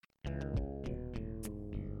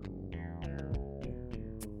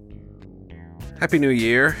Happy New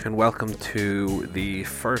Year and welcome to the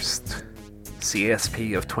first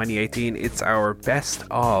CSP of 2018. It's our best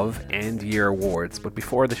of end year awards, but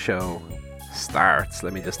before the show starts,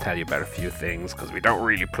 let me just tell you about a few things because we don't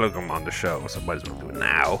really plug them on the show, so might as well do it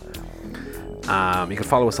now. You can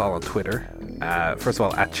follow us all on Twitter. First of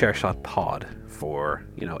all, at ChairShot Pod for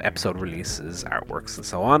episode releases, artworks, and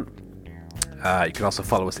so on. You can also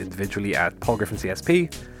follow us individually at Paul Griffin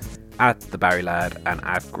CSP, at the Barry Lad, and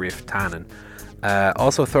at Griff Tannen.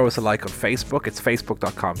 Also throw us a like on Facebook. It's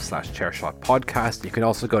facebook.com/ChairShotPodcast. You can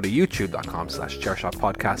also go to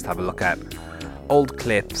youtube.com/ChairShotPodcast. Have a look at old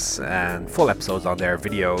clips and full episodes on there,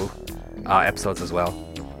 video episodes as well.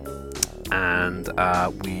 And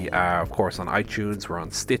we are, of course, on iTunes. We're on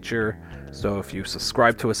Stitcher. So if you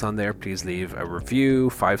subscribe to us on there, please leave a review,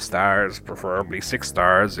 5 stars, preferably 6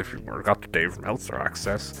 stars if you've got the Dave Meltzer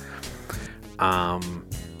access.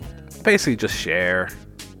 Basically just share,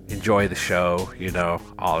 enjoy the show,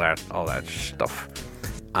 all that stuff.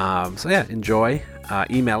 So yeah, enjoy.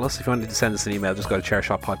 Email us if you wanted to send us an email. Just go to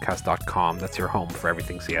ChairShotPodcast.com. That's your home for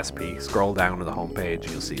everything CSP. Scroll down to the homepage,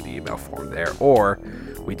 you'll see the email form there. Or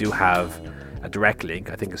we do have a direct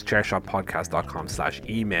link. I think it's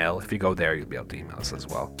ChairShotPodcast.com/email. If you go there, you'll be able to email us as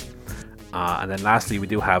well. And then lastly, we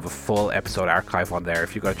do have a full episode archive on there.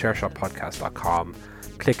 If you go to ChairShotPodcast.com,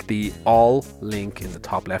 click the all link in the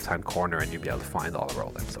top left hand corner and you'll be able to find all of our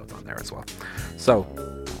old episodes on there as well. So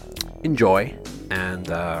enjoy, and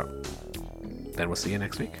then we'll see you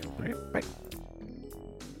next week. All right, bye.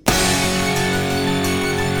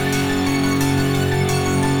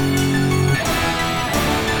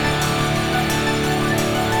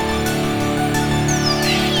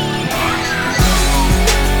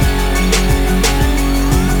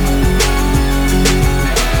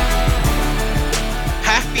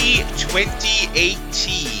 Happy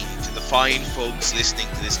 2018 to the fine folks listening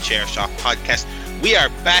to this ChairShot podcast. We are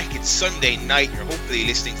back. It's Sunday night. You're hopefully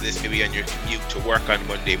listening to this maybe on your commute to work on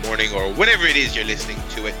Monday morning or whenever it is you're listening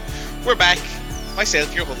to it. We're back.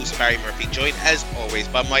 Myself, your host, Barry Murphy, joined as always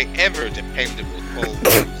by my ever dependable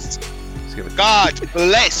co-host. God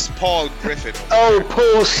bless Paul Griffin. Oh,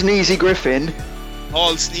 Paul Sneezy Griffin.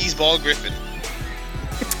 Paul Sneezeball Griffin.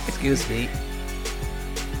 Excuse me.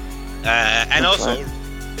 And also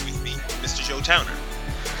with me, Mr. Joe Towner.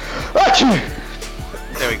 Achoo!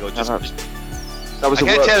 There we go. That was I a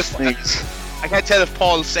can't work tell sneeze. I can't tell if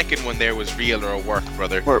Paul's second one there was real or a work,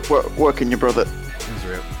 brother. Working your brother. It's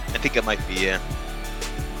real. I think it might be, yeah.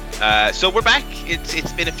 So we're back.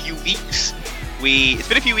 It's been a few weeks. It's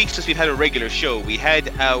been a few weeks since we've had a regular show. We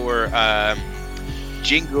had our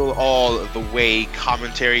Jingle All the Way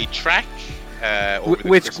commentary track,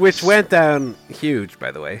 which went down huge,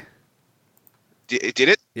 by the way. Did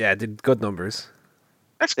it? Yeah, it did good numbers.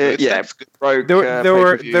 That's good. Yeah, That's good. broke, There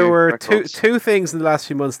were records. two things in the last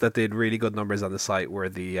few months that did really good numbers on the site were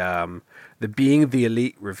the Being the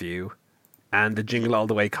Elite review and the Jingle All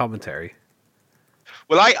the Way commentary.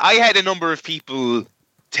 Well, I had a number of people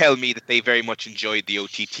tell me that they very much enjoyed the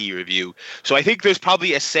OTT review. So I think there's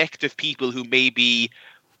probably a sect of people who maybe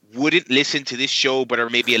wouldn't listen to this show but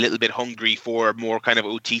are maybe a little bit hungry for more kind of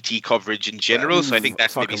OTT coverage in general. So I think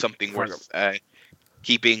that's maybe something worth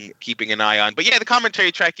keeping an eye on. But yeah, the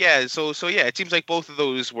commentary track, yeah. So yeah, it seems like both of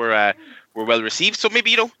those were well received. So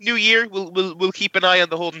maybe New Year, we'll keep an eye on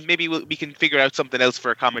the whole. Maybe we can figure out something else for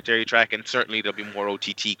a commentary track, and certainly there'll be more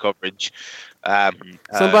OTT coverage.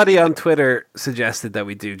 Somebody on Twitter suggested that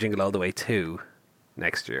we do Jingle All the Way 2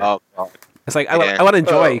 next year. Oh, God. It's like I want to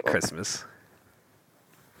enjoy Christmas.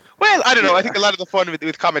 Well, I don't know. I think a lot of the fun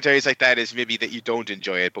with commentaries like that is maybe that you don't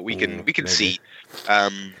enjoy it, but we can maybe. see.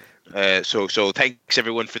 So thanks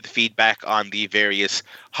everyone for the feedback on the various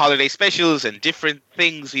holiday specials and different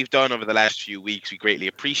things we've done over the last few weeks. We greatly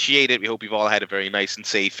appreciate it. We hope you've all had a very nice and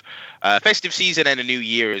safe festive season and a new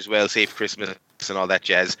year as well. Safe Christmas and all that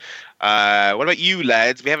jazz. What about you,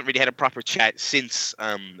 lads? We haven't really had a proper chat since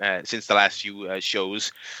the last few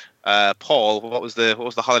shows. Paul, what was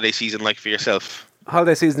the holiday season like for yourself?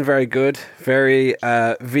 Holiday season very good, very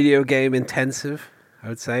video game intensive, I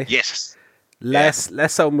would say. Yes.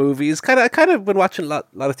 Less so movies. Kind of been watching a lot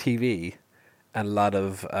of TV and a lot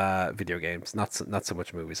of video games. Not so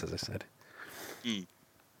much movies, as I said. Well,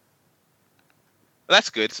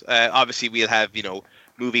 that's good. Obviously, we'll have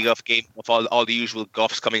movie guff, game of all the usual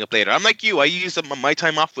guffs coming up later. I'm like you. I used my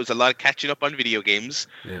time off was a lot of catching up on video games.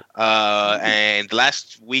 Yeah. And the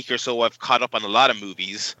last week or so, I've caught up on a lot of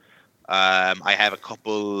movies. I have a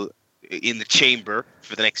couple in the chamber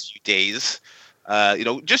for the next few days.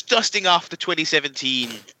 Just dusting off the 2017,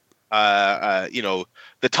 the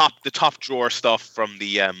top drawer stuff from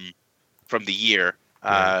the year.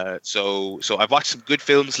 So I've watched some good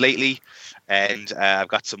films lately, and I've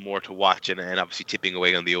got some more to watch, and obviously tipping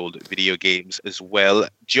away on the old video games as well.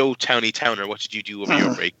 Joe Townie Towner, what did you do over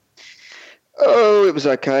your break? Oh, it was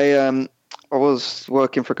okay. I was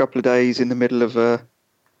working for a couple of days in the middle of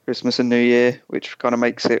Christmas and New Year, which kind of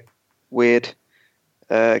makes it weird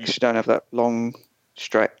because you don't have that long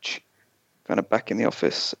stretch kind of back in the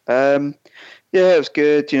office. Yeah, it was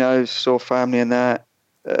good. Saw family and that.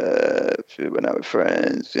 Went out with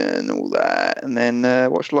friends and all that, and then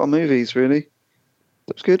watched a lot of movies. Really,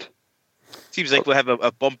 that was good. Seems like we'll have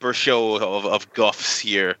a bumper show of guffs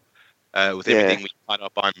here. With everything we caught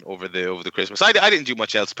up on over the Christmas, I didn't do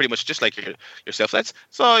much else. Pretty much just like yourself, lads.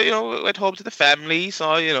 So went home to the family. So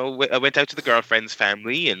I went out to the girlfriend's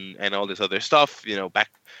family and all this other stuff.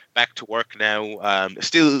 Back to work now.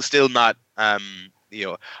 Still not. I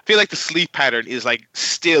feel like the sleep pattern is like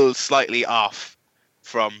still slightly off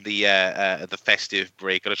from the festive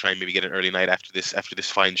break. Gonna try and maybe get an early night after this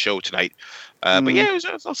fine show tonight. But yeah, it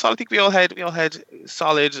was solid. I think we all had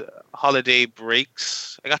solid holiday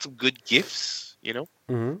breaks. I got some good gifts,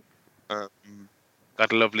 Mm-hmm.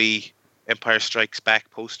 Got a lovely Empire Strikes Back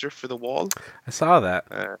poster for the wall. I saw that.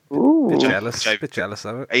 Ooh. Bit jealous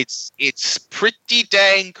of it. It's pretty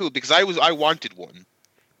dang cool because I wanted one,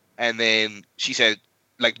 and then she said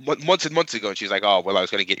like months and months ago, and she's like, "Oh, well, I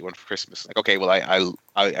was going to get you one for Christmas." Like, okay, well,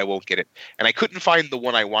 I won't get it, and I couldn't find the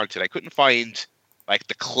one I wanted. I couldn't find like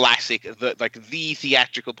the classic, the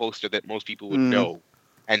theatrical poster that most people would know,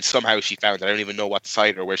 and somehow she found it. I don't even know what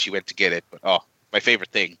site or where she went to get it, but my favorite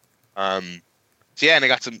thing. So yeah, and I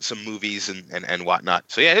got some movies and whatnot.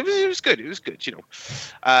 So yeah, it was good. It was good,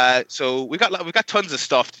 So we've got tons of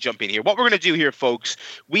stuff to jump in here. What we're gonna do here, folks,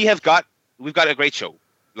 we've got a great show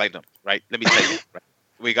lined up, right? Let me tell you. Right?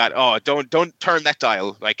 We got don't turn that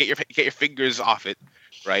dial. Like get your fingers off it,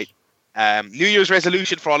 right? New Year's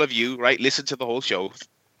resolution for all of you, right? Listen to the whole show.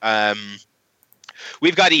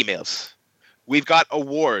 We've got emails. We've got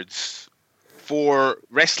awards for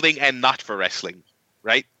wrestling and not for wrestling,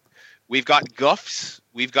 right? We've got guffs.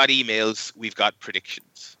 We've got emails. We've got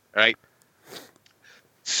predictions, right?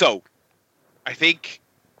 So, I think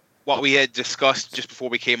what we had discussed just before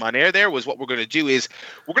we came on air there was what we're going to do is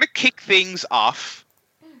we're going to kick things off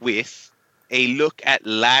with a look at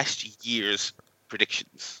last year's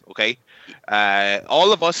predictions, okay?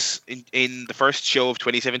 All of us in the first show of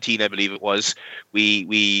 2017, I believe it was,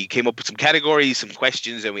 we came up with some categories, some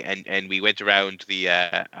questions, and we went around the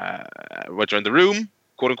room,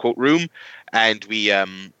 quote unquote room, and we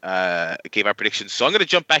gave our predictions. So I'm going to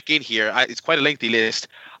jump back in here. It's quite a lengthy list.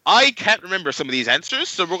 I can't remember some of these answers,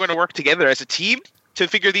 so we're going to work together as a team to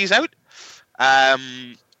figure these out.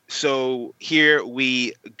 So here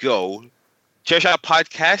we go. ChairShot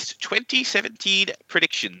Podcast 2017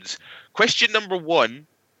 predictions. Question number 1,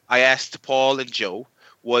 I asked Paul and Joe,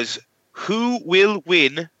 was who will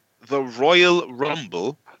win the Royal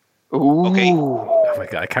Rumble? Ooh. Okay. Oh my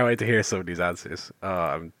god, I can't wait to hear some of these answers.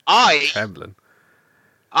 I'm trembling.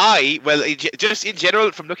 Just in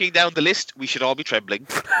general, from looking down the list, we should all be trembling.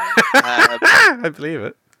 I believe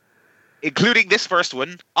it. Including this first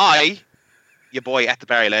one, your boy at the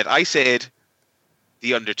Barry lad, I said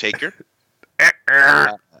The Undertaker.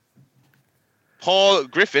 Paul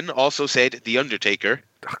Griffin also said The Undertaker.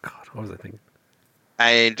 Oh god, what was I thinking?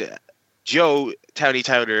 And Joe Townie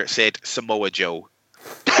Towner said Samoa Joe.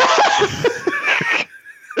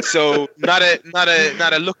 So not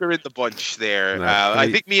a looker in the bunch there. No, I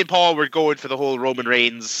think me and Paul were going for the whole Roman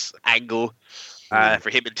Reigns angle for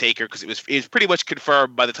him and Taker because it was pretty much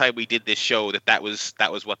confirmed by the time we did this show that was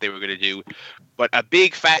what they were going to do. But a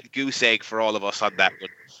big fat goose egg for all of us on that one.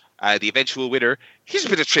 The eventual winner. Here's a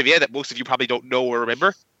bit of trivia that most of you probably don't know or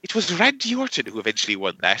remember. It was Randy Orton who eventually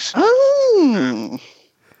won that. Oh.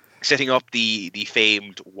 Setting up the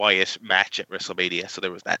famed Wyatt match at WrestleMania. So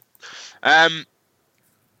there was that.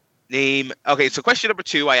 Okay, so question number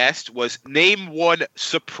 2 I asked was name one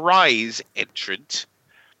surprise entrant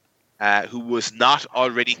who was not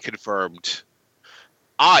already confirmed.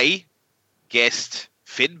 I guessed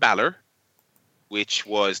Finn Balor, which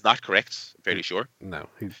was not correct, I'm fairly sure. No,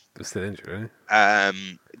 he was still injured, right?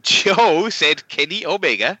 Joe said Kenny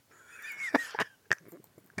Omega.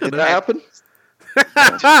 Did that happen?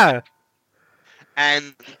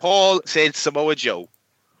 And Paul said Samoa Joe,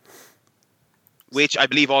 which I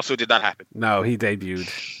believe also did not happen. No, he debuted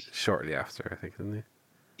shortly after, I think, didn't he?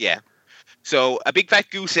 Yeah. So a big fat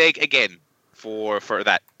goose egg again for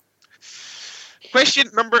that. Question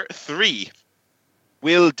number 3.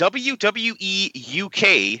 Will WWE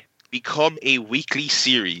UK become a weekly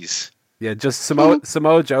series? Yeah, just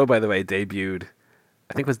Samoa Joe, by the way, debuted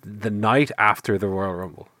I think it was the night after the Royal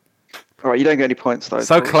Rumble. All right, you don't get any points though.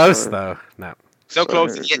 So close though. No. So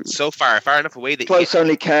close and yet so far enough away that close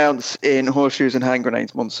only counts in horseshoes and hand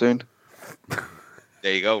grenades monsoon.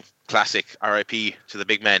 There you go. Classic. R.I.P. to the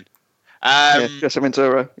big man. Jesse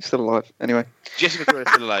Ventura, he's still alive. Anyway. Jesse Ventura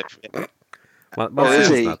is still alive. Yeah. Well, is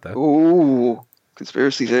he? not though. Ooh,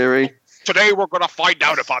 conspiracy theory. Today we're going to find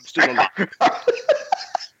out if I'm still alive.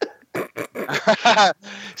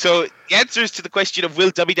 So the answers to the question of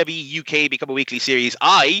will WWE UK become a weekly series,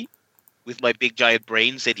 I, with my big giant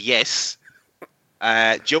brain, said yes.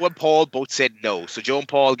 Joe and Paul both said no. So Joe and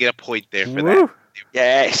Paul get a point there for that.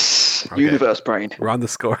 Yes. Okay. Universe brain. We're on the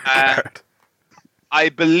scorecard. I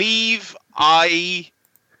believe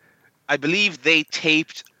they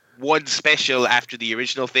taped one special after the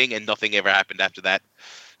original thing, and nothing ever happened after that.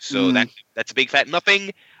 So that's a big fat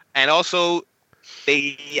nothing. And also,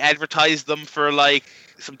 they advertised them for like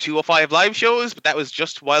some 205 live shows, but that was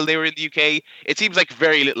just while they were in the UK. It seems like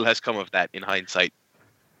very little has come of that in hindsight.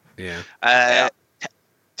 Yeah.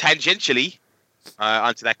 Tangentially,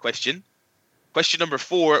 onto that question. Question number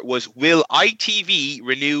 4 was, will ITV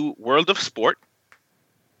renew World of Sport?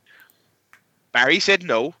 Barry said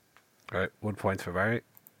no. All right, 1 point for Barry.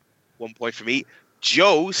 1 point for me.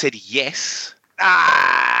 Joe said yes.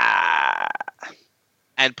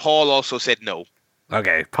 And Paul also said no.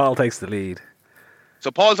 Okay, Paul takes the lead. So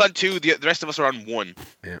Paul's on 2. The rest of us are on 1.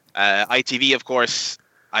 Yeah. ITV, of course.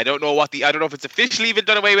 I don't know if it's officially been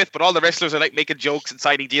done away with, but all the wrestlers are like making jokes and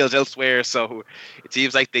signing deals elsewhere. So it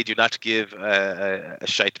seems like they do not give a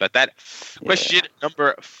shite about that. Yeah. Question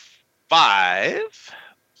number 5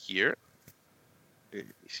 here. Let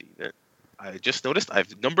me see that. I just noticed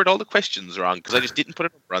I've numbered all the questions wrong because I just didn't put a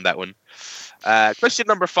number on that one. Question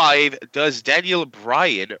number 5: does Daniel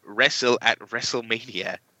Bryan wrestle at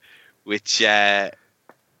WrestleMania? Which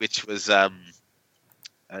was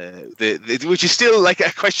which is still like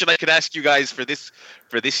a question I could ask you guys for this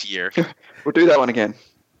year. We'll do that one again.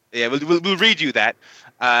 Yeah, we'll redo that.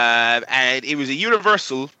 And it was a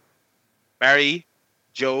universal. Barry,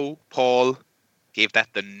 Joe, Paul gave that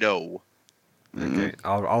the no. Okay,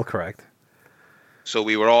 all correct. So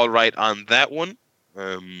we were all right on that one.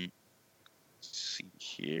 Let's see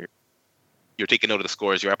here. You're taking note of the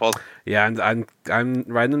scores, you are, Paul? Yeah, I'm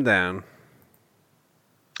writing them down.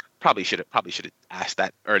 Probably should have asked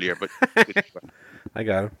that earlier, but I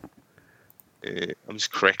got it. I'm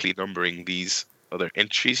just correctly numbering these other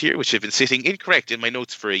entries here, which have been sitting incorrect in my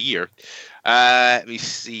notes for a year. Let me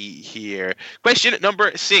see here. Question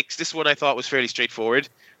number 6. This one I thought was fairly straightforward.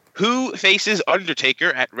 Who faces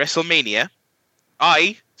Undertaker at WrestleMania?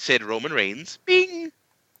 I said Roman Reigns. Bing.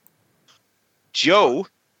 Joe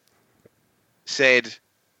said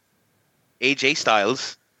AJ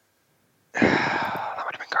Styles. That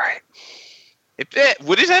would have been great.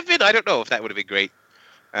 Would it have been? I don't know if that would have been great.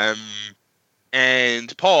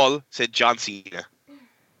 And Paul said John Cena.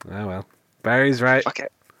 Oh, well. Barry's right. Fuck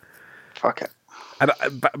it. And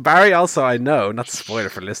Barry also, I know, not to spoil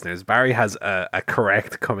it for listeners, Barry has a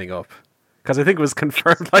correct coming up. Because I think it was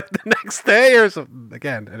confirmed like the next day or something.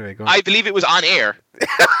 Again, anyway, go on. I believe it was on air.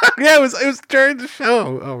 Yeah, it was during the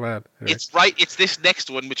show. Oh, man. Anyway. It's right. It's this next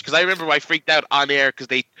one, because I remember I freaked out on air because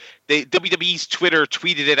they WWE's Twitter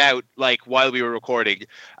tweeted it out like while we were recording.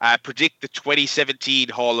 Predict the 2017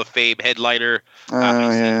 Hall of Fame headliner.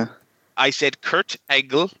 Yeah. I said Kurt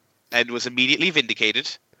Angle and was immediately vindicated.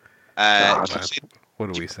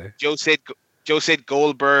 What do we say? Joe said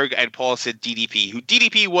Goldberg and Paul said DDP, who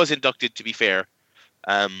DDP was inducted, to be fair,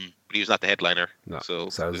 but he was not the headliner. No, so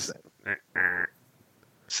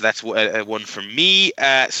that's one for me.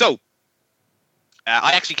 I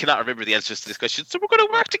actually cannot remember the answers to this question, so we're going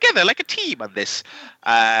to work together like a team on this.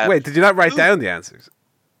 Wait, did you not write down the answers?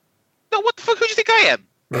 No, what the fuck? Who do you think I am?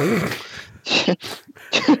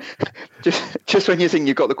 just when you think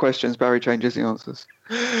you've got the questions, Barry changes the answers.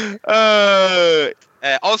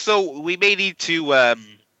 Also, we may need to...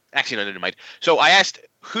 actually, no, never mind. So I asked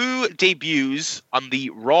who debuts on the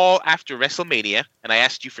Raw after WrestleMania, and I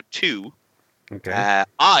asked you for 2. Okay.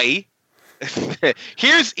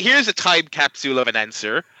 Here's a time capsule of an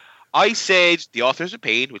answer. I said The Authors of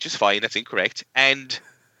Pain, which is fine, that's incorrect, and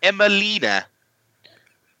Emelina.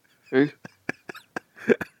 Who?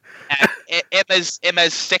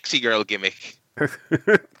 Emma's sexy girl gimmick.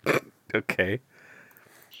 Okay.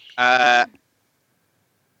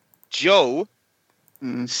 Joe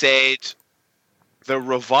said The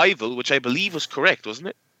Revival, which I believe was correct, wasn't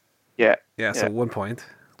it? Yeah. Yeah, so 1 point.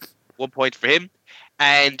 1 point for him.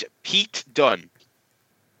 And Pete Dunne.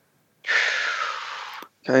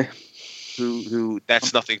 Okay. Who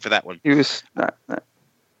that's nothing for that one. He was... No.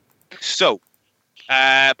 So,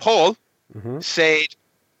 Paul Mm-hmm. said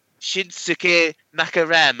Shinsuke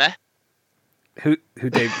Nakamura. Who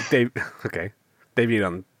okay, debuted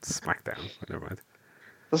on SmackDown. Never mind.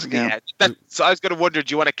 Doesn't count. Yeah, so I was going to wonder,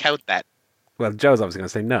 do you want to count that? Well, Joe's obviously going to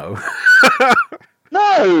say no.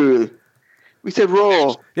 No! We said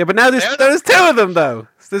Raw. Yeah, but now there's two of them though.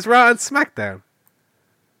 There's Raw and SmackDown.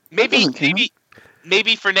 Maybe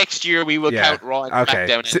for next year we will count Raw and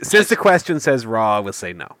SmackDown. Since the question says Raw, we'll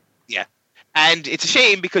say no. Yeah, and it's a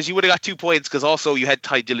shame because you would have got 2 points because also you had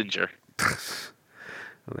Ty Dillinger.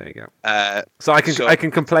 Well, there you go. So I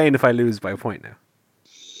can complain if I lose by a point now.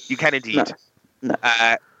 You can indeed. No.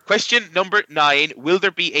 Question number 9. Will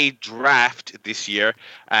there be a draft this year?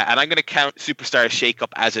 And I'm going to count Superstar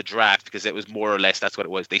Shake-Up as a draft because it was more or less that's what it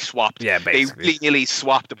was. They swapped. Yeah, basically. They really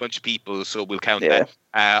swapped a bunch of people, so we'll count that.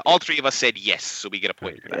 All three of us said yes, so we get a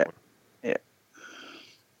point for that one.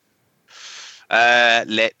 Yeah.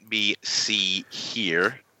 Let me see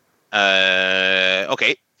here.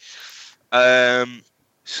 Okay.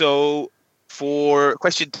 So for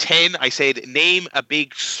question 10, I said name a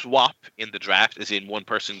big swap in the draft, as in one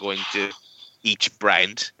person going to each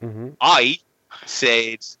brand. Mm-hmm. I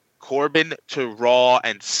said Corbin to Raw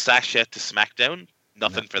and Sasha to SmackDown.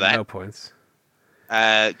 Nothing for that. No points.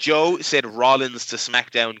 Joe said Rollins to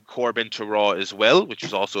SmackDown, Corbin to Raw as well, which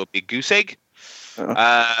was also a big goose egg.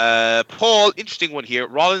 Paul, interesting one here.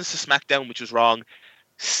 Rollins to SmackDown, which was wrong.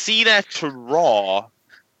 Cena to Raw,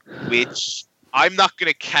 which I'm not going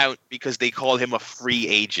to count because they call him a free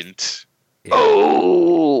agent. Yeah.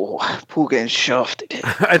 Oh, Paul getting shafted.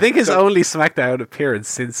 I think his only SmackDown appearance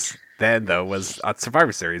since then, though, was at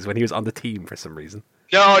Survivor Series when he was on the team for some reason.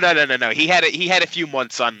 No. He had a few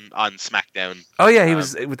months on SmackDown. Oh yeah, he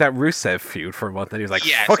was with that Rusev feud for a month, and he was like,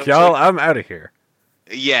 Yeah, "Fuck y'all, I'm out of here."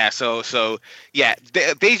 Yeah, so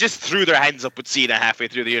they just threw their hands up with Cena halfway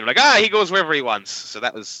through the year, like he goes wherever he wants. So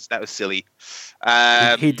that was silly.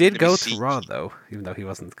 He did go to Raw though, even though he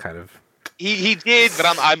wasn't kind of. He did, but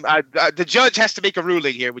I'm the judge has to make a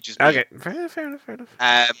ruling here, which is me. Okay. Fair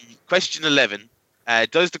enough. Question 11: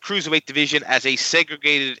 does the cruiserweight division as a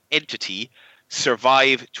segregated entity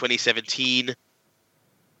survive 2017?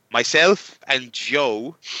 Myself and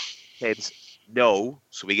Joe said no,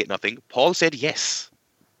 so we get nothing. Paul said yes.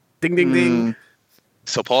 Ding ding ding.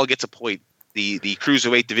 So Paul gets a point. The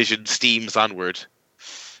cruiserweight division steams onward.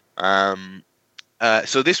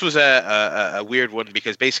 So this was a weird one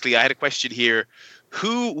because basically I had a question here: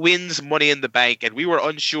 who wins Money in the Bank? And we were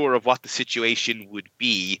unsure of what the situation would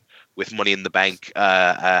be with Money in the Bank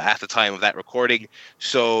at the time of that recording.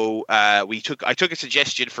 So I took a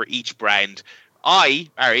suggestion for each brand.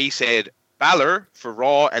 Barry, said Balor for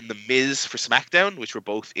Raw and The Miz for SmackDown, which were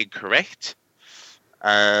both incorrect.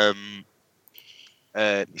 Let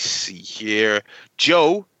me see here.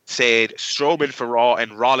 Joe said Strowman for Raw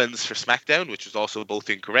and Rollins for SmackDown, which was also both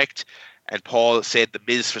incorrect. And Paul said The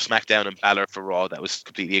Miz for SmackDown and Balor for Raw. That was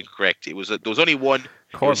completely incorrect. There was only one.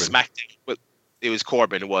 Corbin. It was SmackDown. Well, it was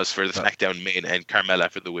Corbin. It was for the SmackDown men and Carmella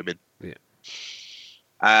for the women. Yeah.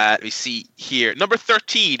 Let me see here. Number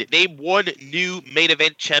 13. Name one new main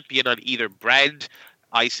event champion on either brand.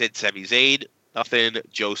 I said Sami Zayn. Nothing.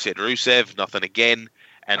 Joe said Rusev. Nothing again.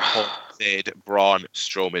 And Paul said Braun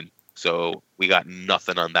Strowman. So we got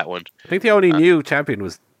nothing on that one. I think the only new champion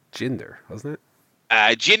was Jinder, wasn't it?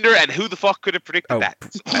 Jinder, and who the fuck could have predicted that?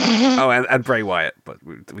 And Bray Wyatt, but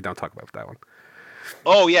we don't talk about that one.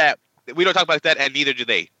 Oh, yeah. We don't talk about that, and neither do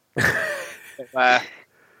they.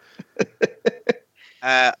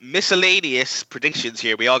 Miscellaneous predictions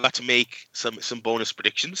here. We all got to make some bonus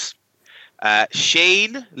predictions.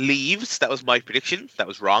 Shane leaves. That was my prediction. That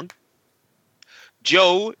was wrong.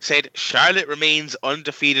 Joe said Charlotte remains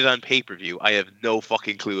undefeated on pay-per-view. I have no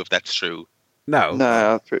fucking clue if that's true. No,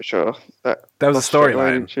 I'm pretty sure. That was a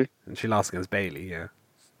storyline. And she lost against Bayley, yeah.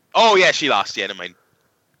 Oh, yeah, she lost. Yeah, never mind.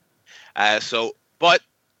 But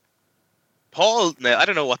Paul, now, I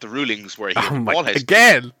don't know what the rulings were here. Oh my, Paul has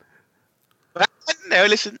again? Now,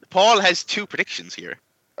 listen, Paul has 2 predictions here.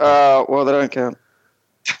 Well, they don't count.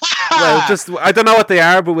 Well, I don't know what they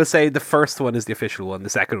are, but we'll say the first one is the official one. The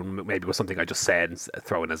second one maybe was something I just said and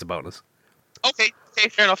throw in as a bonus. Okay,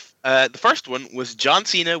 fair enough. The first one was John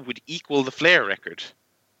Cena would equal the Flair record.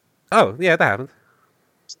 Oh, yeah, that happened.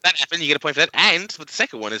 That happened, you get a point for that. And but the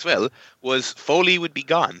second one as well was Foley would be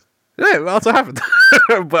gone. Yeah, it also happened.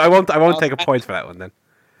 But I won't take a point for that one then.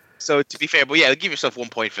 So to be fair, but yeah, give yourself 1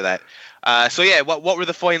 point for that. So yeah, what were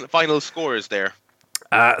the final scores there?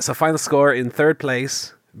 So final score in third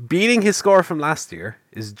place, beating his score from last year,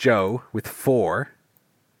 is Joe with 4.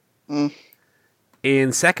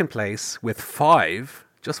 In second place with 5,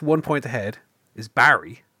 just 1 point ahead, is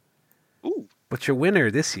Barry. Ooh. But your winner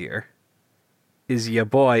this year is your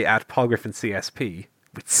boy at Paul Griffin CSP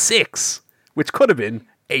with 6, which could have been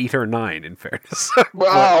 8 or 9 in fairness.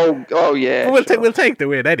 Well, yeah. But we'll take the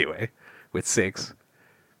win anyway with 6.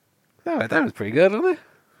 Oh, that was pretty good, wasn't it?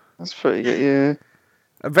 That's pretty good, yeah.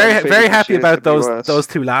 I'm very happy about those worse.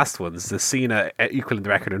 2 last ones. The Cena equaling the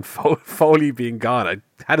record and Foley being gone. I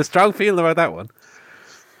had a strong feeling about that one.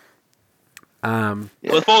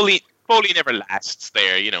 Well, Foley never lasts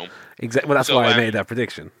there, Exactly. Well, that's why I made that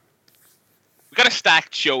prediction. We've got a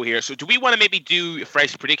stacked show here, so do we want to maybe do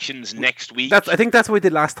fresh predictions next week? I think that's what we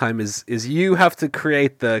did last time. Is you have to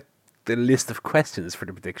create the list of questions for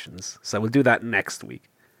the predictions. So we'll do that next week.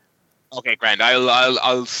 Okay, grand.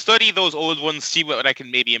 I'll study those old ones, see what I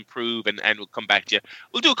can maybe improve, and we'll come back to you.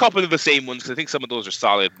 We'll do a couple of the same ones because I think some of those are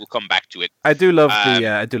solid. We'll come back to it. I do love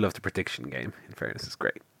the prediction game. In fairness, it's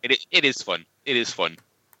great. It is fun. It is fun.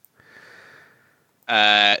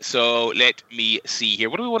 So let me see here.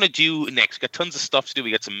 What do we want to do next? We got tons of stuff to do.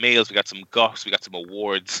 We got some mails. We got some goss. We got some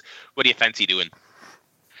awards. What do you fancy doing?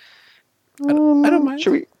 I don't mind.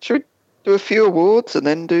 Should we do a few awards and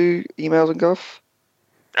then do emails and guff?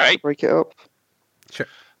 All right. Break it up. Sure.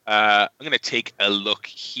 I'm going to take a look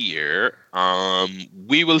here.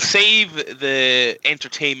 We will save the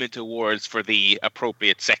entertainment awards for the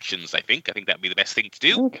appropriate sections, I think. I think that would be the best thing to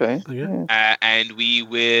do. Okay. Yeah. And we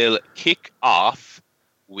will kick off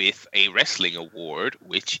with a wrestling award,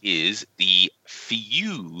 which is the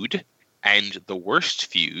feud and the worst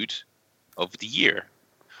feud of the year.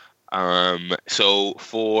 So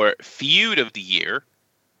for feud of the year,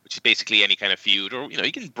 which is basically any kind of feud, or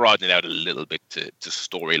you can broaden it out a little bit to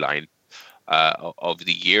storyline of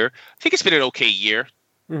the year. I think it's been an okay year.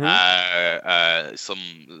 Mm-hmm.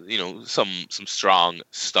 Some strong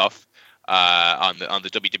stuff on the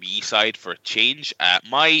WWE side for a change.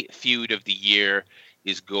 My feud of the year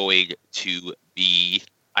is going to be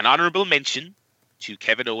an honorable mention to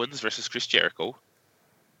Kevin Owens versus Chris Jericho.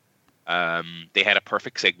 They had a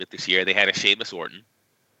perfect segment this year. They had a Sheamus Orton.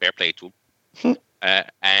 Fair play to him.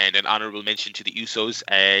 And an honorable mention to the Usos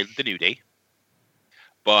and the New Day.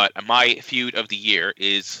 But my feud of the year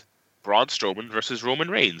is Braun Strowman versus Roman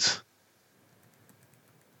Reigns.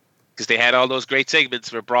 Because they had all those great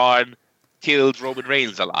segments where Braun killed Roman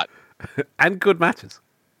Reigns a lot. And good matches.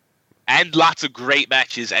 And lots of great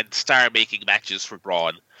matches and star-making matches for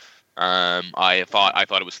Braun. I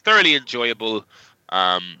thought it was thoroughly enjoyable.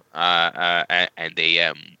 And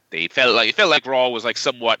they felt like Raw was like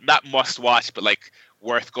somewhat not must watch, but like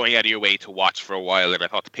worth going out of your way to watch for a while. And I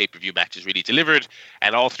thought the pay-per-view matches really delivered.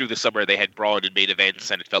 And all through the summer they had Braun in main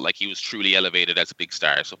events, and it felt like he was truly elevated as a big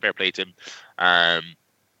star. So fair play to him.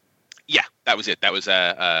 Yeah, that was it. That was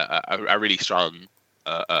a really strong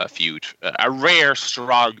feud, a rare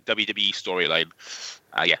strong WWE storyline.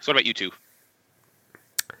 Yeah. So what about you two?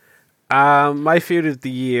 My feud of the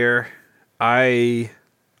year, I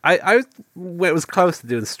was close to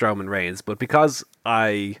doing Strowman Reigns, but because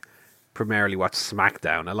I primarily watch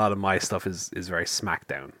SmackDown, a lot of my stuff is very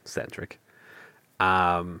SmackDown centric.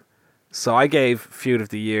 So I gave feud of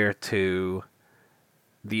the year to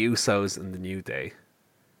the Usos and the New Day.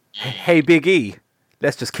 Hey, Big E,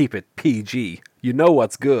 let's just keep it PG. You know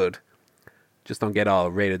what's good. Just don't get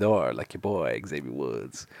all rated R like your boy Xavier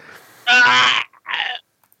Woods.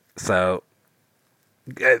 So,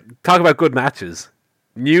 talk about good matches.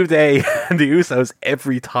 New Day and the Usos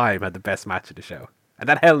every time had the best match of the show. And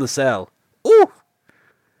that Hell in a Cell. Ooh!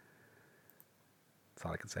 That's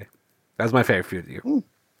all I can say. That was my favorite feud of the year.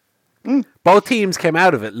 Both teams came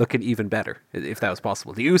out of it looking even better, if that was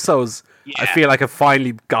possible. The Usos, yeah. I feel like have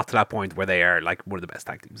finally got to that point where they are like one of the best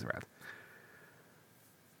tag teams around.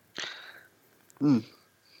 What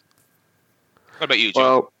about you, Joe?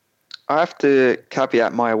 Well, I have to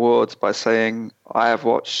caveat my awards by saying I have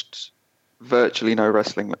watched virtually no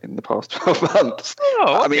wrestling in the past 12 months.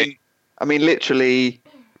 Oh, okay. I mean, literally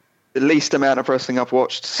the least amount of wrestling I've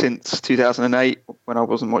watched since 2008 when I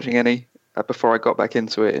wasn't watching any. Before I got back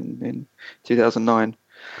into it in 2009.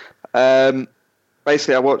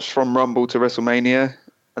 Basically, I watched from Rumble to WrestleMania,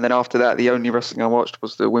 and then after that, the only wrestling I watched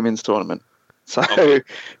was the women's tournament. So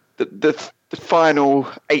the final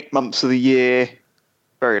 8 months of the year,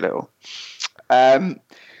 very little.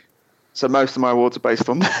 So most of my awards are based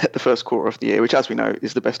on the first quarter of the year, which, as we know,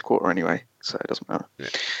 is the best quarter anyway, so it doesn't matter.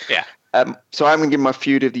 Yeah. So I'm going to give my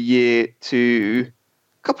feud of the year to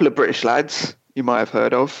a couple of British lads you might have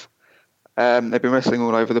heard of. They've been wrestling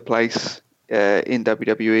all over the place in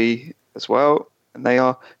WWE as well, and they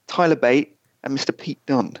are Tyler Bate and Mr. Pete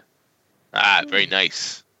Dunne. Very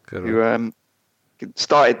nice. Good who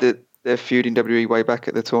started their feud in WWE way back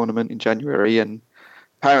at the tournament in January, and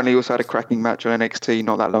apparently also had a cracking match on NXT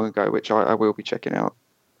not that long ago, which I will be checking out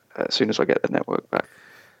as soon as I get the network back.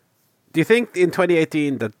 Do you think in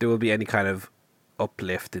 2018 that there will be any kind of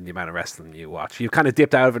uplift in the amount of wrestling you watch? You've kind of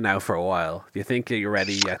dipped out of it now for a while. Do you think you're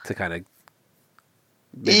ready yet to kind of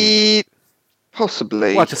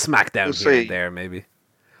possibly watch a SmackDown we'll here see. and there, maybe?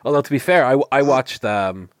 Although, to be fair, I watched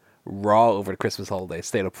Raw over the Christmas holiday,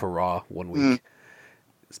 stayed up for Raw 1 week.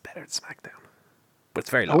 It's better than SmackDown. But it's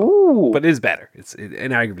very long. Ooh. But it is better. It's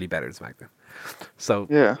inarguably better than SmackDown. So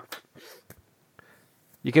Yeah.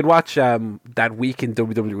 you could watch that week in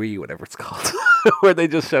WWE, whatever it's called, where they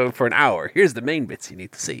just show for an hour. Here's the main bits you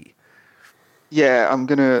need to see. Yeah, I'm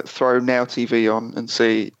going to throw Now TV on and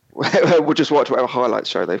see. We'll just watch whatever highlights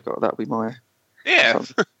show they've got. That'll be my... Yeah.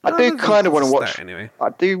 I do kind of want to watch... Anyway.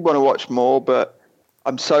 I do want to watch more, but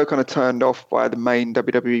I'm so kind of turned off by the main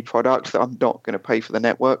WWE product that I'm not going to pay for the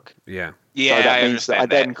network. Yeah. Yeah, so that I means that I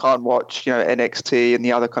understand then can't watch, NXT and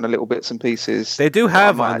the other kind of little bits and pieces. They do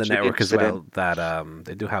have I might on the actually be network as interested well that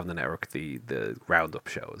they do have on the network the roundup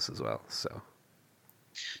shows as well. So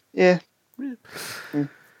Yeah.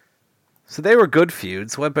 So they were good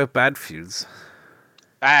feuds. What about bad feuds?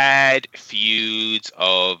 Bad feuds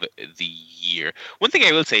of the year. One thing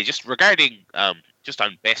I will say, just regarding just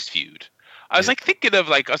on best feud, I was thinking of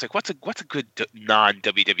what's a good non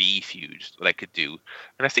WWE feud that I could do, and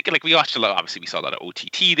I was thinking we watched a lot. Obviously, we saw a lot of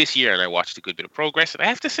OTT this year, and I watched a good bit of Progress. And I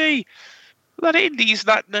have to say, a lot of indies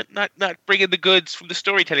not bringing the goods from the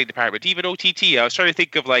storytelling department. Even OTT, I was trying to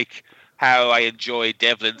think of how I enjoyed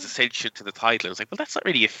Devlin's ascension to the title. I was like, well, that's not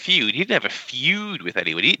really a feud. He didn't have a feud with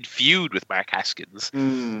anyone. He didn't feud with Mark Haskins.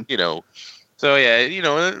 So yeah,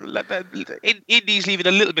 Indies leaving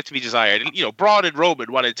a little bit to be desired. Braun and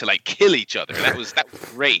Roman wanted to kill each other. That was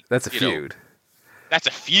great. That's a feud. That's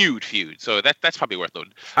a feud. So that's probably worth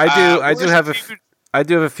noting. I do have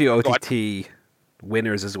a few OTT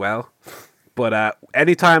winners as well. But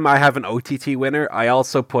anytime I have an OTT winner, I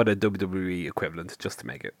also put a WWE equivalent just to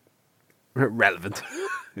make it relevant.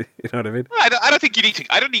 You know what I mean? I don't think you need to.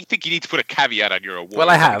 I don't think you need to put a caveat on your award.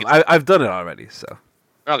 Well, I have. I've done it already. So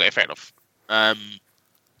okay, fair enough.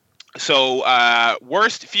 So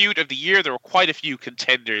worst feud of the year. There were quite a few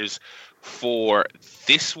contenders for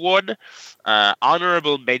this one.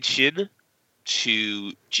 Honorable mention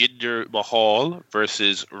to Jinder Mahal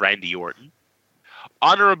versus Randy Orton.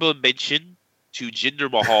 Honorable mention to Jinder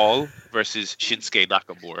Mahal versus Shinsuke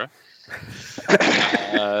Nakamura.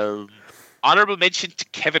 Honorable mention to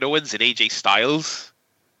Kevin Owens and AJ Styles,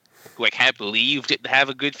 who I can't believe didn't have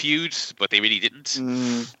a good feud, but they really didn't.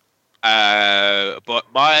 But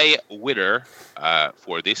my winner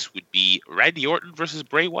for this would be Randy Orton versus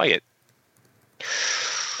Bray Wyatt.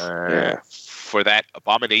 For that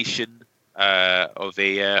abomination of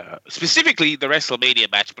specifically the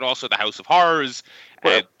WrestleMania match, but also the House of Horrors.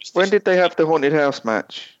 Well, when did they have the Haunted House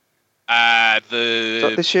match? Was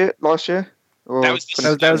that this year? Last year? Or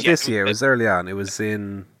that was this year. It was early on. It was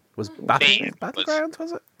in Battlegrounds,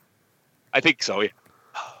 was it? I think so. Yeah.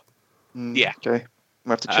 Yeah. Okay. I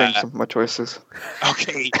have to change some of my choices.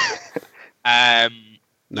 Okay. No,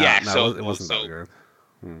 it wasn't Battleground.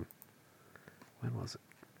 When was it?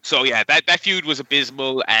 So yeah, that feud was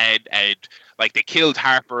abysmal, and they killed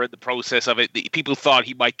Harper in the process of it. People thought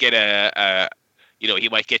he might get he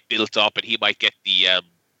might get built up, and he might get the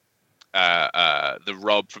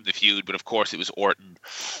rub from the feud, but of course it was Orton.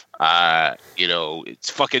 It's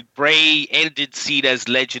fucking Bray ended Cena's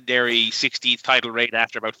legendary 16th title reign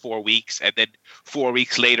after about 4 weeks, and then 4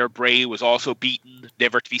 weeks later Bray was also beaten,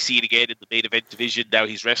 never to be seen again in the main event division. Now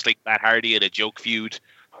he's wrestling Matt Hardy in a joke feud.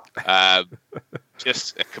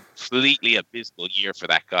 Just a completely abysmal year for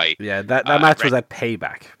that guy. Yeah, that match was at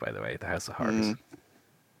Payback, by the way, the House of Horrors.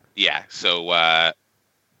 Yeah, so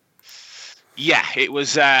it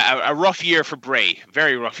was a rough year for Bray,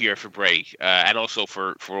 very rough year for Bray, and also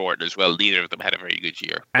for Orton as well. Neither of them had a very good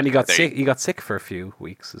year. And he got sick. He got sick for a few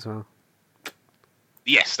weeks as well.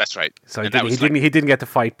 Yes, that's right. So he didn't get to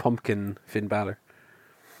fight Pumpkin Finn Balor.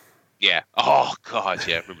 Yeah. Oh God,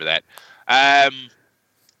 yeah, remember that.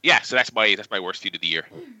 So that's my worst feud of the year.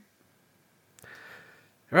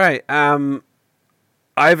 Right.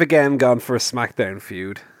 I've again gone for a SmackDown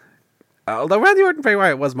feud. Although Randy Orton Bray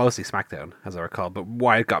Wyatt was mostly SmackDown, as I recall, but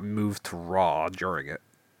Wyatt got moved to Raw during it.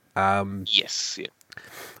 Yes, yeah.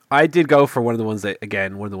 I did go for one of the ones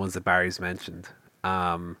that Barry's mentioned.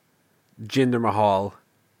 Jinder Mahal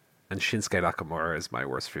and Shinsuke Nakamura is my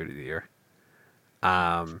worst feud of the year.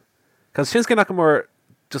 Because Shinsuke Nakamura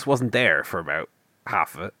just wasn't there for about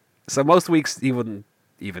half of it. So most weeks he wouldn't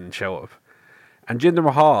even show up. And Jinder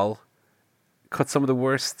Mahal cut some of the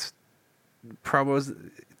worst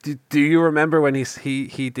promos. Do you remember when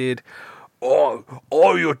he did? Oh,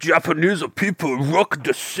 all your Japanese people look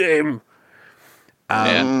the same.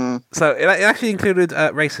 So it actually included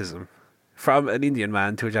racism from an Indian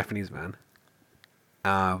man to a Japanese man.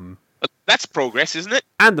 That's progress, isn't it?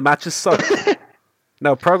 And the matches sucked.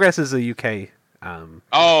 No, Progress is a UK.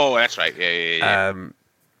 Oh, that's right. Yeah.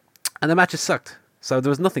 And the matches sucked. So there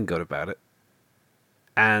was nothing good about it.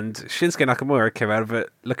 And Shinsuke Nakamura came out of it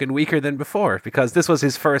looking weaker than before because this was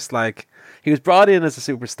his first, he was brought in as a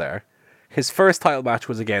superstar. His first title match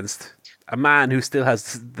was against a man who still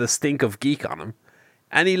has the stink of geek on him.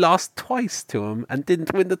 And he lost twice to him and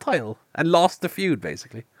didn't win the title and lost the feud,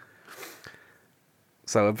 basically.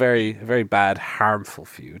 So a very, very bad, harmful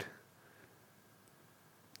feud.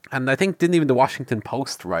 And I think didn't even the Washington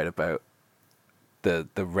Post write about the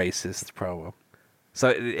racist promo. So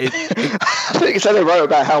it I think it's they wrote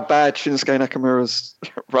about how bad Shinsuke Nakamura's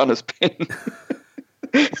run has been.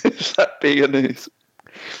 Is that big news?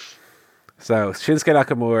 So Shinsuke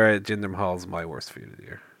Nakamura, Jinder Mahal's my worst feud of the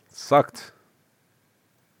year. Sucked.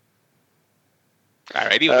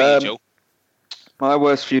 Alrighty, what Joe? My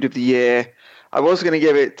worst feud of the year. I was going to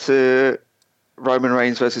give it to Roman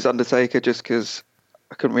Reigns versus Undertaker just because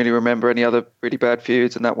I couldn't really remember any other really bad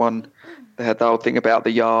feuds. And that one, they had the whole thing about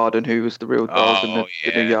the yard and who was the real dog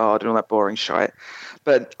in the yard and all that boring shit.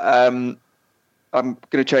 But I'm going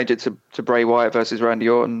to change it to Bray Wyatt versus Randy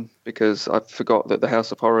Orton because I forgot that the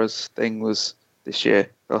House of Horrors thing was last year.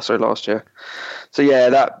 So yeah,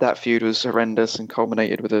 that feud was horrendous and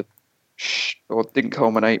culminated with didn't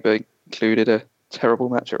culminate, but included a terrible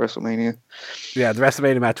match at WrestleMania. Yeah, the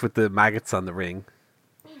WrestleMania match with the maggots on the ring.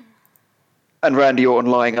 And Randy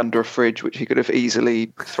Orton lying under a fridge, which he could have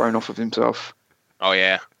easily thrown off of himself. Oh,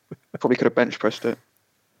 yeah. Probably could have bench pressed it.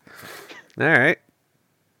 All right.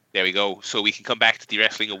 There we go. So we can come back to the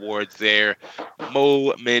wrestling awards there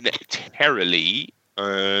momentarily.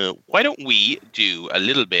 Why don't we do a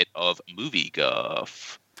little bit of movie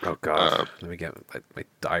guff? Oh, God. Let me get my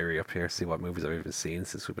diary up here, see what movies I've even seen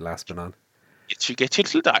since we've last been on. Get your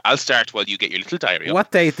little diary. I'll start while you get your little diary up.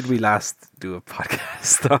 What date did we last do a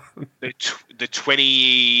podcast on? The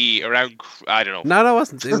 20 around, I don't know. No, it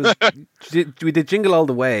wasn't. It was, we did Jingle All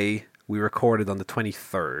the Way. We recorded on the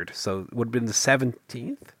 23rd. So it would have been the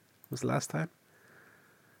 17th was the last time.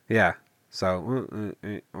 Yeah. So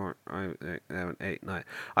 8, 7, 8, 9.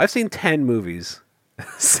 I've seen 10 movies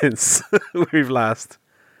since we've last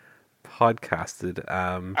podcasted.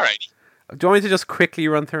 Alrighty. Do you want me to just quickly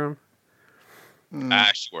run through them?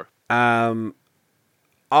 Sure.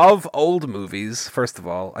 Of old movies, first of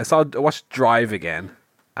all, I watched Drive again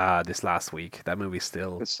this last week. That movie's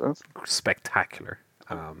still spectacular.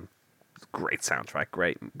 Great soundtrack,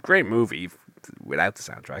 great movie without the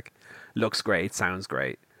soundtrack. Looks great, sounds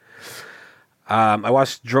great. I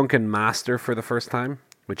watched Drunken Master for the first time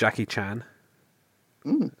with Jackie Chan.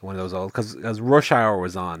 One of those old, because Rush Hour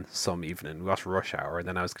was on some evening. We watched Rush Hour, and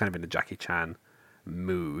then I was kind of in the Jackie Chan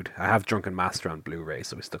mood. I have Drunken Master on Blu-ray,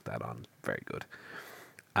 so we stuck that on. Very good.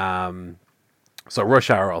 So Rush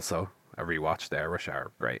Hour also a rewatch there. Rush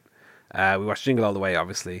Hour, great. We watched Jingle All the Way,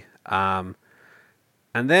 obviously. And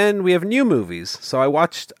then we have new movies. So I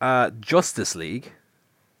watched Justice League.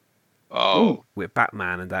 Oh, with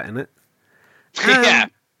Batman and that in it. Yeah,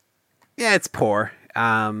 it's poor.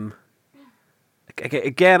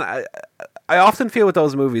 Again, I often feel with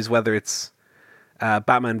those movies, whether it's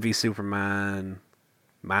Batman v Superman,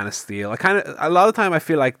 Man of Steel, a lot of the time I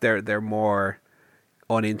feel like they're more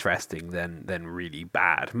uninteresting than really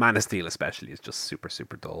bad. Man of Steel especially is just super,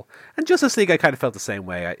 super dull. And Justice League, I kind of felt the same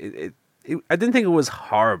way. I didn't think it was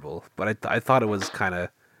horrible, but I thought it was kind of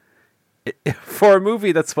for a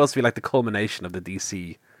movie that's supposed to be like the culmination of the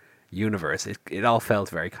DC universe. It all felt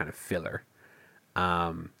very kind of filler.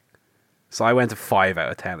 So I went to 5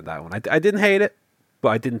 out of 10 on that one. I didn't hate it, but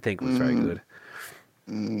I didn't think it was very good.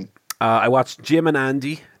 I watched Jim and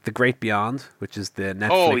Andy, The Great Beyond, which is the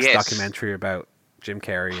Netflix documentary about Jim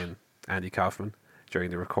Carrey and Andy Kaufman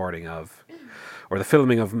during the recording of, or the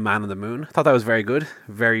filming of Man on the Moon. I thought that was very good,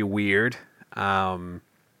 very weird,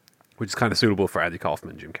 which is kind of suitable for Andy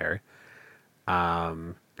Kaufman and Jim Carrey.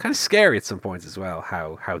 Kind of scary at some points as well,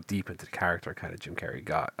 how deep into the character kind of Jim Carrey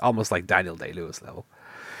got, almost like Daniel Day-Lewis level.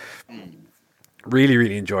 Really,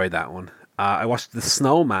 really enjoyed that one. I watched The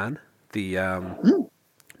Snowman,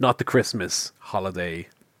 not the Christmas holiday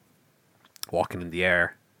walking in the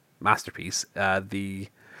air masterpiece. The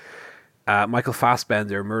Michael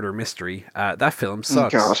Fassbender murder mystery. That film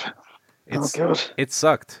sucks. Oh God. It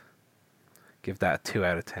sucked. Give that a 2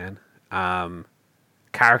 out of 10.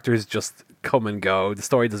 Characters just come and go. The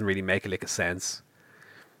story doesn't really make a lick of sense.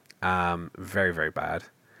 Very, very bad.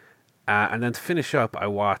 And then to finish up, I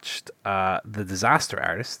watched The Disaster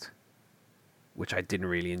Artist, which I didn't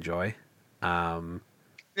really enjoy.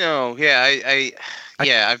 No, yeah,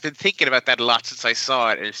 I've been thinking about that a lot since I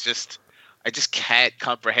saw it. It's just, I just can't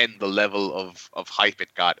comprehend the level of hype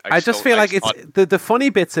it got. I just feel like it's the funny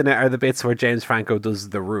bits in it are the bits where James Franco does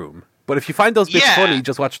The Room. But if you find those bits funny,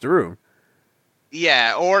 just watch The Room.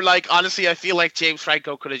 Yeah, or like honestly, I feel like James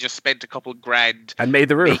Franco could have just spent a couple grand and made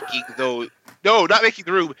The Room. Making those. No, not making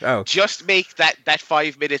The Room. Oh. Just make that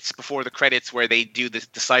 5 minutes before the credits where they do the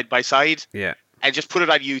side by side. Yeah. And just put it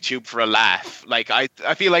on YouTube for a laugh. Like I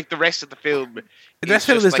feel like the rest of the film. The rest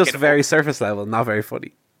of it is just very surface level, not very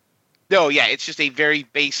funny. No, yeah, it's just a very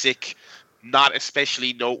basic, not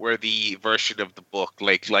especially noteworthy version of the book.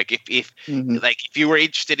 Like if you were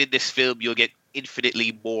interested in this film, you'll get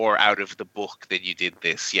infinitely more out of the book than you did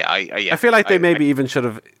this. Yeah, I feel like they maybe even should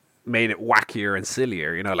have made it wackier and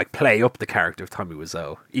sillier. You know, like play up the character of Tommy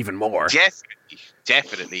Wiseau even more.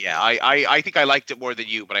 Definitely. Yeah, I think I liked it more than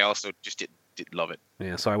you, but I also just didn't love it.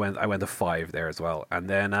 Yeah, so I went to 5 there as well, and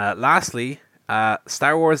then lastly,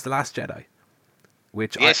 Star Wars: The Last Jedi,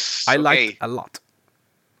 which I liked a lot.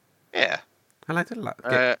 Yeah, I liked it a lot.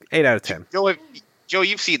 8 out of 10. Joe,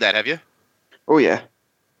 you've seen that, have you? Oh yeah.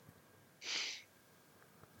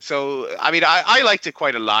 So I mean, I liked it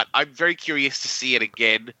quite a lot. I'm very curious to see it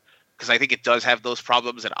again because I think it does have those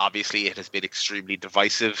problems, and obviously it has been extremely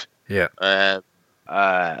divisive. Yeah. I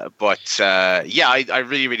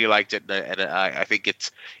really, really liked it, and I think it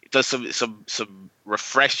does some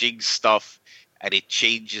refreshing stuff, and it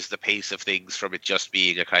changes the pace of things from it just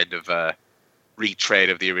being a kind of retread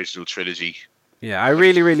of the original trilogy. Yeah, I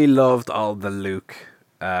really, really loved all the Luke,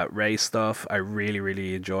 Rey stuff. I really,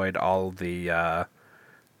 really enjoyed all the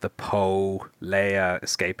Poe, Leia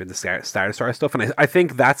escaping the Star Destroyer stuff, and I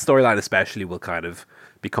think that storyline especially will kind of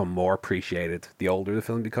become more appreciated the older the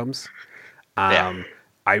film becomes. I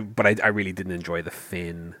really didn't enjoy the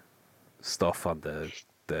Finn stuff on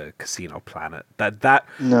the casino planet. That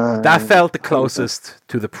felt the closest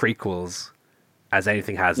to the prequels as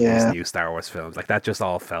anything has in these new Star Wars films. Like that just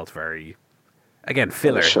all felt very, again,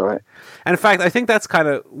 filler. Sure. And in fact, I think that's kind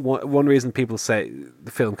of one reason people say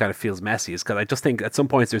the film kind of feels messy is because I just think at some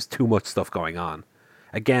points there's too much stuff going on.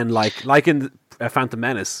 Again, like in Phantom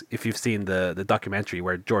Menace, if you've seen the documentary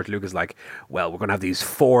where George Lucas is like, well, we're going to have these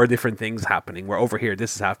 4 different things happening. We're over here,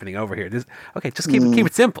 this is happening, over here. This. Okay, just keep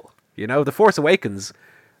it simple. You know, The Force Awakens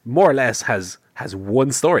more or less has one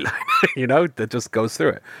storyline, you know, that just goes through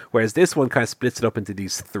it. Whereas this one kind of splits it up into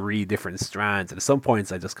these 3 different strands. And at some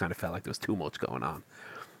points, I just kind of felt like there was too much going on.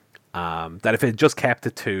 That if it just kept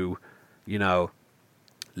it to, you know,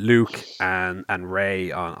 Luke and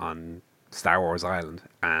Rey on Star Wars Island,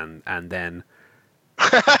 and then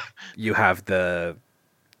you have the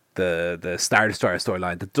Star Destroyer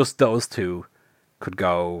storyline, that just those 2 could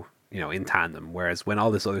go, you know, in tandem. Whereas when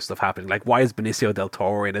all this other stuff happening, like why is Benicio del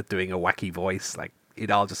Toro in it doing a wacky voice? Like it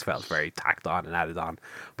all just felt very tacked on and added on.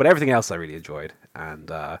 But everything else I really enjoyed, and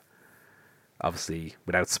obviously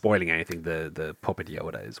without spoiling anything, the puppet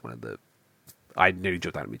Yoda is one of the. I nearly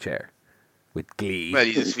jumped out of my chair with glee. Well,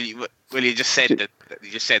 you just said that. You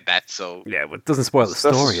just said that, so yeah, but it doesn't spoil the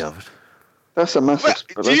story of it. That's a massive.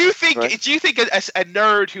 Well, do you think a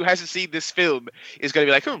nerd who hasn't seen this film is going to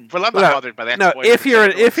be like, well, I'm not bothered by that? No, if you're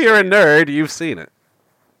a nerd, you've seen it.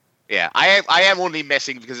 Yeah, I am only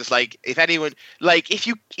messing because it's like if anyone if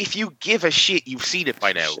you give a shit, you've seen it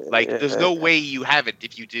by now. Like there's no way you haven't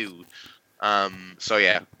if you do. So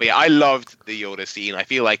yeah, but yeah, I loved the Yoda scene. I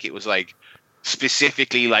feel like it was like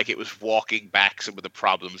specifically like it was walking back some of the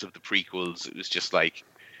problems of the prequels. It was just like,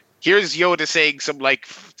 here's Yoda saying some like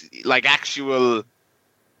actual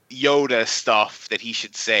Yoda stuff that he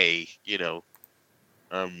should say, you know.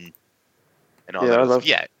 And all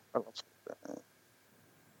that.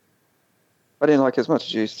 I didn't like it as much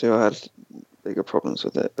as you used to. I had bigger problems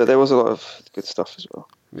with it, but there was a lot of good stuff as well.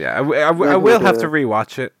 Yeah, I will have to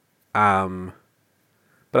rewatch it.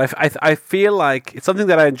 But I feel like it's something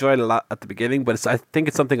that I enjoyed a lot at the beginning, but I think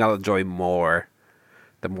it's something I'll enjoy more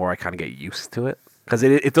the more I kind of get used to it. Because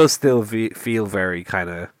it does still feel very kind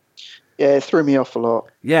of... Yeah, it threw me off a lot.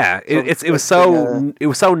 Yeah, it was so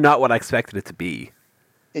not what I expected it to be.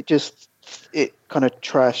 It kind of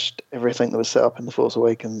trashed everything that was set up in The Force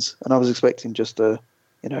Awakens, and I was expecting just a,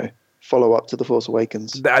 follow up to The Force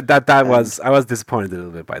Awakens. I was disappointed a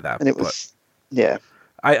little bit by that. And it was, yeah.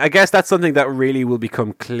 I guess that's something that really will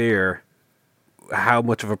become clear how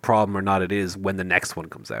much of a problem or not it is when the next one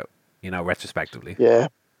comes out, retrospectively. Yeah.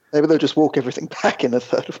 Maybe they'll just walk everything back in the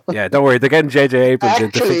third one. Yeah, don't worry. They're getting J.J. Abrams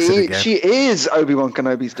in to fix it again. She is Obi-Wan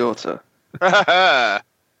Kenobi's daughter.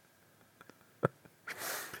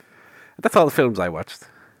 That's all the films I watched.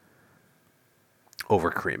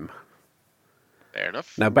 Over Cream. Fair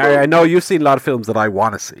enough. Now, Barry, I know you've seen a lot of films that I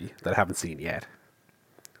want to see that I haven't seen yet.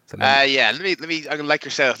 So Let me. I'm like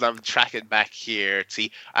yourself. I'm tracking back here.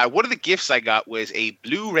 See, one of the gifts I got was a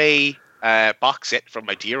Blu-ray box set from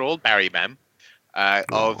my dear old Barry Mam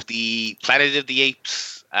of the Planet of the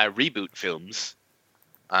Apes reboot films.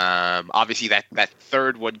 Obviously, that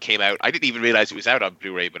third one came out. I didn't even realize it was out on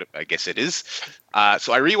Blu-ray, but I guess it is.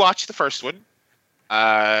 So I rewatched the first one,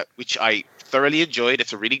 which I thoroughly enjoyed.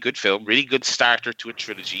 It's a really good film, really good starter to a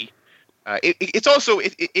trilogy. It's also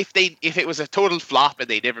if it was a total flop and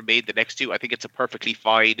they never made the next two, I think it's a perfectly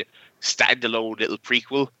fine standalone little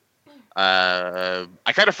prequel. I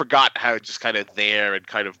kind of forgot how just kind of there and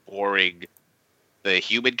kind of boring the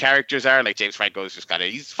human characters are. Like James Franco is just kind of,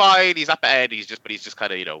 he's fine, he's not bad, he's just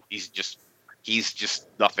kind of, he's just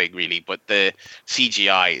nothing really. But the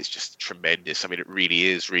CGI is just tremendous. I mean, it really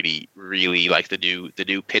is really like the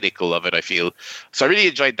new pinnacle of it, I feel. So I really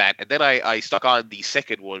enjoyed that. And then I stuck on the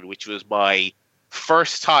second one, which was my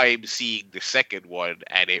first time seeing the second one,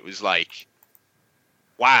 and it was like,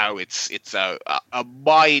 wow, it's a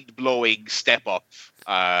mind-blowing step up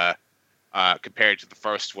compared to the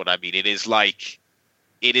first one. I mean, it is like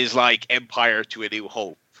Empire to a New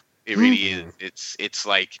Hope. It really is. It's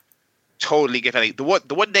like totally compelling.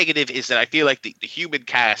 The one negative is that I feel like the human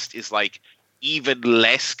cast is like even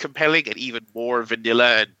less compelling and even more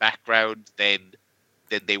vanilla and background than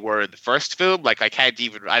they were in the first film. Like I can't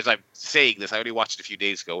even, as I'm saying this, I only watched it a few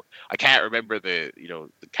days ago. I can't remember the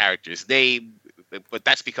character's name, but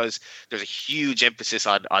that's because there's a huge emphasis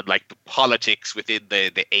on like the politics within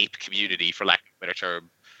the ape community, for lack of a better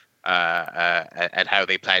term. And how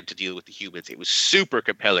they plan to deal with the humans. It was super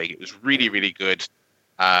compelling. It was really, really good.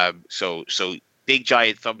 So big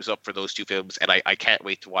giant thumbs up for those two films, and I can't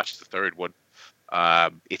wait to watch the third one.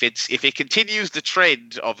 If it continues the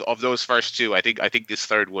trend of those first two, I think this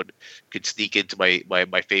third one could sneak into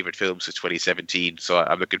my favorite films of 2017. So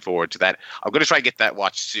I'm looking forward to that. I'm going to try and get that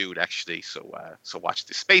watched soon, actually. So watch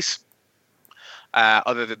this space.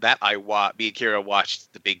 Other than that, me and Kira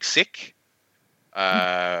watched The Big Sick.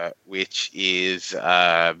 Which is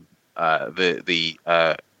the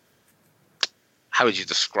how would you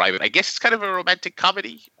describe it? I guess it's kind of a romantic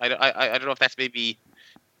comedy. I don't know if that's maybe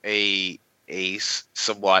a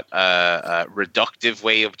somewhat reductive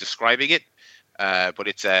way of describing it, but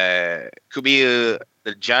it's Kumail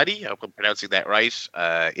Nanjiani. I hope I'm pronouncing that right.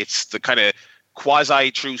 It's the kind of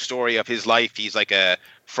quasi true story of his life. He's like a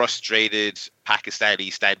frustrated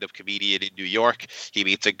Pakistani stand-up comedian in New York. He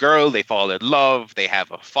meets a girl, they fall in love, they have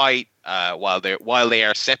a fight. While they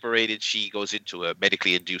are separated, she goes into a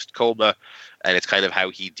medically induced coma, and it's kind of how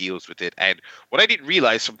he deals with it. And what I didn't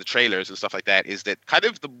realize from the trailers and stuff like that is that kind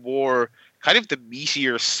of the meatier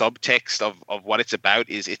subtext of what it's about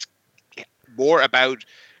is it's more about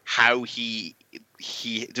how he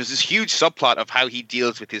there's this huge subplot of how he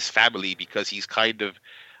deals with his family, because he's kind of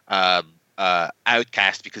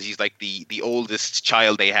outcast, because he's like the oldest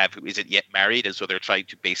child they have who isn't yet married, and so they're trying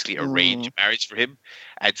to basically arrange marriage for him.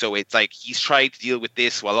 And so it's like he's trying to deal with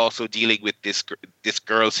this while also dealing with this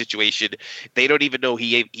girl situation. They don't even know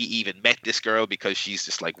he even met this girl, because she's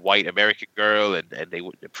this like white American girl, and they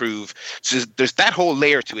wouldn't approve. So there's that whole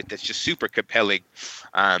layer to it that's just super compelling.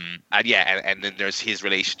 And then there's his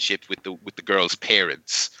relationship with the girl's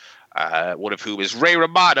parents. One of whom is Ray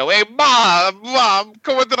Romano. Hey, mom, I'm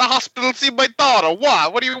going to the hospital to see my daughter.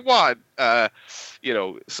 What do you want?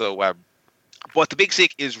 But The Big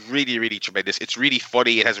Sick is really, really tremendous. It's really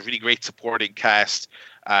funny. It has a really great supporting cast.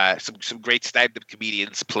 Some great stand-up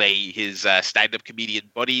comedians play his stand-up comedian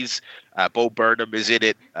buddies. Bo Burnham is in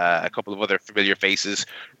it. A couple of other familiar faces.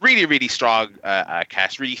 Really, really strong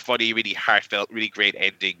cast. Really funny, really heartfelt, really great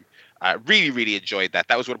ending. Really, really enjoyed that.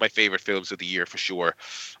 That was one of my favorite films of the year for sure.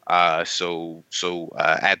 So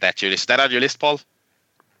add that to your list. Is that on your list, Paul?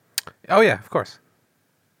 Oh yeah, of course.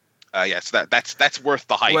 So that's worth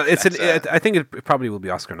the hype. Well, I think it probably will be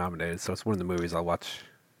Oscar nominated, so it's one of the movies I'll watch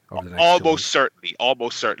over the next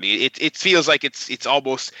almost certainly. It feels like it's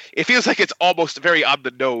almost a very on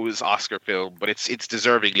the nose Oscar film, but it's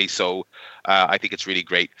deservingly so. I think it's really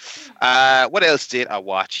great. What else did I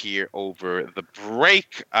watch here over the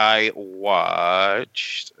break? I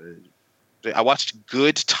watched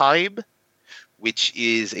Good Time, which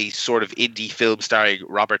is a sort of indie film starring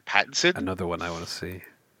Robert Pattinson. Another one I want to see.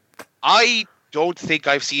 I don't think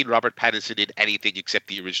I've seen Robert Pattinson in anything except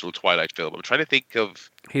the original Twilight film. I'm trying to think of.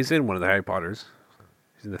 He's in one of the Harry Potters.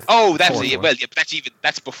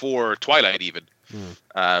 That's before Twilight even.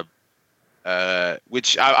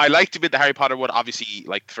 Which I liked him in the Harry Potter one. Obviously,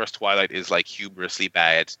 like the first Twilight is like humorously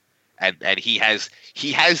bad, and he has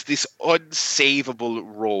this unsavable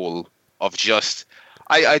role of just.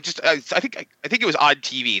 I think it was on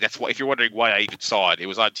TV. That's why, if you're wondering why I even saw it, it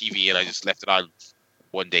was on TV, and I just left it on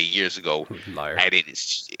one day years ago. Liar. And it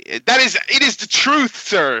is the truth,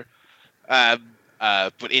 sir.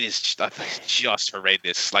 But it is just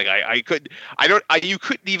horrendous. Like you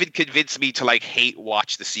couldn't even convince me to like hate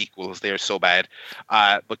watch the sequels. They're so bad.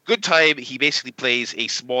 But Good Time, he basically plays a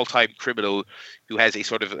small time criminal who has a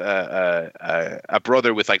sort of a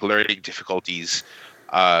brother with like learning difficulties,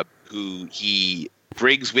 who he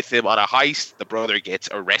brings with him on a heist. The brother gets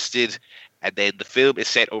arrested, and then the film is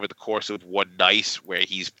set over the course of one night where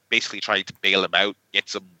he's basically trying to bail him out, get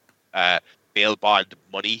some bail bond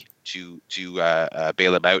money to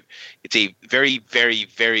bail him out. It's a very, very,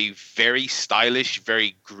 very, very stylish,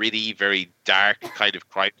 very gritty, very dark kind of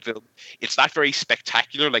crime film. It's not very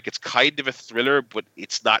spectacular. Like, it's kind of a thriller, but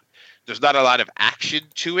it's not. There's not a lot of action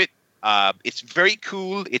to it. It's very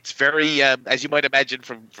cool. It's very, as you might imagine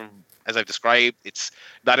from as I've described, it's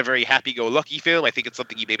not a very happy-go-lucky film. I think it's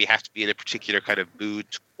something you maybe have to be in a particular kind of mood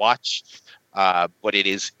to watch. But it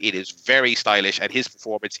is very stylish, and his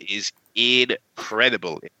performance is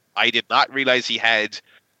incredible. I did not realize he had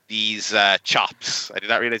these chops. I did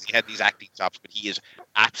not realize he had these acting chops, but he is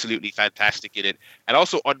absolutely fantastic in it, and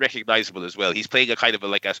also unrecognizable as well. He's playing a kind of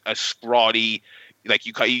a scrawny, like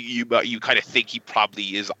you kind of think he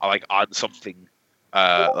probably is like on something.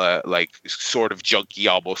 Like sort of junky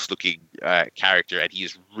almost looking character, and he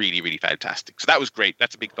is really, really fantastic. So that was great.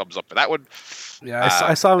 That's a big thumbs up for that one. Yeah,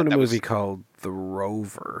 I saw him in a movie called The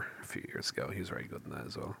Rover a few years ago. He was very good in that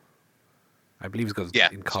as well. I believe he's good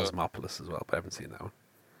in Cosmopolis as well, but I haven't seen that one.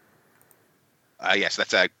 Yes,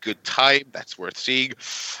 that's a Good Time. That's worth seeing.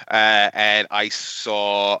 And I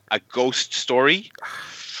saw A Ghost Story,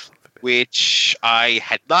 which I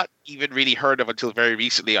had not even really heard of until very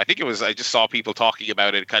recently. I think I just saw people talking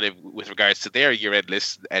about it kind of with regards to their year-end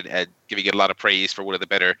list and giving it a lot of praise for one of the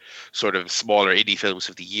better sort of smaller indie films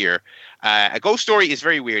of the year. A Ghost Story is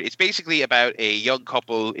very weird. It's basically about a young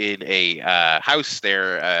couple in a house.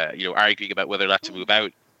 They're arguing about whether or not to move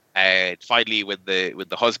out. And finally, when the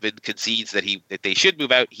husband concedes that they should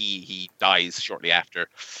move out, he dies shortly after,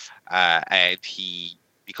 and he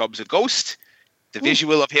becomes a ghost. The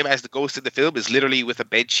visual of him as the ghost in the film is literally with a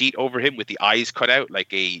bed sheet over him with the eyes cut out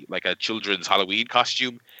like a children's Halloween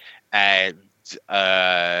costume, and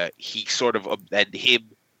he sort of and him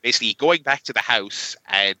basically going back to the house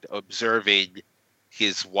and observing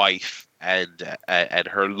his wife and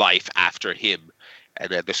her life after him. And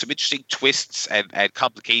there's some interesting twists and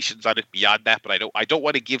complications on it beyond that, but I don't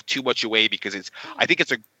want to give too much away because I think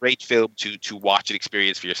it's a great film to watch and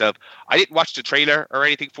experience for yourself. I didn't watch the trailer or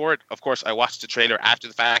anything for it. Of course, I watched the trailer after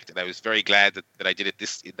the fact, and I was very glad that I did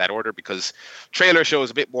it in that order, because trailer shows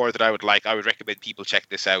a bit more than I would like. I would recommend people check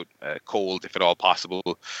this out cold, if at all possible,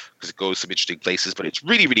 because it goes some interesting places. But it's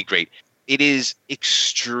really, really great. It is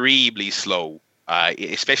extremely slow,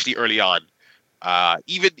 especially early on.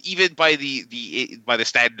 Even by the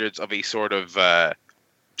standards of a sort of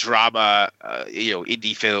drama,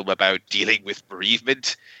 indie film about dealing with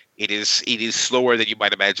bereavement, it is slower than you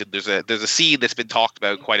might imagine. There's a scene that's been talked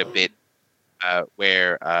about quite a bit,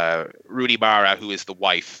 where Rooney Mara, who is the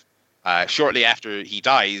wife, shortly after he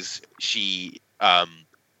dies,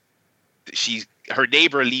 her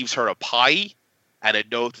neighbor leaves her a pie and a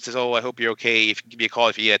note that says, "Oh, I hope you're okay. If you can give me a call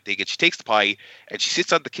if you need anything." And she takes the pie and she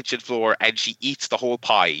sits on the kitchen floor and she eats the whole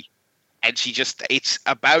pie. And it's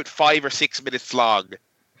about 5 or 6 minutes long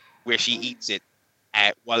where she eats it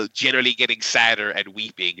while generally getting sadder and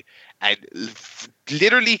weeping, and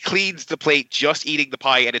literally cleans the plate just eating the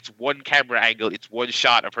pie. And it's one camera angle. It's one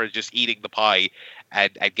shot of her just eating the pie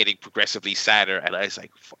and getting progressively sadder. And I was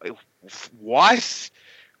like,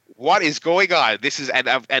 what is going on? This is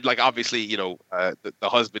and like obviously the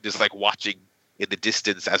husband is like watching in the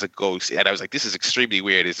distance as a ghost, and I was like, this is extremely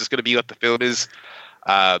weird. Is this going to be what the film is?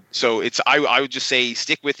 So I would just say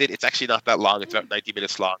stick with it. It's actually not that long. It's about 90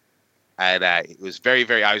 minutes long, and it was very,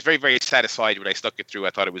 very. I was very, very satisfied when I stuck it through. I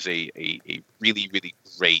thought it was a really, really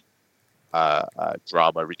great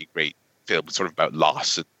drama, really great film, sort of about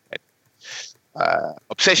loss and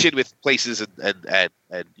obsession with places and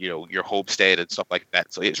your homestead and stuff like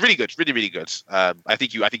that. So it's really good, really, really good. I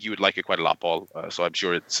think you would like it quite a lot, Paul. So I'm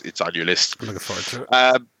sure it's on your list. I'm looking forward to it.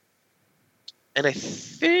 And I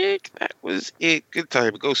think that was it. Good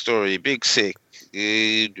Time, Ghost Story, Big Sick.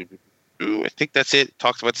 I think that's it.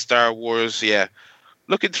 Talked about Star Wars. Yeah,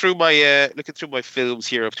 looking through my films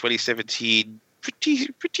here of 2017.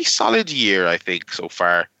 Pretty solid year, I think, so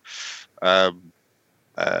far.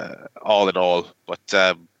 All in all,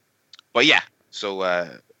 but yeah. So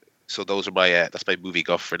So those are my that's my movie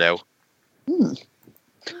guff for now.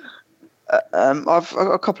 I've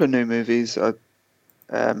got a couple of new movies.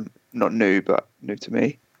 Not new, but new to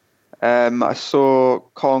me. I saw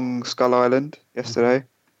Kong Skull Island yesterday.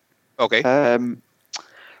 Okay.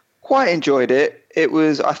 Quite enjoyed it.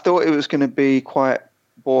 I thought it was going to be quite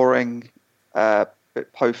boring,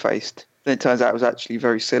 bit po-faced. Then it turns out it was actually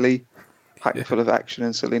very silly, packed full of action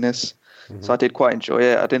and silliness. Mm-hmm. So I did quite enjoy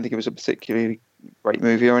it. I didn't think it was a particularly great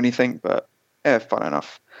movie or anything, but yeah, fun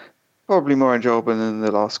enough. Probably more enjoyable than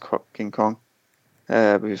the last King Kong,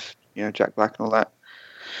 with Jack Black and all that.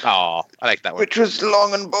 Oh, I like that one. Which was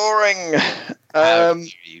long and boring. How dare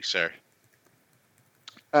you, sir?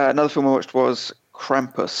 Another film I watched was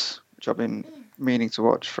Krampus, which I've been meaning to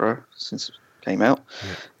watch since it came out.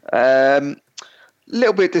 Yeah.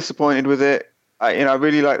 Little bit disappointed with it. I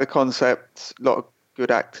really like the concept. A lot of good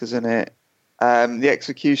actors in it. The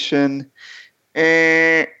execution,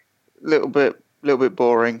 little bit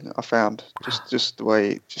boring. I found just the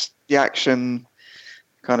way, just the action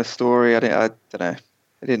kind of story. I don't know.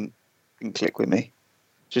 It didn't click with me.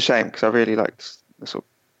 It's a shame because I really liked the sort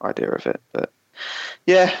of idea of it. But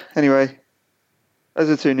yeah, anyway, those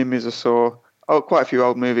are the two new movies I saw. Oh, quite a few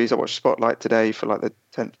old movies. I watched Spotlight today for like the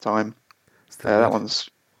 10th time. That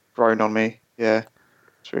one's grown on me. Yeah,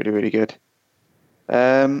 it's really, really good.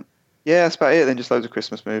 Yeah, that's about it. Then just loads of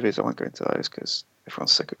Christmas movies. I won't go into those because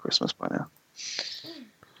everyone's sick of Christmas by now.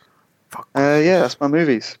 Yeah, that's my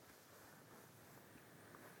movies.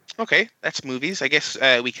 Okay, that's movies. I guess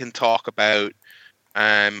we can talk about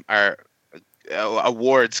our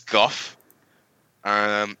awards guff.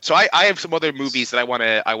 So I have some other movies that I want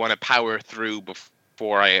to power through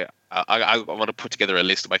before I want to put together a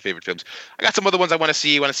list of my favorite films. I got some other ones I want to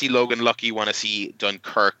see. I want to see Logan Lucky. Want to see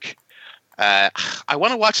Dunkirk. I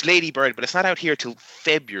want to watch Lady Bird, but it's not out here till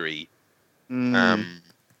February,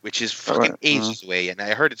 which is fucking ages away. And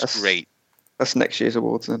I heard it's great. That's next year's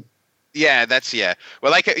awards then. Yeah, yeah.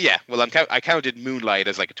 Well, I counted Moonlight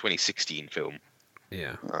as like a 2016 film.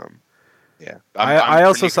 Yeah. Yeah. I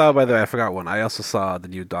also saw, by the way, I forgot one. I also saw the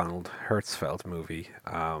new Donald Hertzfeldt movie.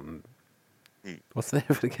 What's the name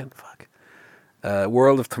of it again? Fuck.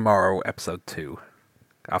 World of Tomorrow, Episode 2.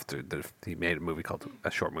 After he made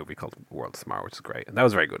a short movie called World of Tomorrow, which is great, and that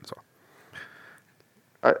was very good as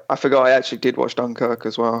well. I forgot. I actually did watch Dunkirk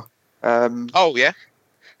as well. Oh yeah.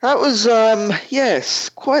 That was yes,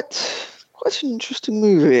 quite an interesting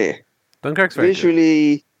movie. Dunkirk's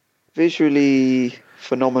very visually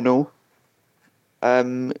phenomenal.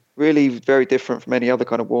 Really very different from any other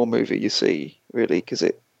kind of war movie you see, really, because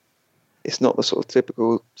it's not the sort of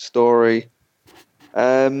typical story.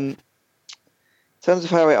 In terms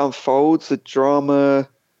of how it unfolds, the drama,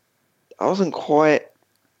 I wasn't quite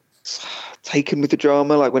taken with the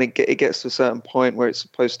drama. Like when it gets to a certain point where it's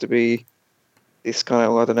supposed to be this kind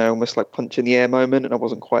of, I don't know, almost like punch in the air moment, and I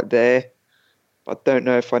wasn't quite there. I don't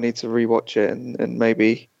know if I need to rewatch it and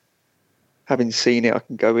maybe having seen it, I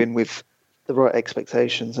can go in with the right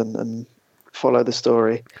expectations and follow the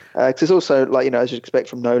story. Because it's also, like, as you'd expect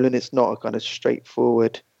from Nolan, it's not a kind of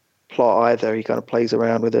straightforward plot either. He kind of plays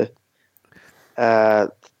around with the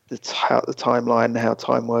timeline and how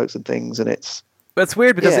time works and things, and it's... But it's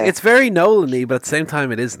weird because it's very Nolan-y, but at the same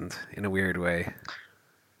time it isn't, in a weird way.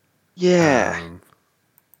 Yeah.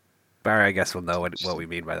 Barry, I guess, will know what we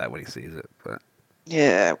mean by that when he sees it. But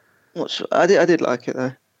yeah, not sure. I did like it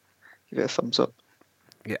though. Give it a thumbs up.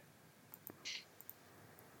 Yeah.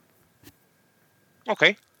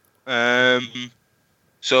 Okay.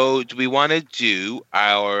 So do we want to do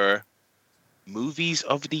our movies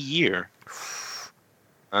of the year?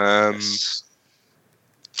 Yes.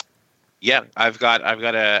 Yeah, I've got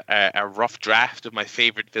a rough draft of my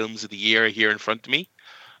favorite films of the year here in front of me.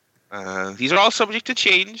 These are all subject to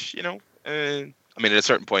change, I mean, at a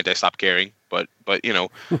certain point, I stopped caring, but maybe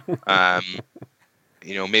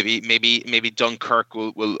Dunkirk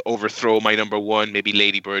will overthrow my number one. Maybe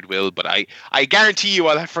Lady Bird will, but I guarantee you,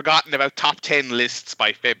 I'll have forgotten about top 10 lists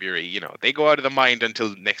by February. They go out of the mind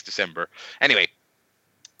until next December. Anyway,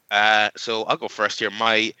 so I'll go first here.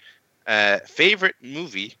 My favorite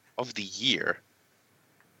movie of the year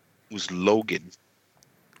was Logan.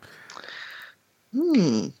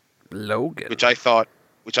 Logan, which I thought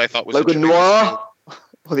was Logan Noir.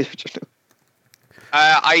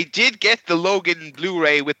 I did get the Logan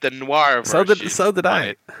Blu-ray with the Noir version. So did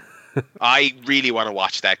I. I really want to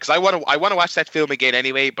watch that because I want to watch that film again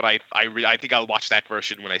anyway. But I think I'll watch that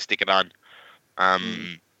version when I stick it on.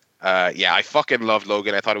 Yeah, I fucking love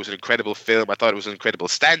Logan. I thought it was an incredible film. I thought it was an incredible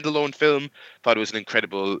standalone film. Thought it was an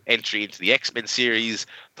incredible entry into the X-Men series.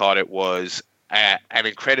 Thought it was an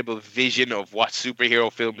incredible vision of what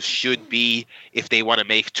superhero films should be if they want to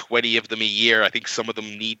make 20 of them a year. I think some of them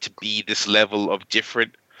need to be this level of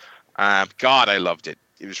different. God, I loved it.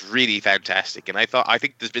 It was really fantastic, and I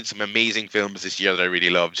think there's been some amazing films this year that I really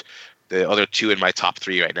loved. The other two in my top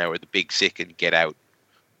three right now are The Big Sick and Get Out,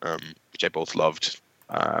 which I both loved.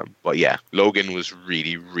 But yeah, Logan was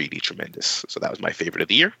really, really tremendous. So that was my favorite of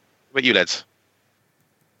the year. What about you, lads?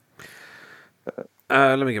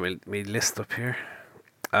 Let me get my list up here.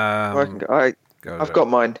 I've got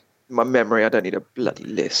mine. My memory. I don't need a bloody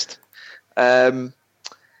list.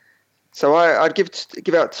 So I'd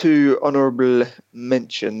give out two honourable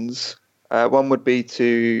mentions. One would be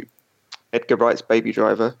to Edgar Wright's Baby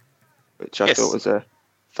Driver, which I thought was a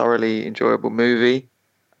thoroughly enjoyable movie.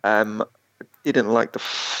 I didn't like the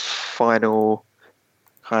final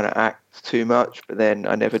kind of act too much, but then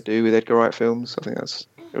I never do with Edgar Wright films. I think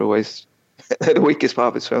they're always the weakest part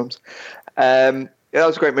of his films. Yeah, that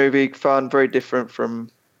was a great movie, fun, very different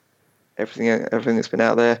from everything that's been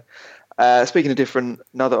out there. Speaking of different,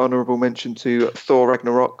 another honourable mention to Thor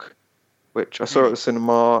Ragnarok, which I saw at the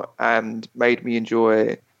cinema and made me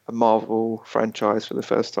enjoy a Marvel franchise for the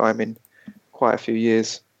first time in quite a few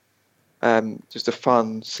years. Just a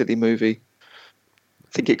fun, silly movie.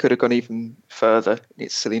 I think it could have gone even further in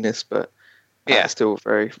its silliness, but still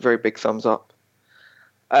very, very big thumbs up.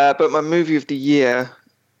 But my movie of the year,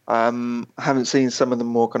 I haven't seen some of the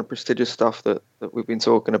more kind of prestigious stuff that we've been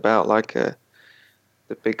talking about, like The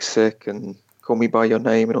Big Sick and Call Me By Your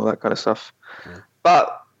Name and all that kind of stuff. Yeah.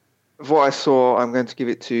 But of what I saw, I'm going to give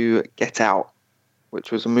it to Get Out,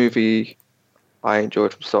 which was a movie I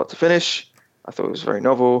enjoyed from start to finish. I thought it was very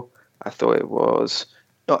novel. I thought it was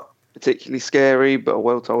not particularly scary, but a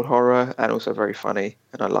well-told horror, and also very funny.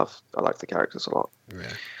 And I like the characters a lot.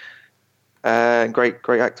 Yeah. And great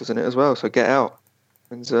actors in it as well. So Get Out,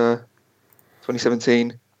 and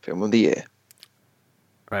 2017 Film of the Year.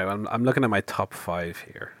 Right, well, I'm looking at my top 5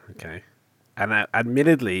 here. Okay, and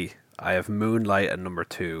admittedly, I have Moonlight at number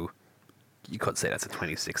 2. You could say that's a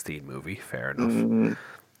 2016 movie. Fair enough.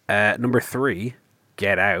 Number 3,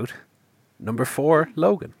 Get Out. Number 4,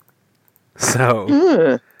 Logan. So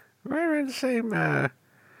we're in the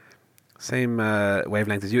same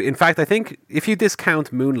wavelength as you. In fact, I think if you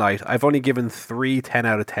discount Moonlight, I've only given 3 10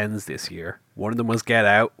 out of 10s this year. One of them was Get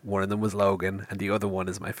Out, one of them was Logan, and the other one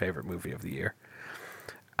is my favorite movie of the year.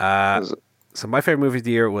 So my favorite movie of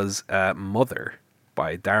the year was Mother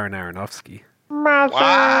by Darren Aronofsky.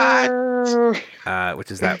 What? Which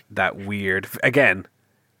is that weird, again,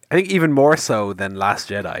 I think even more so than Last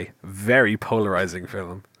Jedi, very polarizing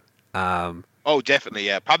film. Oh, definitely,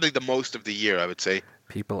 yeah. Probably the most of the year, I would say.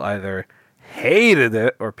 People either hated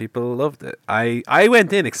it or people loved it. I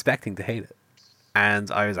went in expecting to hate it, and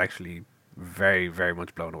I was actually very, very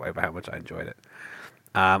much blown away by how much I enjoyed it.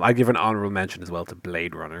 I give an honorable mention as well to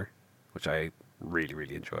Blade Runner, which I really,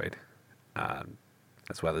 really enjoyed,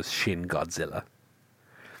 as well as Shin Godzilla.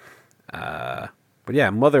 But yeah,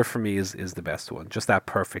 Mother for me is the best one. Just that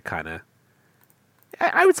perfect kind of...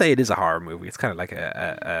 I would say it is a horror movie. It's kind of like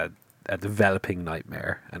a developing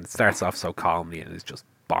nightmare, and it starts off so calmly and it's just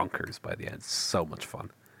bonkers by the end. It's so much fun.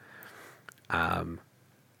 And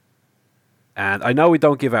I know we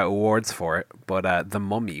don't give out awards for it, but The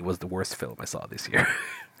Mummy was the worst film I saw this year.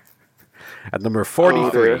 At number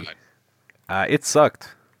 43, it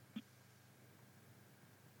sucked.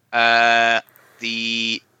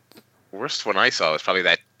 The worst one I saw was probably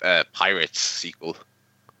that Pirates sequel.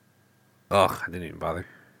 Ugh, I didn't even bother.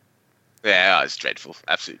 Yeah, it's dreadful.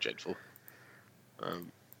 Absolutely dreadful.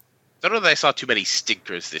 Don't know that I saw too many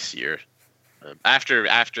stinkers this year. After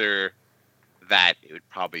that, it would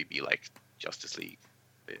probably be like Justice League.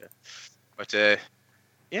 Yeah. But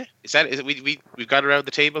yeah, is it? We've gone around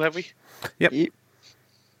the table, have we? Yep.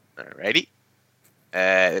 Alrighty.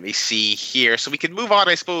 Let me see here. So we can move on,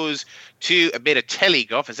 I suppose, to a bit of telly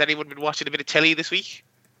guff. Has anyone been watching a bit of telly this week?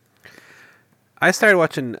 I started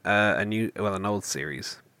watching an old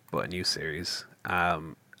series, but a new series.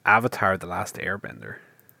 Avatar: The Last Airbender.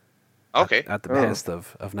 Okay. At the behest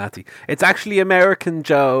of Natty. It's actually American,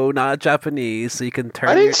 Joe, not Japanese, so you can turn...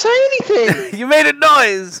 I didn't say anything! You made a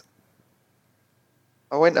noise!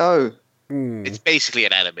 I went, oh. It's basically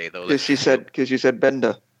an anime, though. Because you said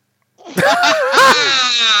Bender.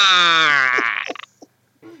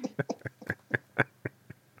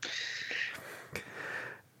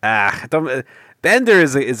 Bender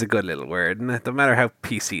is a good little word, and no matter how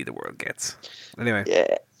PC the world gets. Anyway.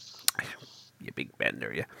 Yeah. You big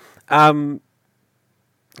Bender, yeah.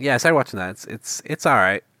 Yeah, I started watching that. It's all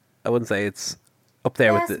right. I wouldn't say it's up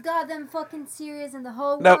there with the... Best goddamn fucking series in the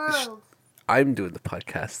whole world. I'm doing the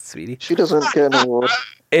podcast, sweetie. She doesn't get an award.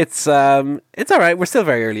 It's all right. We're still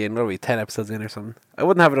very early in. What are we? 10 episodes in or something? I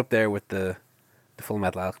wouldn't have it up there with the Full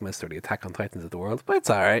Metal Alchemist or the Attack on Titans of the world, but it's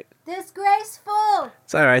all right. Disgraceful!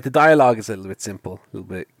 It's all right. The dialogue is a little bit simple, a little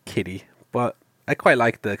bit kiddie, but I quite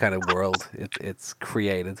like the kind of world it's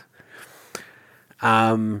created.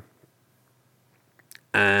 And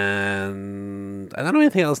I don't know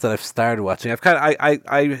anything else that I've started watching.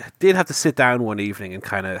 I did have to sit down one evening and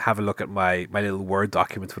kind of have a look at my little Word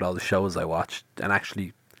document with all the shows I watched and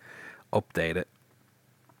actually update it.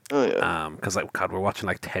 Oh yeah. Because we're watching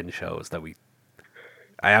like 10 shows that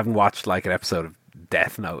I haven't watched like an episode of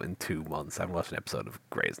Death Note in 2 months. I haven't watched an episode of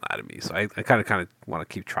Grey's Anatomy, so I kind of want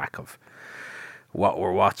to keep track of what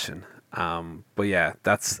we're watching. But yeah,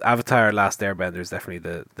 that's Avatar: Last Airbender is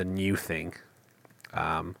definitely the new thing.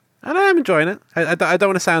 And I am enjoying it. I don't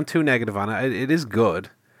want to sound too negative on it. It is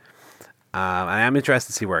good. I am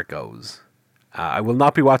interested to see where it goes. I will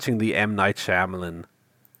not be watching the M. Night Shyamalan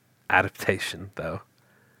adaptation though,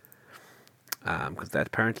 because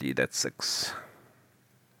that sucks.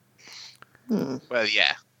 Well,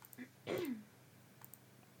 yeah.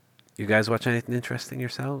 You guys watch anything interesting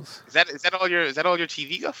yourselves? Is that all your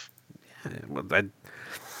TV guff? Yeah, well,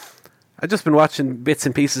 I've just been watching bits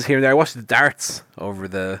and pieces here and there. I watched the darts over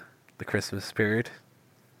the Christmas period.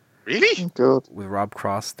 Really? Good. With Rob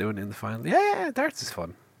Cross doing it in the final. Yeah, darts is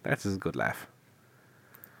fun. Darts is a good laugh.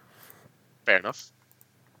 Fair enough.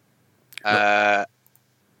 I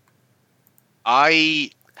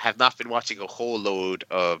have not been watching a whole load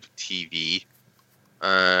of TV.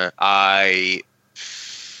 I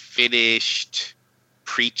finished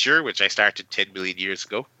Preacher, which I started 10 million years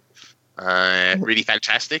ago. Really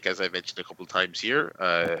fantastic, as I mentioned a couple of times here.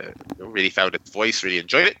 Really found its voice, really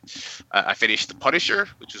enjoyed it. I finished The Punisher,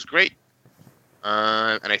 which was great.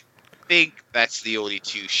 And I think that's the only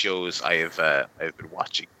 2 shows I've been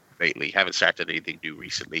watching lately. Haven't started anything new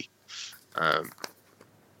recently.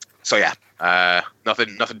 So yeah,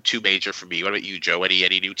 nothing too major for me. What about you, Joe?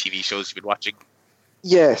 Any new TV shows you've been watching?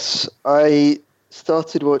 Yes, I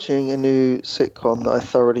started watching a new sitcom that I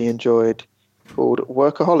thoroughly enjoyed called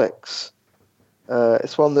Workaholics.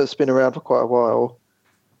 It's one that's been around for quite a while.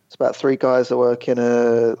 It's about 3 guys that work in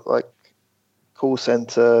a call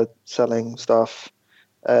center selling stuff,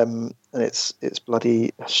 and it's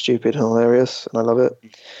bloody stupid and hilarious, and I love it.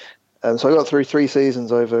 So I got through 3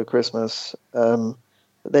 seasons over Christmas.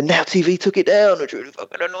 But then Now TV took it down, which really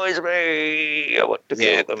fucking annoys me. I want to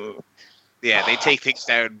kill them. Yeah, they take things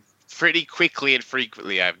down pretty quickly and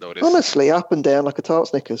frequently, I've noticed. Honestly, up and down like a tart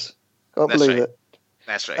Snickers. Can't believe it.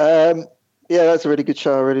 That's right. Yeah, that's a really good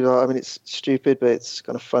show. I really like. I mean, it's stupid, but it's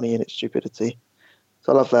kind of funny in its stupidity.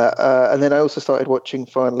 So I love that. And then I also started watching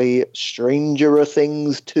finally Stranger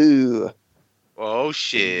Things 2. Oh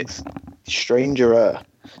shit! Strangerer.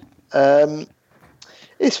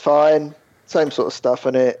 It's fine. Same sort of stuff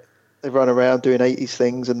in it. They run around doing 80s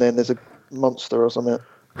things, and then there's a monster or something.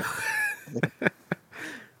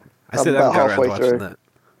 I still haven't got around to watching that.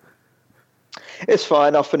 It's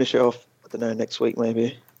fine. I'll finish it off. I don't know, next week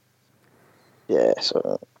maybe. Yeah.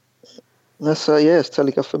 So that's it's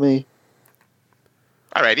Telegraph for me.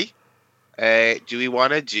 Alrighty. Do we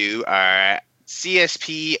want to do our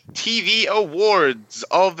CSP TV Awards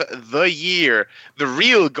of the year, the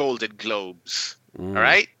real Golden Globes? All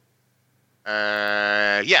right.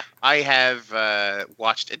 Yeah, I have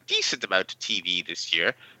watched a decent amount of TV this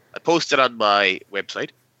year. I posted on my website,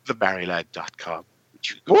 thebarryland.com.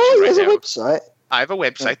 Oh, there's a website. I have a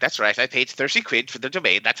website, that's right. I paid 30 quid for the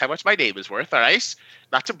domain. That's how much my name is worth, all right?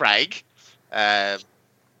 Not to brag. But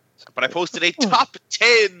I posted a top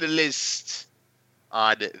 10 list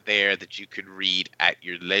on there that you can read at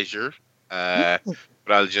your leisure. But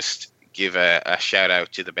I'll just give a shout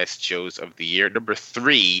out to the best shows of the year. Number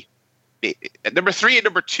three and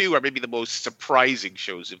number 2 are maybe the most surprising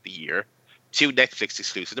shows of the year. 2 Netflix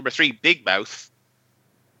exclusive. Number 3, Big Mouth,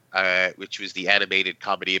 which was the animated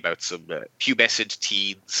comedy about some pubescent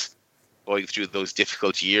teens going through those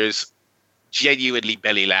difficult years. Genuinely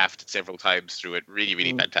belly laughed several times through it. Really,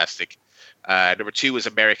 really fantastic. Number 2 was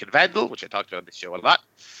American Vandal, which I talked about on this show a lot.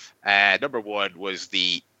 Number 1 was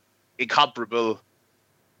the incomparable,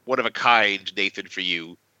 one-of-a-kind Nathan For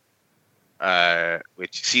You,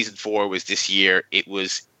 which season 4 was this year. It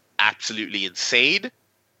was absolutely insane.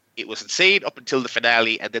 It was insane up until the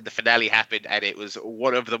finale, and then the finale happened, and it was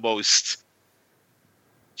one of the most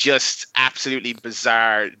just absolutely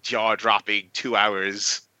bizarre, jaw-dropping 2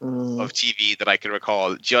 hours of TV that I can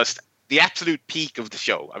recall. Just the absolute peak of the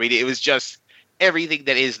show. I mean, it was just everything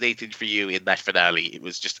that is Nathan For You in that finale. It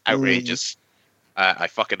was just outrageous. I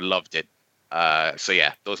fucking loved it. So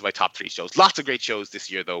yeah, those are my top 3 shows. Lots of great shows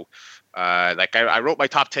this year, though. I wrote my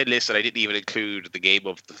top 10 list, and I didn't even include the Game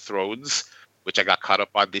of the Thrones, which I got caught up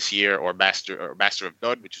on this year, or Master of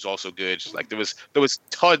None, which was also good. Like there was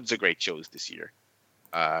tons of great shows this year.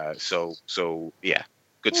 So yeah,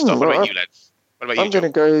 good stuff. What about you, lads? What about you, I'm going to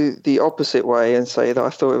go the opposite way and say that I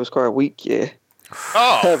thought it was quite a weak year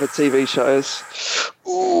for TV shows.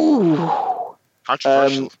 Ooh.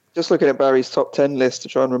 Controversial. Just looking at Barry's top 10 list to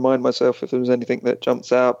try and remind myself if there was anything that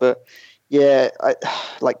jumps out. But yeah,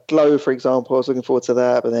 like Glow, for example, I was looking forward to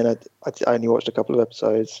that, but then I only watched a couple of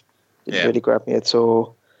episodes. Didn't really grab me at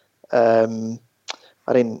all. I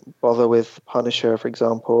didn't bother with Punisher, for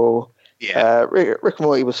example. Yeah. Rick and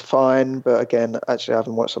Morty was fine, but again, actually, I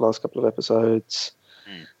haven't watched the last couple of episodes.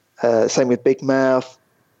 Same with Big Mouth.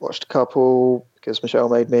 Watched a couple because Michelle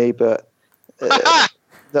made me, but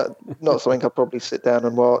not something I'll probably sit down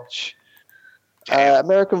and watch.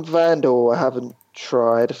 American Vandal, I haven't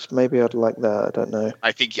tried. Maybe I'd like that. I don't know.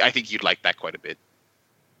 I think you'd like that quite a bit.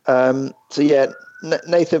 So yeah,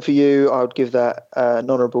 Nathan, for you, I would give that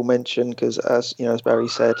an honourable mention because, as Barry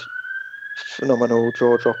said, phenomenal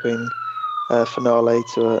jaw-dropping finale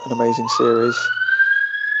to an amazing series.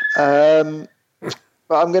 But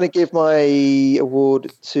I'm going to give my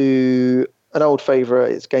award to an old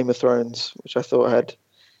favourite. It's Game of Thrones, which I thought had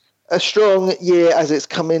a strong year as it's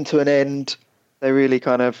come into an end. They really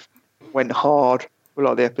kind of went hard for a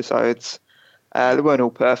lot of the episodes. They weren't all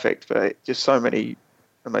perfect, but just so many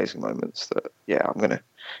amazing moments that, yeah, I'm going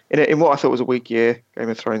to... In what I thought was a weak year, Game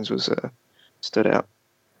of Thrones was stood out.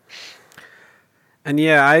 And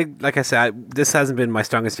yeah, like I said, this hasn't been my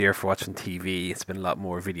strongest year for watching TV. It's been a lot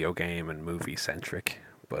more video game and movie centric.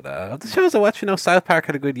 But the shows I watched, South Park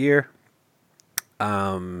had a good year.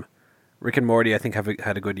 Rick and Morty, I think,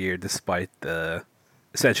 had a good year despite the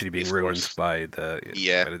essentially being ruined by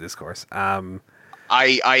the discourse. Me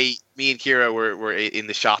and Kira were in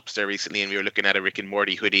the shops there recently, and we were looking at a Rick and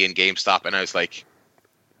Morty hoodie in GameStop, and I was like,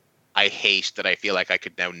 I hate that I feel like I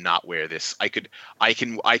could now not wear this. I can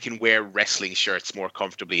wear wrestling shirts more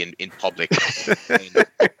comfortably in public.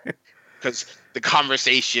 Because the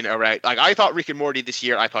conversation around, like, I thought Rick and Morty this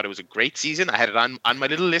year, I thought it was a great season. I had it on my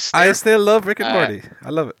little list there. I still love Rick and Morty. I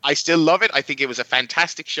love it. I still love it. I think it was a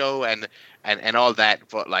fantastic show and all that.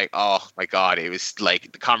 But like, oh my God, it was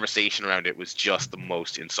like the conversation around it was just the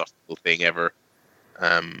most insufferable thing ever.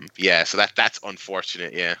 So that's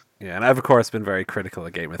unfortunate. Yeah. Yeah, and I've of course been very critical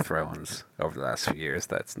of Game of Thrones over the last few years.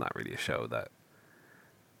 That's not really a show that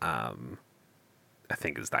I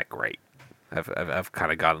think is that great. I've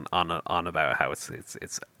kind of gotten on about how it's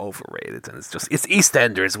overrated and it's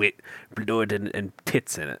EastEnders with blood and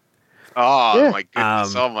tits in it. Oh my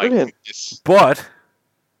goodness! Brilliant. Goodness! But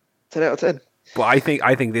 10 out of 10. But I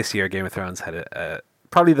think this year Game of Thrones had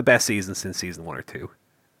probably the best season since season 1 or 2,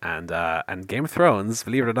 and Game of Thrones,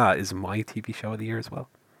 believe it or not, is my TV show of the year as well.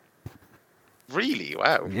 Really?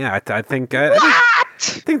 Wow. Yeah, I think I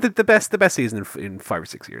think that the best season in 5 or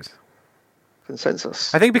 6 years.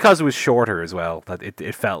 Consensus. I think because it was shorter as well, that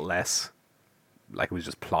it felt less like it was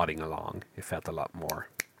just plodding along. It felt a lot more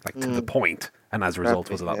like to the point, and as a result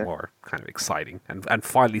was a lot more kind of exciting and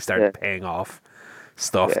finally started paying off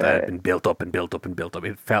stuff that had been built up and built up and built up.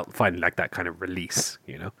 It felt finally like that kind of release,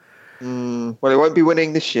 Well, it won't be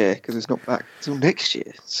winning this year because it's not back until next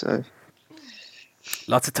year, so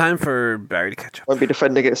lots of time for Barry to catch up. Won't be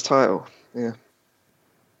defending its title. Yeah.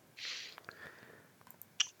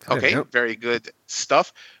 Okay, very good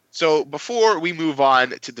stuff. So before we move on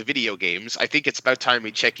to the video games, I think it's about time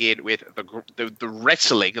we check in with the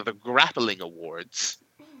wrestling, the grappling awards.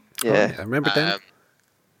 Yeah, I remember them.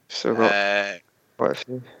 So quite a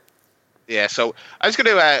few. Yeah, so I was going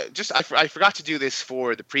to I forgot to do this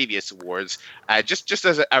for the previous awards. Just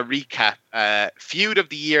as a recap, feud of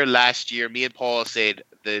the year last year, me and Paul said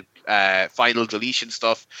the final deletion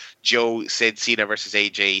stuff. Joe said Cena versus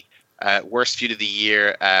AJ. Worst feud of the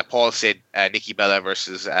year, Paul said Nikki Bella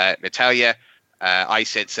versus Natalya. I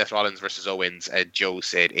said Seth Rollins versus Owens, and Joe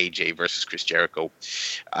said AJ versus Chris Jericho.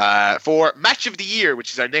 For match of the year,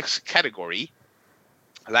 which is our next category,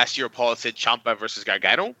 last year Paul said Ciampa versus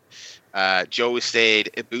Gargano. Joe said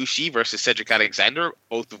Ibushi versus Cedric Alexander,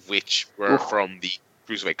 both of which were from the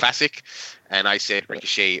Cruiserweight Classic. And I said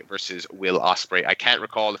Ricochet versus Will Ospreay. I can't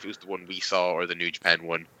recall if it was the one we saw or the New Japan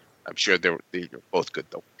one. I'm sure they're both good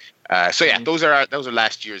though. Those are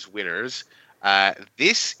last year's winners.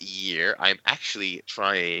 This year, I'm actually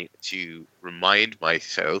trying to remind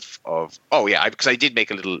myself of. Oh yeah, because I did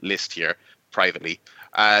make a little list here privately.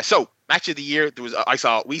 So match of the year,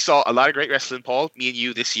 we saw a lot of great wrestling, Paul, me and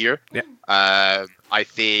you this year. Yeah. I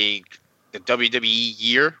think the WWE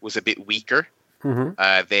year was a bit weaker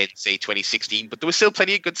Mm-hmm. than, say, 2016, but there was still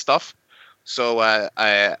plenty of good stuff. So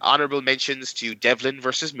honorable mentions to Devlin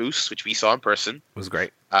versus Moose, which we saw in person. It was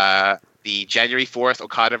great. The January 4th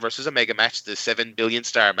Okada versus Omega match, the 7 billion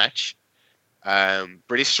star match.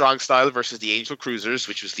 British Strong Style versus the Angel Cruisers,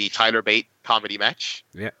 which was the Tyler Bate comedy match.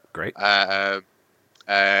 Yeah, great. The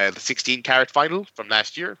 16 carat final from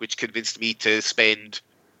last year, which convinced me to spend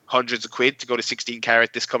hundreds of quid to go to 16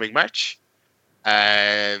 carat this coming March.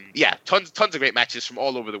 Yeah, tons of great matches from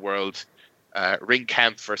all over the world. Ring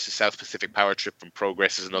Camp versus South Pacific Power Trip from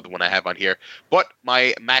Progress is another one I have on here. But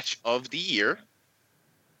my match of the year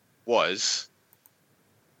was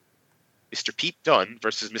Mr. Pete Dunne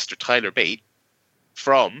versus Mr. Tyler Bate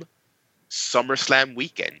from SummerSlam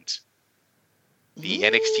weekend. The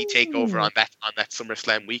NXT takeover on that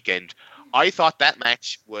SummerSlam weekend. I thought that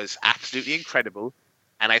match was absolutely incredible,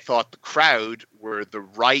 and I thought the crowd were the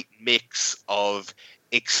right mix of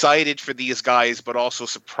excited for these guys, but also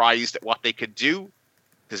surprised at what they could do,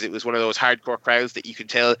 because it was one of those hardcore crowds that you can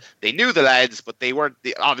tell they knew the lads, but they weren't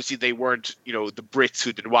the Brits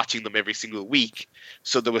who'd been watching them every single week.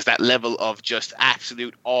 So there was that level of just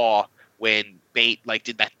absolute awe when Bate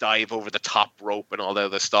did that dive over the top rope and all that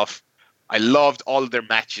other stuff. I loved all of their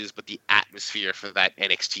matches, but the atmosphere for that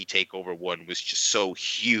NXT TakeOver one was just so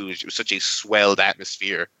huge. It was such a swelled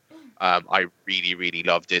atmosphere. I really, really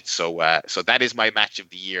loved it. So that is my match of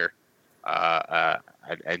the year,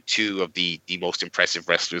 and two of the most impressive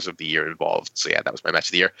wrestlers of the year involved. So yeah, that was my match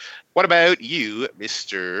of the year. What about you,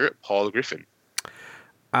 Mr. Paul Griffin?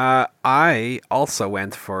 I also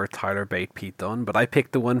went for Tyler Bate, Pete Dunne, but I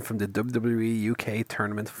picked the one from the WWE UK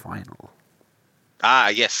Tournament Final. Ah,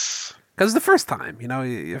 yes. Because the first time,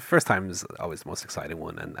 first time is always the most exciting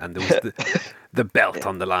one, and there was the belt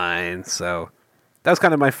on the line. So that was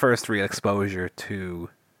kind of my first real exposure to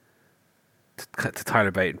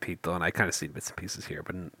Tyler Bate and Pete Dunne. I kind of seen bits and pieces here,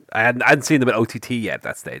 but I hadn't seen them at OTT yet at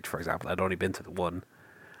that stage, for example. I'd only been to the one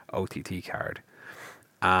OTT card.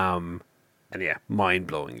 And yeah,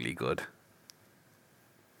 mind-blowingly good.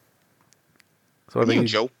 So what about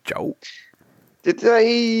you, Joe? Did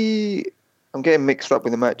they... I'm getting mixed up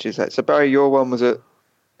with the matches. So Barry, your one was at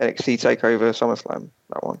NXT TakeOver SummerSlam,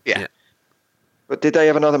 that one. Yeah. But did they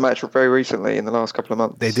have another match very recently in the last couple of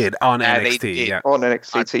months? They did on NXT, they did. yeah. On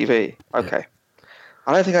NXT TV. Okay. Yeah.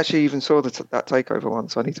 I don't think I actually even saw that TakeOver one,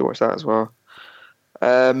 so I need to watch that as well.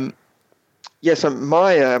 So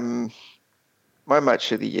my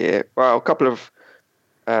match of the year, well, a couple of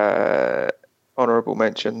honourable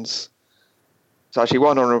mentions. So actually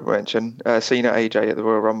one honourable mention, Cena AJ at the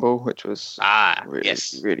Royal Rumble, which was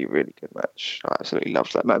really, really good match. I absolutely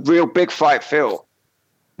loved that match. Real big fight feel.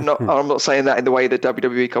 I'm not saying that in the way that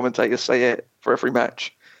WWE commentators say it for every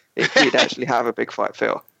match. It did actually have a big fight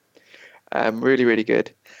feel. Really, really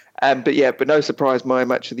good. But no surprise, my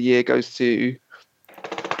match of the year goes to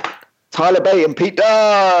Tyler Bate and Pete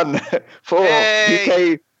Dunne for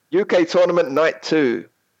UK Tournament Night 2.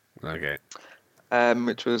 Okay.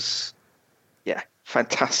 Which was,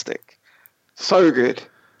 fantastic. So good.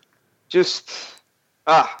 Just,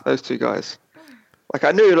 those two guys.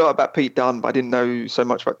 I knew a lot about Pete Dunne, but I didn't know so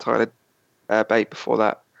much about Tyler Bate before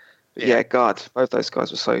that. But God, both those guys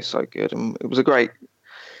were so good. And it was a great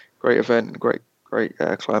event, great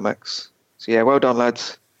climax. So well done,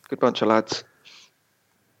 lads. Good bunch of lads.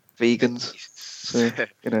 Vegans. So, need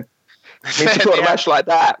to put a match like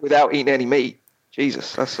that without eating any meat.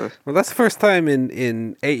 Jesus, that's the first time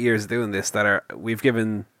in 8 years doing this that we've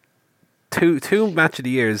given two match of the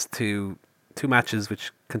years to two matches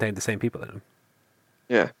which contain the same people in them.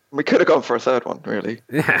 Yeah, we could have gone for a third one, really.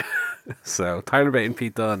 Yeah. So Tyler Bate and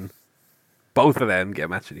Pete Dunne, both of them get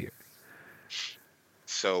match of the year.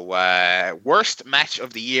 So worst match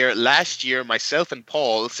of the year last year, myself and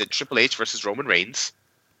Paul said Triple H versus Roman Reigns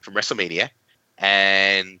from WrestleMania.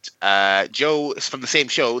 And Joe from the same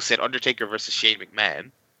show said Undertaker versus Shane McMahon.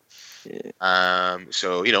 Yeah.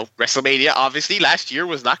 So WrestleMania obviously last year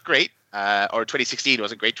was not great, or 2016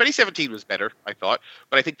 wasn't great. 2017 was better, I thought.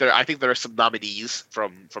 But I think there are some nominees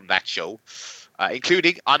from that show,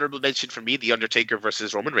 including honorable mention for me, The Undertaker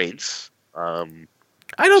versus Roman Reigns.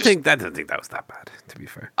 I don't think that was that bad, to be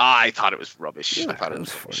fair. I thought it was rubbish. Yeah, I thought it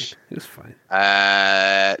was fine. It was fine.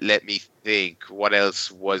 Let me think. What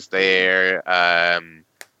else was there?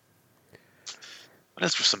 What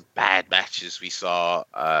else were some bad matches we saw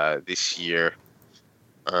this year?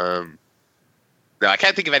 No, I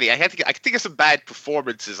can't think of any. I can think of some bad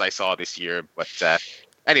performances I saw this year. But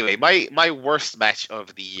anyway, my worst match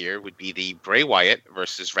of the year would be the Bray Wyatt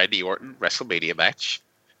versus Randy Orton WrestleMania match,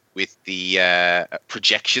 with the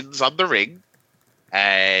projections on the ring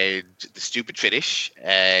and the stupid finish,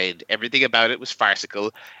 and everything about it was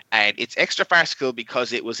farcical. And it's extra farcical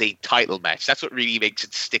because it was a title match. That's what really makes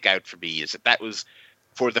it stick out for me, is that was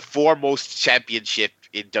for the foremost championship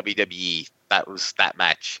in WWE. That was that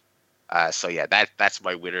match. So yeah, that's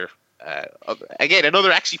my winner. Again,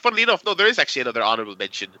 another, actually, funnily enough, no, there is actually another honorable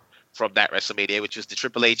mention from that WrestleMania, which was the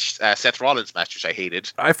Triple H Seth Rollins match, which I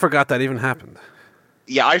hated. I forgot that even happened.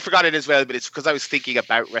 Yeah, I forgot it as well, but it's because I was thinking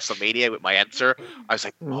about WrestleMania with my answer. I was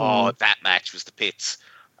like, oh, that match was the pits.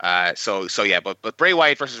 So yeah, but Bray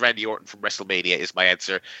Wyatt versus Randy Orton from WrestleMania is my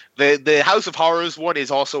answer. The House of Horrors one is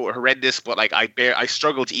also horrendous, but like I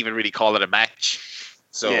struggle to even really call it a match.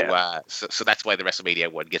 So so that's why the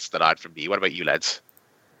WrestleMania one gets the nod from me. What about you, lads?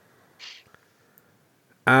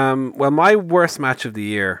 Well, my worst match of the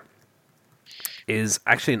year is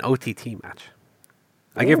actually an OTT match.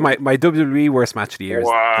 I give my WWE worst match of the year is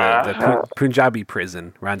the Punjabi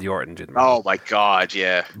prison, Randy Orton. Oh my god,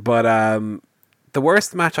 yeah. But the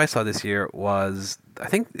worst match I saw this year was, I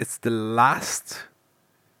think it's the last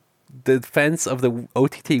defense of the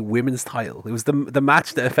OTT women's title. It was the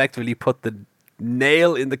match that effectively put the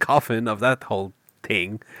nail in the coffin of that whole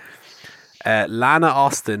thing. Lana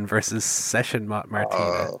Austin versus Session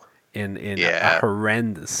Martina in a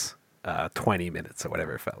horrendous 20 minutes or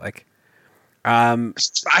whatever it felt like. I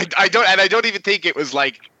don't even think it was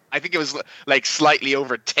like, I think it was like slightly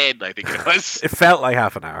over 10. I think it was. It felt like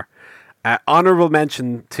half an hour. Honorable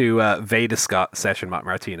mention to Veda Scott Session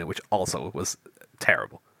Martina, which also was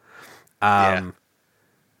terrible.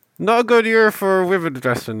 Not a good year for women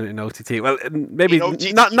wrestling in OTT. Well, maybe in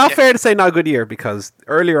OTT, not fair to say not a good year, because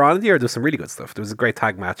earlier on in the year there was some really good stuff. There was a great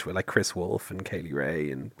tag match with like Chris Wolf and Kaylee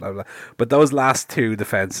Ray and blah blah. But those last two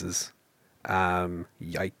defenses,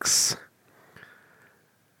 yikes.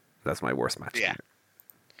 That's my worst match. Yeah,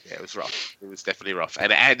 it was rough. It was definitely rough,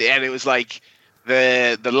 and it was like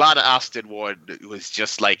the Lana Austin one was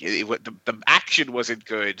just like the action wasn't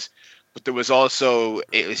good. But there was also,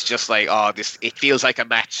 it was just like, it feels like a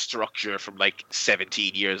match structure from like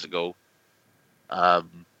 17 years ago. No,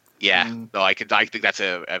 I think that's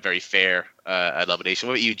a very fair nomination.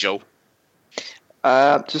 What about you, Joe?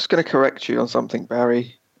 Just going to correct you on something,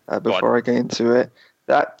 Barry, before I get into it.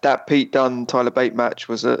 That Pete Dunne Tyler Bate match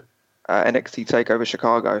was at NXT TakeOver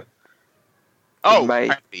Chicago. In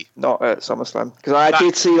May, not at SummerSlam, because I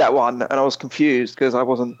did see that one and I was confused because I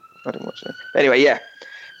didn't watch it. Anyway, yeah.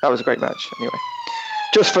 That was a great match. Anyway,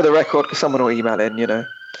 just for the record, because someone will email in, you know.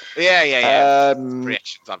 Yeah.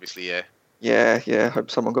 Reactions, obviously, yeah. Yeah. Hope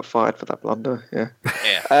someone got fired for that blunder. Yeah.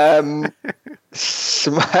 So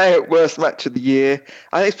my worst match of the year,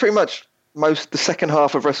 I think it's pretty much the second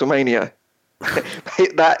half of WrestleMania.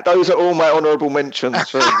 Those are all my honourable mentions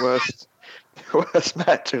for worst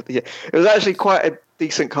match of the year. It was actually quite a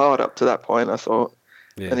decent card up to that point, I thought,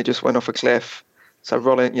 and it just went off a cliff. So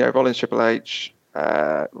Rollins, Triple H.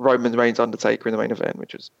 Roman Reigns, Undertaker in the main event,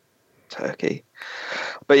 which was turkey.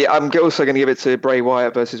 But yeah, I'm also going to give it to Bray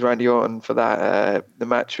Wyatt versus Randy Orton for that the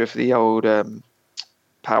match with the old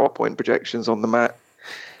PowerPoint projections on the mat.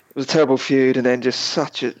 It was a terrible feud, and then just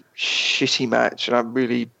such a shitty match. And I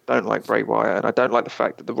really don't like Bray Wyatt, and I don't like the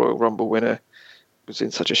fact that the Royal Rumble winner was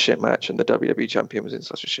in such a shit match, and the WWE champion was in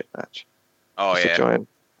such a shit match. Just a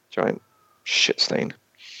giant shit stain.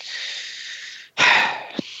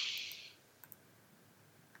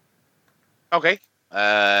 Okay,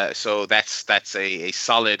 so that's a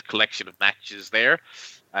solid collection of matches there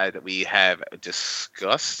that we have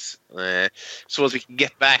discussed. So as we can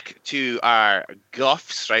get back to our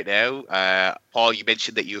guffs right now, Paul, you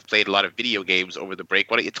mentioned that you've played a lot of video games over the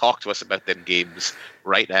break. Why don't you talk to us about them games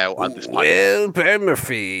right now on this podcast? Well, Ben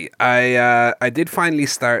Murphy, I did finally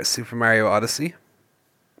start Super Mario Odyssey.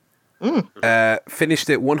 Finished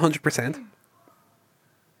it 100%.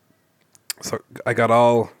 So I got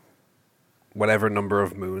all whatever number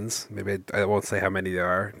of moons. Maybe I won't say how many there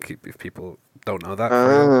are if people don't know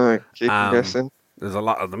that. Keep guessing. There's a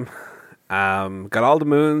lot of them. Got all the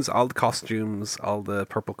moons, all the costumes, all the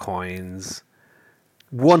purple coins.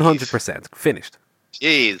 100% finished.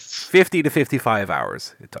 Jeez. 50 to 55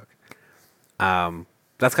 hours it took.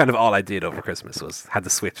 That's kind of all I did over Christmas, was had the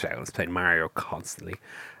Switch out. I was playing Mario constantly.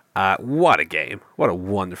 What a game. What a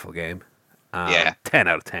wonderful game. 10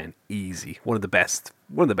 out of 10, easy. One of the best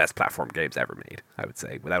platform games ever made, I would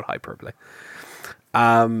say, without hyperbole.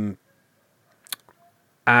 And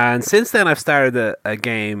since then, I've started a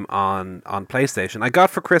game on PlayStation. I got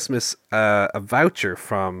for Christmas a voucher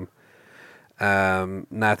from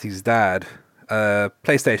Natty's dad, a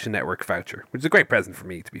PlayStation Network voucher, which is a great present for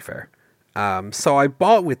me, to be fair. So I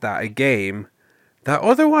bought with that a game That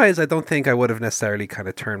otherwise, I don't think I would have necessarily kind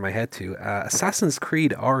of turned my head to Assassin's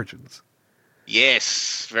Creed Origins.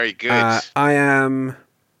 Yes, very good. I am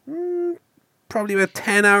probably about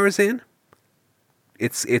 10 hours in.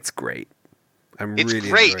 It's great. I'm It's really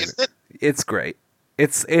great, enjoying isn't it. it? It's great.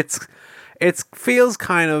 It feels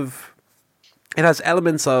kind of. It has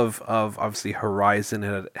elements of obviously Horizon,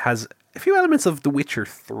 and it has a few elements of The Witcher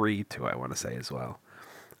 3 too, I want to say, as well.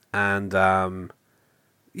 And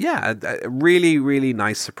yeah, a really, really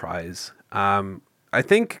nice surprise. I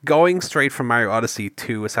think going straight from Mario Odyssey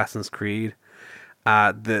to Assassin's Creed,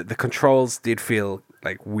 the controls did feel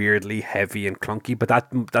like weirdly heavy and clunky, but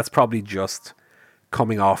that's probably just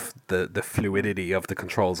coming off the fluidity of the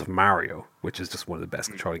controls of Mario, which is just one of the best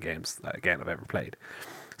controlling games again I've ever played.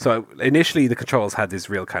 So initially the controls had this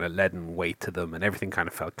real kind of leaden weight to them, and everything kind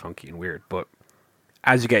of felt clunky and weird. But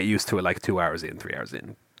as you get used to it, like 2 hours in, 3 hours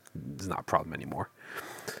in, it's not a problem anymore.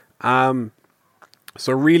 So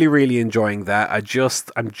really, really enjoying that.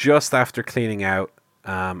 I'm just after cleaning out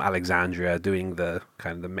Alexandria, doing the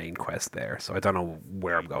kind of the main quest there. So I don't know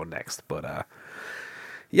where I'm going next, but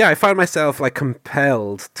yeah, I find myself like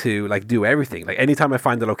compelled to like do everything. Like anytime I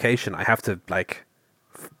find the location, I have to like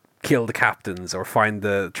kill the captains or find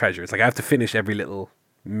the treasures. Like I have to finish every little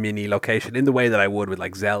mini location in the way that I would with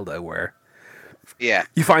like Zelda, where Yeah.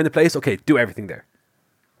 you find the place, okay, do everything there.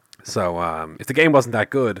 So if the game wasn't that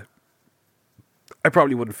good, I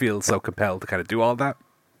probably wouldn't feel so compelled to kind of do all that.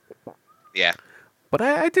 Yeah. But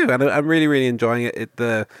I do, and I'm really, really enjoying it.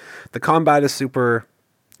 The combat is super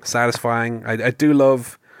satisfying. I do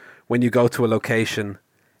love when you go to a location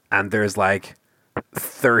and there's like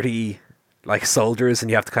 30 like soldiers and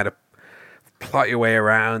you have to kind of plot your way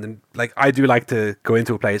around, and like I do like to go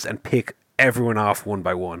into a place and pick everyone off one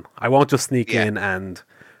by one. I won't just sneak in and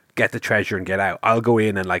get the treasure and get out. I'll go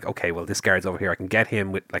in and like, okay, well this guard's over here, I can get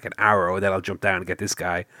him with like an arrow, then I'll jump down and get this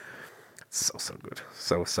guy. It's so good.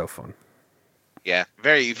 So fun. Yeah,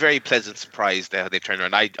 very, very pleasant surprise how they've turned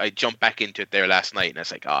around. I jumped back into it there last night, and I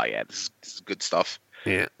was like, oh yeah, this is good stuff.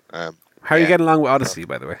 Yeah. How are you getting along with Odyssey,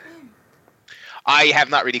 by the way? I have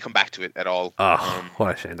not really come back to it at all. Oh,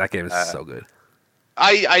 what a shame. That game is so good.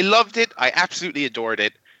 I loved it. I absolutely adored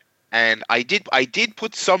it. And I did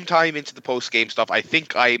put some time into the post-game stuff. I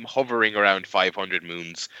think I'm hovering around 500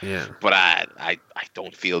 moons. Yeah. But I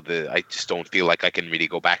don't feel I just don't feel like I can really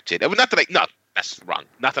go back to it. Not that that's wrong.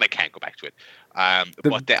 Not that I can't go back to it.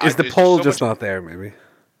 Is the poll just not there, maybe?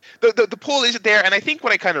 The poll isn't there, and I think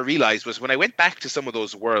what I kind of realized was when I went back to some of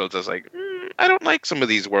those worlds, I was like, I don't like some of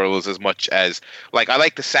these worlds as much as like I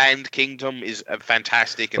like the Sand Kingdom is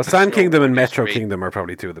fantastic. Well, Sand Kingdom and Metro Kingdom are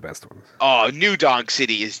probably two of the best ones. Oh, New Donk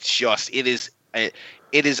City is just it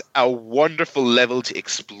is a wonderful level to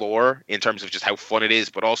explore in terms of just how fun it is,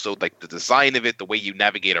 but also like the design of it, the way you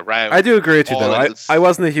navigate around. I do agree with you though. I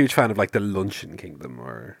wasn't a huge fan of like the Luncheon Kingdom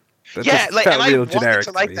or. Yeah, like, and I wanted generic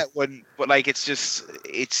to like that one, but like it's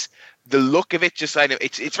the look of it. Just I know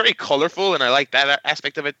it's very colorful, and I like that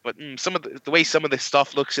aspect of it. But some of the way some of the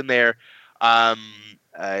stuff looks in there,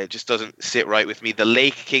 it just doesn't sit right with me. The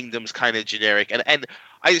Lake Kingdom's kind of generic, and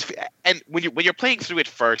when you're playing through it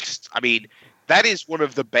first, I mean that is one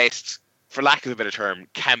of the best, for lack of a better term,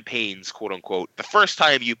 campaigns, quote unquote. The first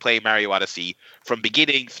time you play Mario Odyssey, from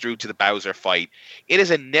beginning through to the Bowser fight, it is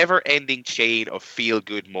a never-ending chain of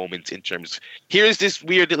feel-good moments in terms of, here's this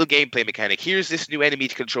weird little gameplay mechanic, here's this new enemy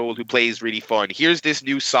to control who plays really fun, here's this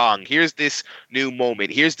new song, here's this new moment,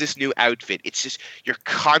 here's this new outfit. It's just, you're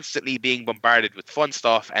constantly being bombarded with fun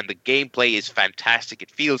stuff, and the gameplay is fantastic. It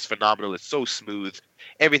feels phenomenal. It's so smooth.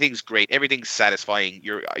 Everything's great. Everything's satisfying.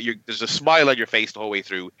 There's a smile on your face the whole way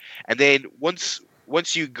through. And then once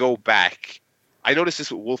you go back, I noticed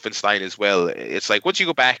this with Wolfenstein as well. It's like once you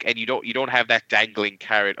go back and you don't have that dangling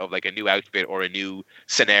carrot of like a new outfit or a new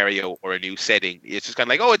scenario or a new setting. It's just kind of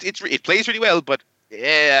like, oh, it plays really well, but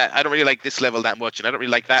yeah, I don't really like this level that much, and I don't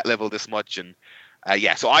really like that level this much, and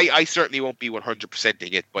so I certainly won't be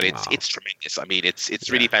 100%ing it, but it's tremendous. I mean, it's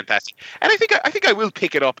really fantastic, and I think I will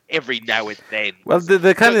pick it up every now and then. Well,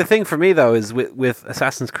 the kind of the thing for me though is with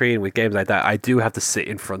Assassin's Creed and with games like that, I do have to sit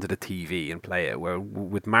in front of the TV and play it. Where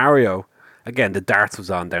with Mario, again, the darts was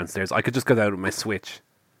on downstairs. I could just go down with my Switch,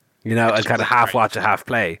 and kind of half watch it, half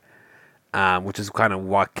play, which is kind of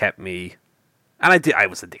what kept me. And I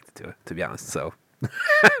was addicted to it, to be honest. So.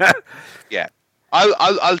 Yeah.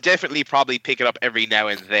 I'll definitely probably pick it up every now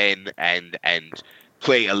and then and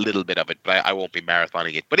play a little bit of it, but I won't be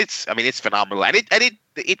marathoning it. But it's phenomenal, and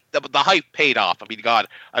the hype paid off. I mean, God,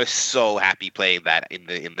 I was so happy playing that in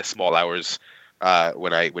the small hours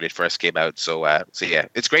when it first came out. So yeah,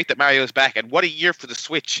 it's great that Mario is back, and what a year for the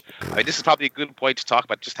Switch. I mean, this is probably a good point to talk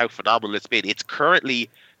about just how phenomenal it's been. It's currently,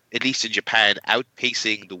 at least in Japan,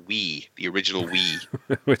 outpacing the Wii, the original Wii,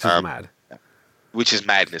 Which is mad. which is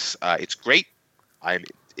madness. It's great. I'm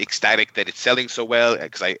ecstatic that it's selling so well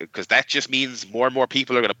because that just means more and more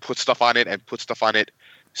people are going to put stuff on it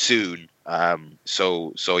soon.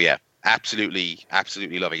 So yeah, absolutely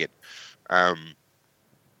loving it.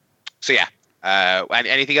 So yeah. And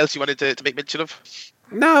anything else you wanted to make mention of?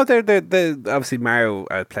 No, they're obviously Mario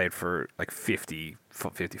I played for like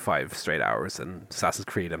 55 straight hours, and Assassin's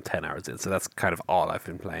Creed I'm 10 hours in, so that's kind of all I've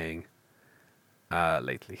been playing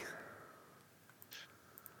lately.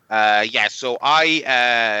 Yeah, so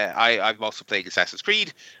I'm also playing Assassin's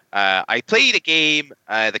Creed. I played a game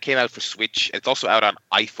that came out for Switch. It's also out on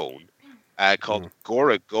iPhone called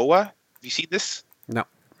Gorogoa. Have you seen this? No.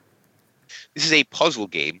 This is a puzzle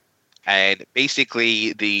game, and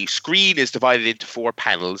basically the screen is divided into 4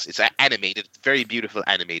 panels. It's animated, very beautiful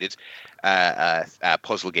animated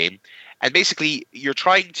puzzle game. And basically you're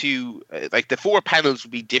trying to, like the 4 panels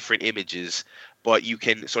will be different images, but you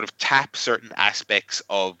can sort of tap certain aspects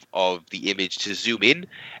of the image to zoom in,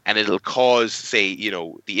 and it'll cause, say,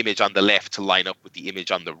 the image on the left to line up with the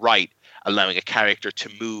image on the right, allowing a character to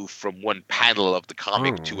move from one panel of the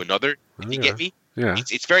comic to another, if you get me. Yeah.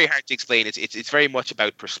 It's very hard to explain. It's very much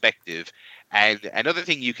about perspective. And another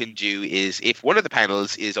thing you can do is if one of the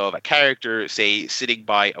panels is of a character, say, sitting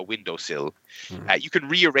by a windowsill, you can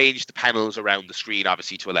rearrange the panels around the screen,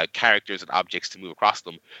 obviously, to allow characters and objects to move across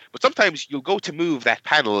them. But sometimes you'll go to move that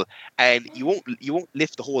panel and you won't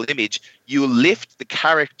lift the whole image. You'll lift the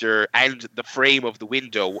character and the frame of the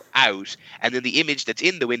window out, and then the image that's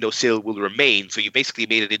in the windowsill will remain. So you basically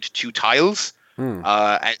made it into 2 tiles.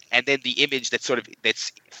 And then the image that's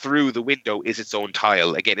through the window is its own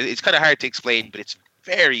tile. Again, it's kind of hard to explain, but it's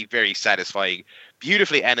very, very satisfying.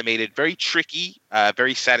 Beautifully animated, very tricky,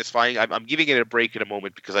 very satisfying. I'm giving it a break in a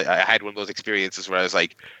moment because I had one of those experiences where I was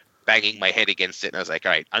like banging my head against it, and I was like,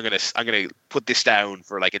 all right, I'm gonna put this down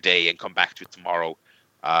for like a day and come back to it tomorrow.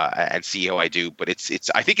 And see how I do, but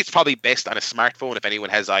I think it's probably best on a smartphone. If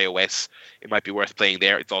anyone has iOS, it might be worth playing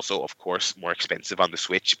there. It's also, of course, more expensive on the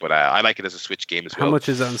Switch, but I like it as a Switch game as well. How much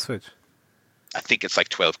is it on Switch? I think it's like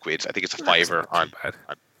 12 quid. I think it's a fiver on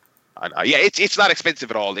yeah, it's not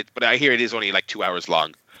expensive at all. But I hear it is only like 2 hours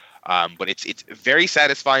long. But it's very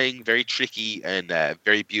satisfying, very tricky, and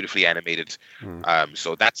very beautifully animated.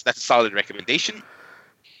 So that's a solid recommendation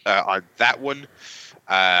on that one.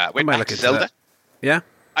 Went back to Zelda. Yeah,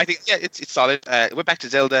 I think it's solid. Went back to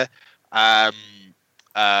Zelda. I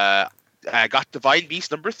got Divine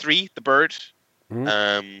Beast number 3, the bird.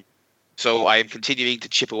 So I am continuing to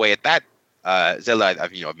chip away at that. Zelda,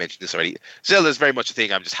 I've mentioned this already. Zelda is very much a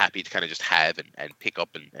thing I'm just happy to kind of just have and pick up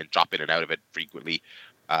and drop in and out of it frequently.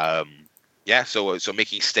 So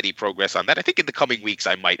making steady progress on that. I think in the coming weeks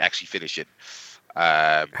I might actually finish it.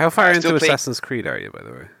 How far into Assassin's Creed are you, by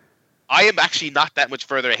the way? I am actually not that much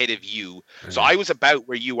further ahead of you. So I was about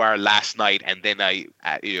where you are last night, and then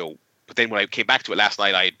but then when I came back to it last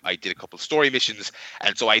night, I did a couple of story missions,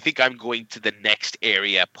 and so I think I'm going to the next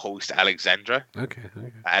area post Alexandria. Okay.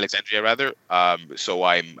 Alexandria rather. So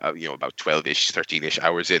I'm about 12-ish, 13-ish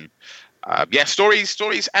hours in. Stories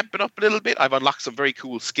amping up a little bit. I've unlocked some very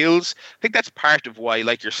cool skills. I think that's part of why,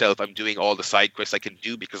 like yourself, I'm doing all the side quests I can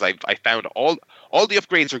do, because I found all the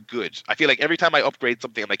upgrades are good. I feel like every time I upgrade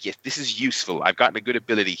something, I'm like, yes, this is useful. I've gotten a good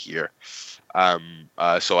ability here.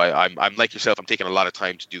 So I'm like yourself. I'm taking a lot of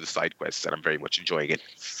time to do the side quests, and I'm very much enjoying it.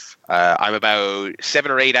 I'm about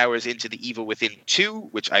 7 or 8 hours into the Evil Within 2,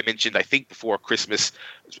 which I mentioned, I think, before Christmas.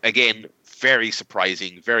 Again, very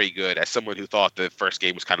surprising, very good. As someone who thought the first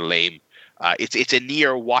game was kind of lame, it's a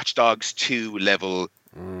near Watch Dogs 2 level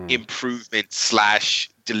improvement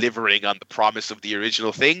 / delivering on the promise of the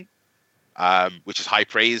original thing, which is high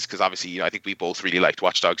praise, because obviously I think we both really liked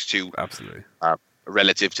Watch Dogs 2. Absolutely.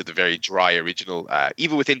 Relative to the very dry original.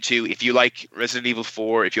 Evil Within 2, if you like Resident Evil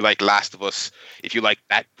 4, if you like Last of Us, if you like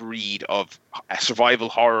that breed of survival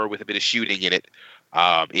horror with a bit of shooting in it,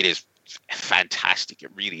 it is fantastic. It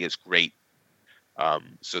really is great.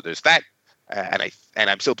 So there's that. And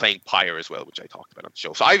I'm still playing Pyre as well, which I talked about on the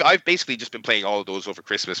show. So I've basically just been playing all of those over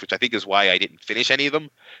Christmas, which I think is why I didn't finish any of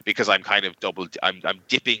them, because I'm kind of I'm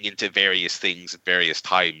dipping into various things at various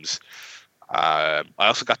times. I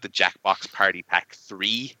also got the Jackbox Party Pack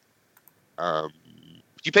 3. Do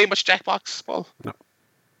you play much Jackbox, Paul? No.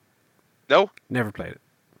 No? Never played it.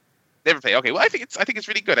 Never played. Okay, well I think it's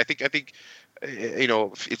really good. I think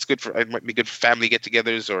it's good for it might be good for family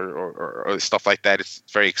get-togethers or stuff like that. It's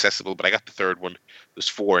very accessible. But I got the third one. There's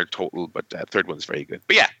 4 in total, but the third one's very good.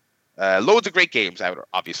 But yeah, loads of great games out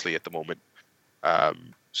obviously at the moment.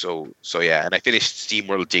 So yeah, and I finished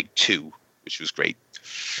SteamWorld Dig 2, which was great.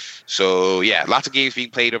 So yeah, lots of games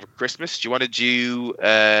being played over Christmas. Do you want to do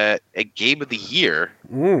a game of the year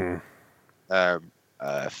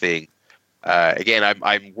thing? Again,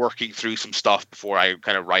 I'm working through some stuff before I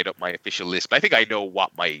kind of write up my official list, but I think I know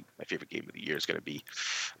what my favorite game of the year is going to be.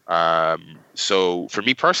 So for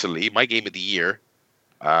me personally, my game of the year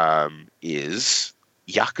is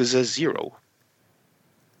Yakuza 0,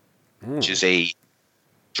 which is a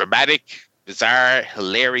dramatic, bizarre,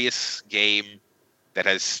 hilarious game that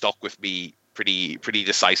has stuck with me pretty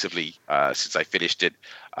decisively since I finished it.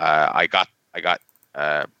 I got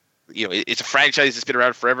it's a franchise that's been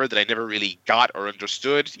around forever that I never really got or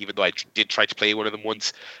understood, even though I did try to play one of them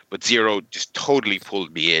once. But Zero just totally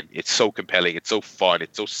pulled me in. It's so compelling. It's so fun.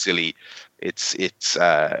 It's so silly. It's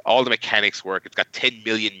all the mechanics work. It's got 10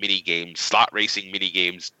 million mini games, slot racing mini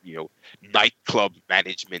games, nightclub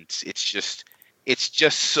management. It's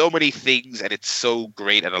just so many things, and it's so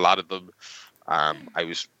great at a lot of them. I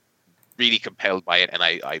was really compelled by it, and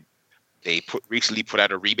they recently put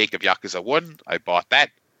out a remake of Yakuza 1. I bought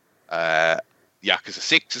that. Yakuza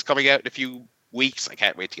 6 is coming out in a few weeks. I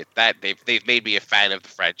can't wait to get that. They've made me a fan of the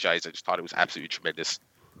franchise. I just thought it was absolutely tremendous.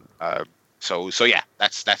 So yeah,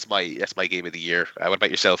 that's my game of the year. What about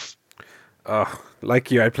yourself? Oh,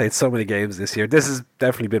 like you, I played so many games this year. This has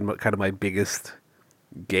definitely been kind of my biggest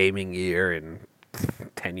gaming year in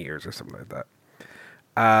 10 years or something like that.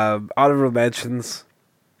 Honorable mentions: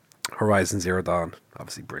 Horizon Zero Dawn,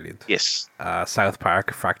 obviously brilliant. Yes. South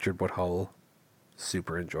Park: Fractured But Whole,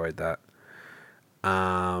 super enjoyed that.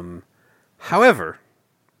 However,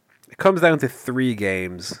 it comes down to 3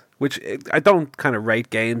 games, which I don't kind of rate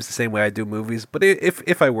games the same way I do movies, but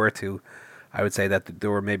if I were to, I would say that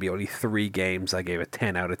there were maybe only 3 games I gave a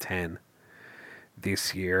 10 out of 10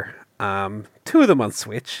 this year. 2 of them on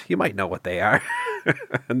Switch, you might know what they are,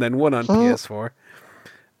 and then 1 on PS4.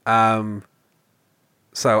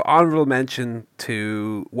 So honorable mention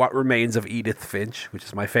to What Remains of Edith Finch, which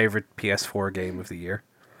is my favorite PS4 game of the year.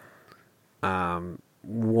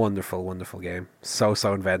 Wonderful game. So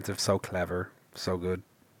inventive, so clever, so good.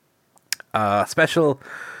 Special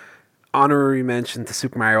honorary mention to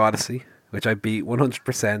Super Mario Odyssey, which I beat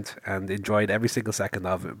 100% and enjoyed every single second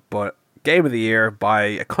of it. But game of the year by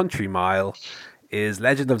a country mile is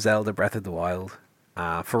Legend of Zelda Breath of the Wild,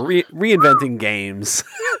 for reinventing games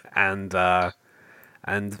and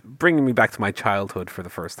bringing me back to my childhood for the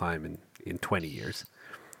first time in 20 years.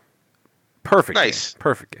 Perfect. Nice. Game.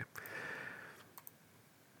 Perfect game.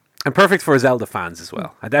 And perfect for Zelda fans as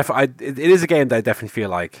well. It is a game that I definitely feel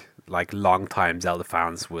like long-time Zelda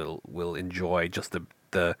fans will enjoy, just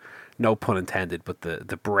the no pun intended, but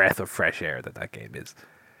the breath of fresh air that game is.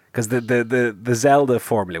 Because the Zelda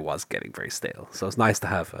formula was getting very stale. So it's nice to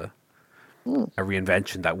have a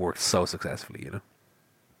reinvention that works so successfully,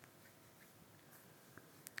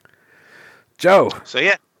 Joe. So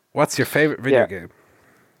yeah, what's your favorite video game?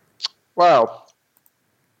 Well,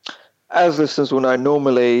 as listeners will know,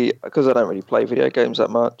 normally, because I don't really play video games that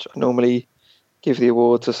much, I normally give the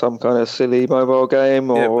award to some kind of silly mobile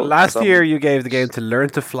game. Or last year you gave the game to Learn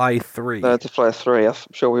to Fly 3. Learn to Fly 3. I'm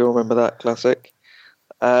sure we all remember that classic.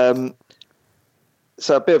 So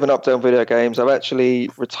a bit of an update on video games. I've actually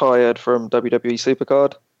retired from WWE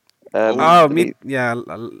Supercard.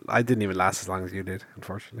 I didn't even last as long as you did,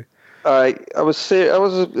 unfortunately. I was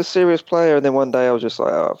a serious player, and then one day I was just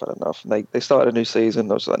like, I've had enough. And they started a new season.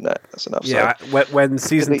 I was like, nah, that's enough. Yeah, so when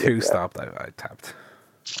season 2 stopped, I tapped.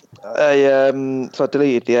 So I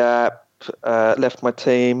deleted the app, left my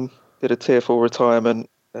team, did a tier 4 retirement.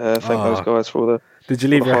 Thank those guys for all the. Did you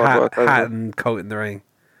leave your hat and coat in the ring?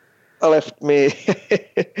 I left me.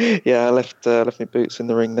 I left my boots in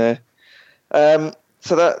the ring there.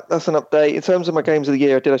 So that's an update. In terms of my games of the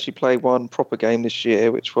year, I did actually play one proper game this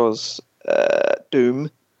year, which was Doom.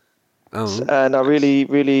 Oh. And I really,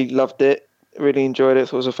 really loved it. Really enjoyed it.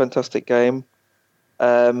 Thought it was a fantastic game.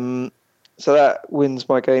 So that wins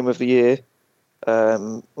my game of the year,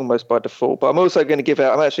 almost by default. But I'm actually going to give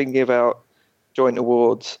out joint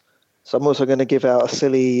awards. So I'm also going to give out a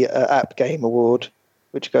silly app game award,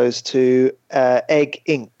 which goes to Egg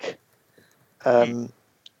Inc.,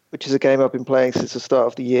 which is a game I've been playing since the start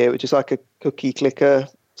of the year, which is like a cookie clicker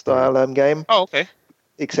style game. Oh, okay.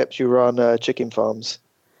 Except you run chicken farms.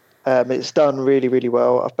 It's done really, really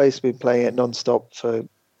well. I've basically been playing it non-stop for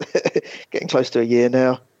getting close to a year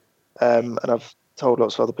now. And I've told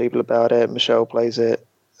lots of other people about it. Michelle plays it,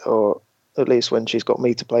 or At least when she's got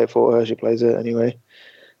me to play it for her, she plays it anyway.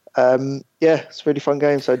 It's a really fun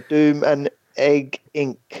game. So Doom and Egg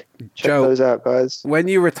Inc. Check Joe, those out, guys. when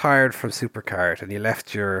you retired from Supercard and you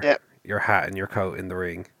left your Yep. hat and your coat in the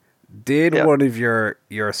ring, did Yep. one of your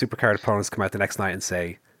Supercard opponents come out the next night and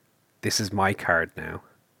say, "This is my card now"?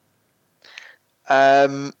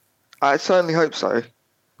 I certainly hope so.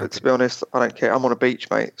 But to be honest, I don't care. I'm on a beach,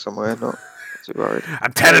 mate, somewhere. Not too worried.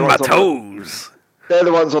 I'm telling my toes. They're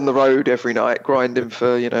the ones on the road every night, grinding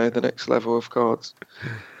for the next level of cards.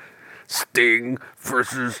 Sting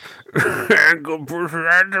versus Angle versus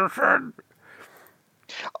Anderson.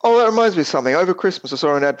 Oh, that reminds me of something. Over Christmas, I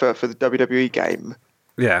saw an advert for the WWE game,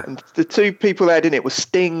 Yeah. and the two people they had in it were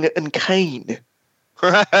Sting and Kane.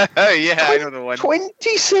 Yeah, I know the one.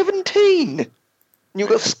 2017. And you've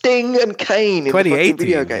got Sting and Kane in the fucking 2018,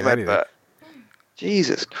 video game anyway. advert.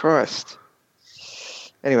 Jesus Christ.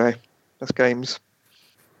 Anyway, that's games.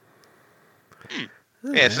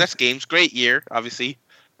 Yeah, so that's games. Great year, obviously.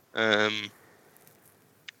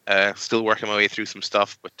 Still working my way through some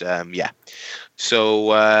stuff, but yeah.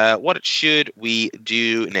 So what should we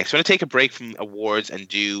do next? We're going to take a break from awards and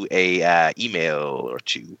do a email or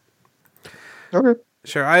two. Okay.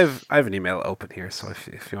 Sure, I have an email open here, so if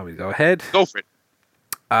you want me to go ahead. Go for it.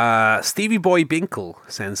 Stevie Boy Binkle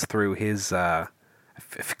sends through his a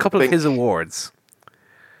couple of his awards.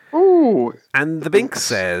 Ooh. And the Bink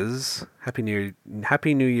says, Happy New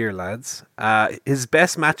Year, lads. His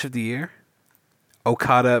best match of the year,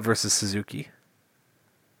 Okada versus Suzuki.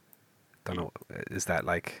 Don't know, is that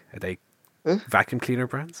like, are they vacuum cleaner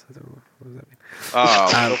brands? I don't know, what does that mean?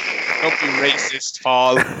 Oh, don't be racist,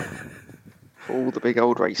 Paul. Oh, the big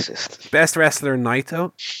old racist. Best wrestler,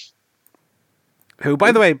 Naito. Who,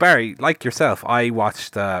 by the way, Barry, like yourself, I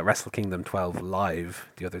watched Wrestle Kingdom 12 live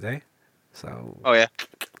the other day. So, Oh, yeah.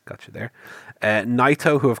 got you there.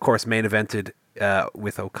 Naito, who of course main evented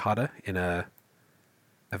with Okada in a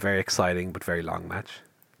very exciting but very long match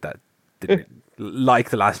that didn't,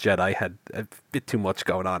 like The Last Jedi, had a bit too much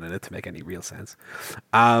going on in it to make any real sense.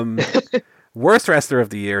 Worst wrestler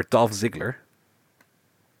of the year, Dolph Ziggler.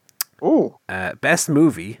 Ooh. Best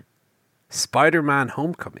movie, Spider-Man: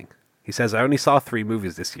 Homecoming. He says, I only saw 3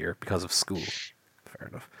 movies this year because of school. Fair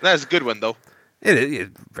enough. That's a good one, though. It is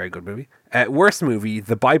a very good movie. Worst movie,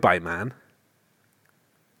 The Bye-Bye Man.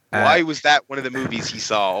 Why was that one of the movies he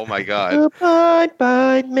saw? Oh, my God. The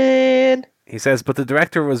Bye Man. He says, but the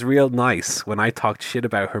director was real nice when I talked shit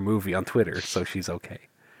about her movie on Twitter, so she's okay.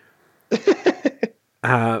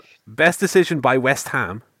 Best decision by West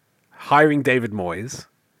Ham, hiring David Moyes.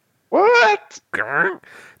 What?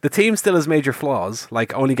 The team still has major flaws,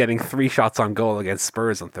 like only getting 3 shots on goal against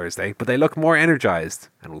Spurs on Thursday, but they look more energised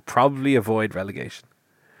and will probably avoid relegation.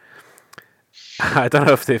 I don't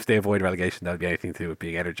know if they avoid relegation, that would be anything to do with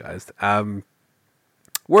being energised.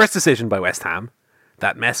 Worst decision by West Ham,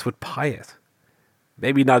 that mess with Payet.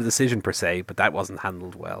 Maybe not a decision per se, but that wasn't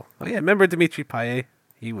handled well. Oh yeah, remember Dimitri Payet?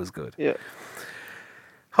 He was good. Yeah.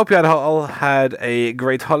 Hope you all had a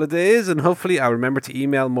great holidays, and hopefully I'll remember to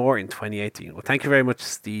email more in 2018. Well, thank you very much,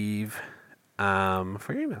 Steve, for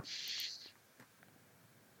your email.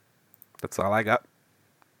 That's all I got.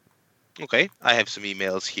 Okay, I have some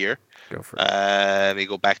emails here. Go for it. Let me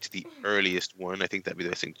go back to the earliest one. I think that'd be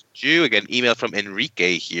the best thing to do. Again, email from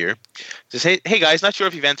Enrique here. To say, hey guys, not sure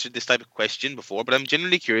if you've answered this type of question before, but I'm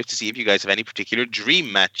genuinely curious to see if you guys have any particular dream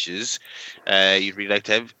matches you'd really like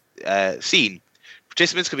to have seen.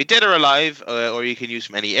 Participants can be dead or alive, or you can use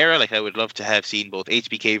from any era. Like I would love to have seen both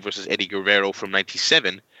HBK versus Eddie Guerrero from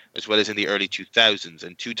 '97, as well as in the early 2000s,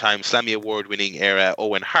 and 2-time Slammy Award-winning era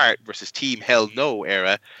Owen Hart versus Team Hell No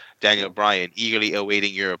era Daniel Bryan. Eagerly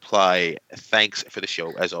awaiting your reply. Thanks for the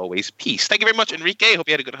show, as always. Peace. Thank you very much, Enrique. Hope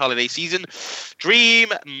you had a good holiday season. Dream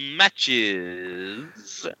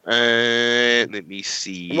matches. Let me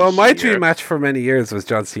see. Well, my here. dream match for many years was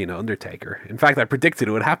John Cena Undertaker. In fact, I predicted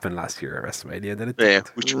it would happen last year at WrestleMania, and then it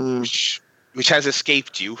didn't. Which has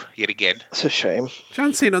escaped you yet again. That's a shame.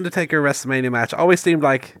 John Cena Undertaker WrestleMania match always seemed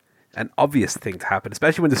like an obvious thing to happen,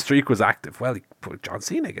 especially when the streak was active. Well, he put John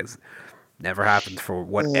Cena against. Never happened for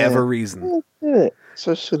whatever reason. Yeah,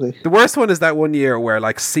 so silly. The worst one is that one year where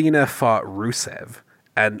like Cena fought Rusev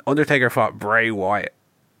and Undertaker fought Bray Wyatt.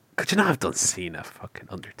 Could you not have done Cena fucking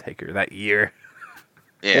Undertaker that year?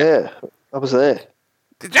 Yeah, I was there.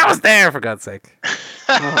 I was there, for God's sake.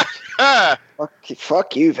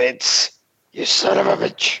 Fuck you, Vince. You son of a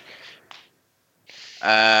bitch.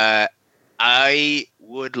 I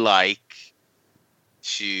would like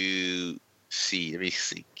to see. Let me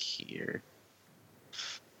think here.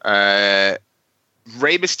 Rey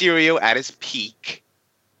Mysterio at his peak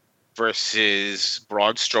versus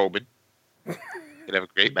Braun Strowman could have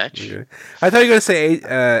a great match. Okay. I thought you were going to say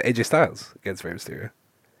AJ Styles against Rey Mysterio.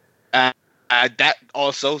 That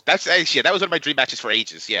also, that was one of my dream matches for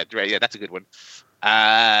ages. Yeah, that's a good one.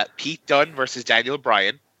 Pete Dunne versus Daniel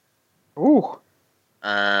Bryan. Ooh.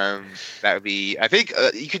 That would be. I think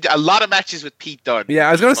you could a lot of matches with Pete Dunne. Yeah,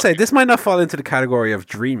 I was going to say this might not fall into the category of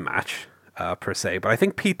dream match per se, but I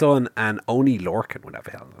think Pete Dunne and Oney Lorcan would have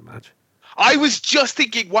a hell of a match. I was just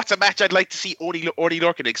thinking, what's a match I'd like to see Oney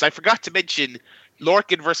Lorcan in? Because I forgot to mention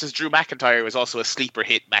Lorcan versus Drew McIntyre was also a sleeper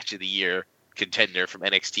hit match of the year contender from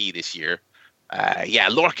NXT this year.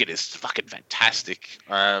 Lorcan is fucking fantastic.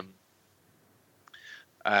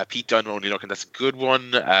 Pete Dunne, Oney Lorcan, that's a good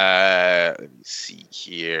one. Let me see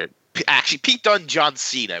here. Actually, Pete Dunne, John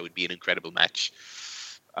Cena would be an incredible match.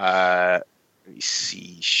 Let me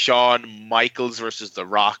see. Shawn Michaels versus The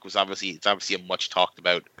Rock was obviously a much talked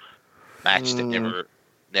about match that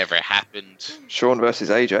never happened. Shawn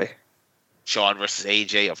versus AJ. Shawn versus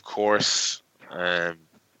AJ, of course. I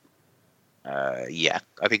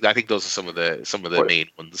think those are some of the main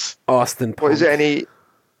ones. Austin Punk. What is it?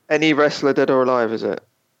 Any wrestler dead or alive? Is it?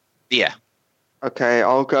 Yeah. Okay,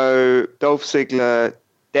 I'll go Dolph Ziggler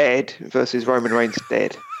dead versus Roman Reigns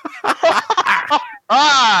dead.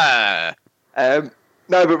 No,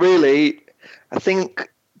 but really, I think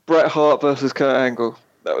Bret Hart versus Kurt Angle.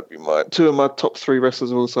 That would be two of my top 3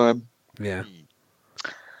 wrestlers of all time. Yeah.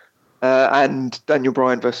 And Daniel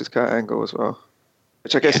Bryan versus Kurt Angle as well,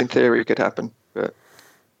 which I guess in theory could happen, but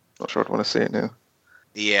not sure I'd want to see it now.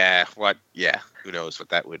 Yeah. What? Yeah. Who knows what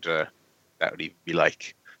that would even be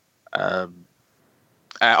like? Oney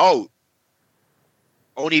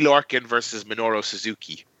Lorcan versus Minoru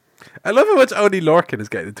Suzuki. I love how much Oney Lorcan is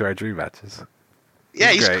getting into our dream matches.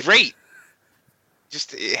 He's great.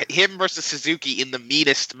 Just him versus Suzuki in the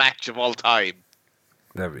meanest match of all time.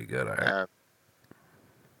 That'd be good, all right.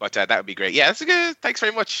 But that would be great. Yeah, that's good. Thanks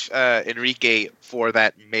very much, Enrique, for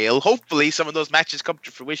that mail. Hopefully some of those matches come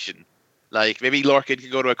to fruition. Like, maybe Lorcan can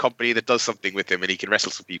go to a company that does something with him and he can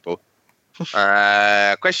wrestle some people.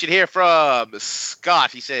 Question here from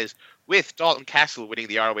Scott. He says, with Dalton Castle winning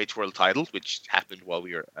the ROH World title, which happened while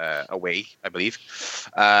we were away, I believe,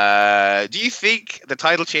 do you think the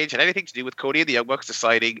title change had anything to do with Cody and the Young Bucks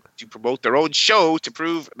deciding to promote their own show to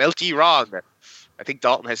prove Melty wrong? I think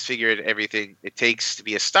Dalton has figured everything it takes to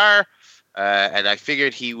be a star, and I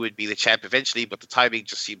figured he would be the champ eventually, but the timing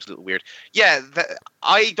just seems a little weird. Yeah,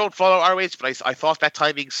 I don't follow ROH, but I thought that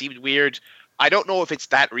timing seemed weird. I don't know if it's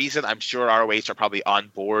that reason. I'm sure ROH are probably on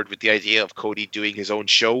board with the idea of Cody doing his own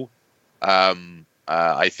show.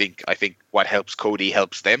 I think what helps Cody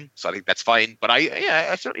helps them, so I think that's fine. But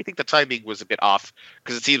I certainly think the timing was a bit off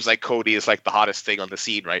because it seems like Cody is like the hottest thing on the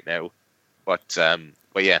scene right now. But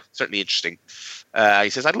yeah, certainly interesting. He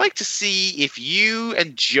says, I'd like to see if you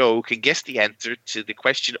and Joe can guess the answer to the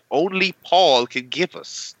question only Paul can give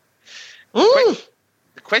us. The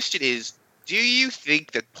question is, do you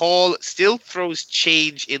think that Paul still throws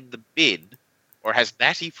change in the bin, or has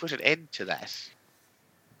Natty put an end to that?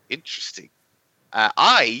 Interesting.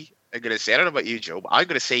 I am going to say, I don't know about you, Joe, but I'm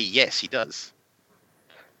going to say yes, he does.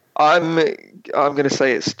 I'm going to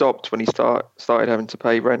say it stopped when he started having to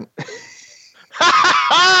pay rent.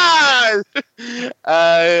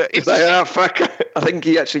 Fuck. I think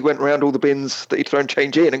he actually went around all the bins that he'd thrown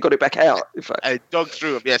change in and got it back out. In fact, I dug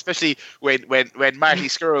through them. Yeah, especially when Marty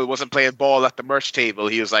Skrull wasn't playing ball at the merch table,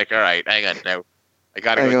 he was like, "All right, hang on now, I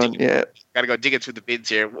gotta go digging through the bins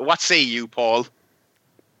here." What say you, Paul?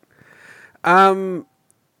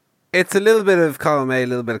 It's a little bit of column A, a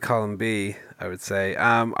little bit of column B, I would say.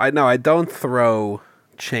 I don't throw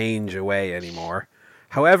change away anymore.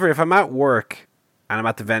 However, if I'm at work and I'm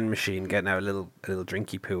at the vending machine getting out a little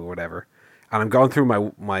drinky poo or whatever, and I'm going through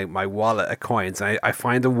my wallet of coins, and I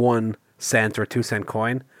find a 1 cent or 2 cent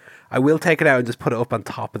coin, I will take it out and just put it up on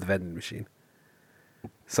top of the vending machine.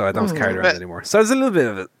 So I don't carry it around anymore. So there's a little bit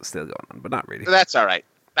of it still going on, but not really. That's all right.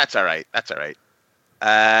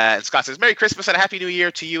 And Scott says, Merry Christmas and a Happy New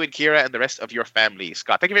Year to you and Kira and the rest of your family.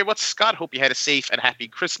 Scott, thank you very much, Scott. Hope you had a safe and happy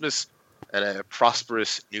Christmas and a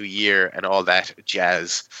prosperous New Year and all that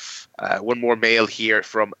jazz. One more mail here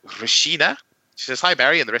from Rashina. She says, hi,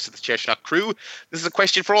 Barry and the rest of the ChairShot crew. This is a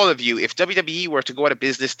question for all of you. If WWE were to go out of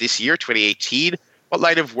business this year, 2018, what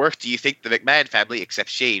line of work do you think the McMahon family, except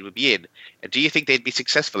Shane, would be in? And do you think they'd be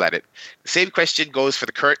successful at it? The same question goes for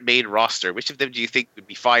the current main roster. Which of them do you think would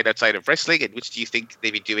be fine outside of wrestling, and which do you think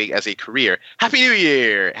they'd be doing as a career? Happy New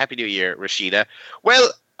Year! Happy New Year, Rashida.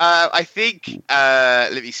 Well, I think,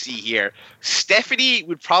 let me see here. Stephanie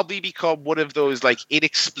would probably become one of those like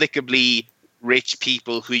inexplicably rich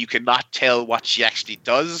people who you cannot tell what she actually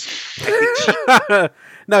does.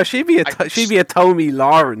 No, she'd be a Tommy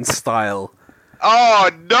Lawrence style Oh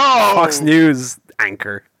no! Fox News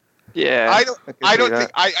anchor. Yeah, I don't. I don't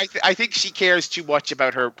think. that. I think she cares too much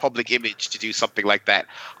about her public image to do something like that.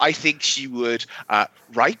 I think she would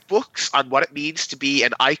write books on what it means to be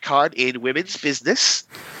an icon in women's business.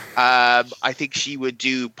 I think she would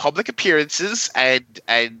do public appearances and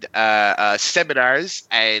seminars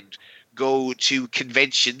and go to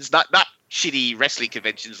conventions, not shitty wrestling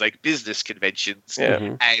conventions, like business conventions,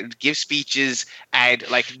 Yeah. and give speeches and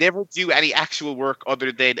like never do any actual work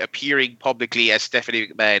other than appearing publicly as Stephanie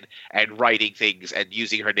McMahon and writing things and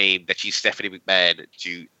using her name that she's Stephanie McMahon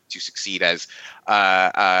to succeed as.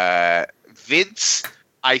 Vince,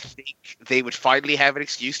 I think they would finally have an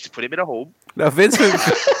excuse to put him in a home. No, Vince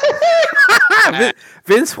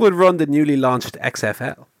would run the newly launched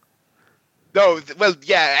XFL. No, well,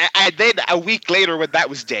 yeah, and then a week later, when that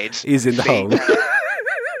was dead, He's in the home.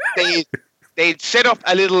 They'd set up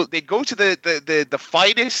a little. They'd go to the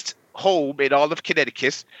finest home in all of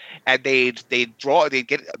Connecticut, and they'd get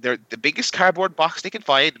the biggest cardboard box they can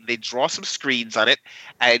find, and they'd draw some screens on it,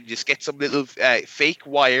 and just get some little fake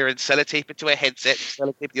wire and sellotape it to a headset,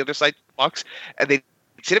 and sellotape the other side of the box, and they'd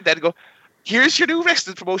sit him down and go, "Here's your new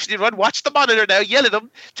wrestling promotion you run. Watch the monitor now. Yell at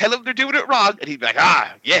them. Tell them they're doing it wrong." And he'd be like,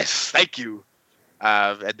 yes, thank you.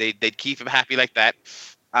 And they'd keep him happy like that.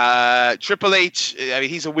 Triple H, I mean,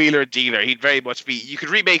 he's a wheeler and dealer. He'd very much be. You could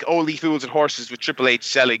remake Only Fools and Horses with Triple H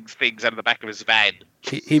selling things out of the back of his van.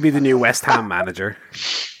 He'd be the new West Ham manager.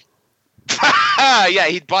 Yeah,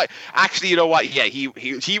 he'd buy. Actually, you know what? Yeah,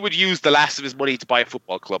 he would use the last of his money to buy a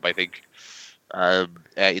football club, I think,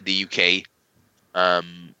 in the UK.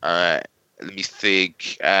 Let me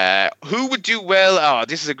think. Who would do well? Oh,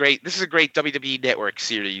 this is a great WWE Network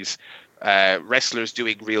series. Wrestlers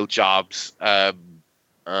doing real jobs. Let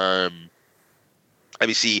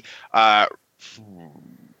me see.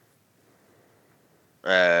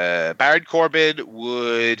 Baron Corbin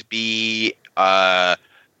would be bike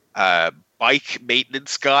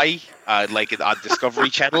maintenance guy, like on Discovery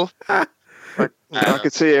Channel. I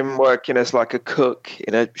could see him working as like a cook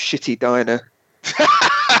in a shitty diner.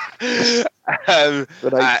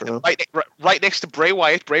 Right next to Bray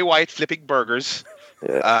Wyatt. Bray Wyatt flipping burgers.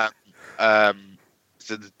 Yeah.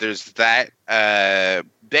 So there's that.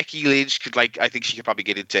 Becky Lynch could I think she could probably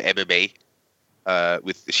get into MMA.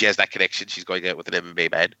 She has that connection. She's going out with an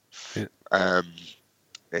MMA man. Yeah.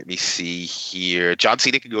 Let me see here. John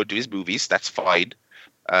Cena can go do his movies. That's fine.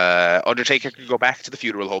 Undertaker can go back to the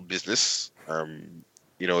funeral home business.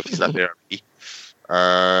 If he's not there.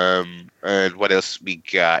 And what else we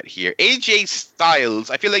got here? AJ Styles.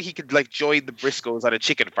 I feel like he could join the Briscoes on a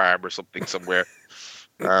chicken farm or something somewhere.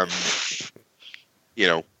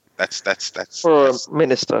 That's Or a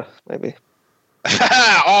minister, maybe.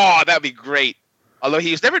 Oh, that'd be great. Although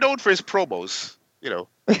he was never known for his promos, Yeah.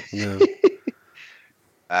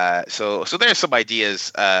 So there's some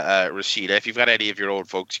ideas, Rashida. If you've got any of your own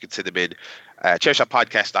folks, you can send them in.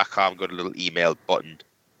 ChairShotPodcast.com. Go to the little email button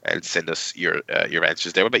and send us your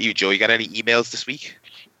answers there. What about you, Joe? You got any emails this week?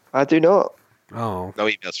 I do not. Oh. No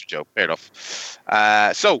emails for Joe. Fair enough.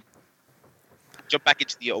 So jump back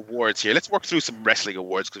into the awards here. Let's work through some wrestling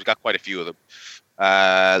awards because we've got quite a few of them.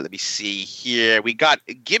 Let me see here. We got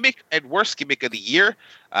gimmick and worst gimmick of the year.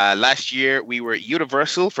 Last year we were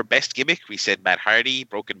Universal for best gimmick. We said Matt Hardy,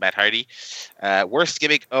 broken Matt Hardy. Worst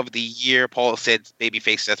gimmick of the year. Paul said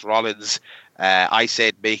babyface Seth Rollins. I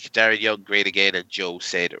said make Darren Young great again, and Joe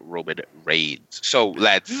said Roman Reigns. So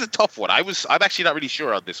lads, this is a tough one. I'm actually not really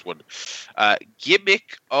sure on this one.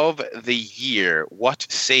 Gimmick of the year. What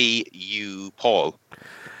say you, Paul?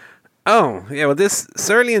 Oh, yeah, well, this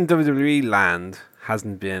certainly in WWE land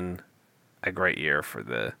hasn't been a great year for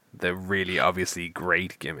the really obviously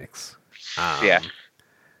great gimmicks. Yeah.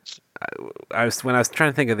 When I was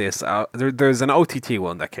trying to think of this, there's an OTT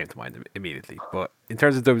one that came to mind immediately. But in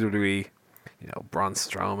terms of WWE, Braun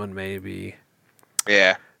Strowman maybe.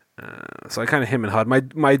 Yeah. So I kind of him and hod. My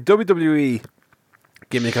WWE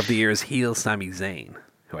gimmick of the year is heel Sami Zayn,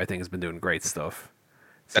 who I think has been doing great stuff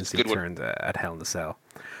since he turned at Hell in a Cell.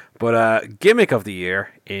 But gimmick of the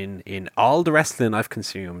year in all the wrestling I've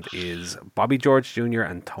consumed is Bobby George Jr.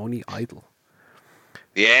 and Tony Idol.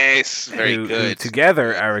 Yes, very good. Who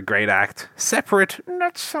together are a great act. Separate,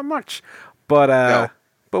 not so much. But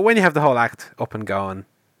but when you have the whole act up and going,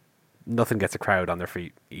 nothing gets a crowd on their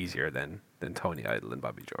feet easier than Tony Idol and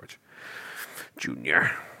Bobby George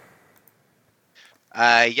Jr.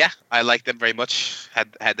 Yeah, I like them very much.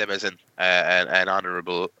 Had them as an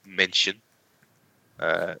honorable mention.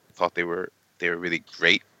 Thought they were really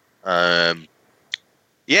great.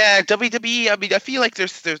 Yeah, WWE. I mean, I feel like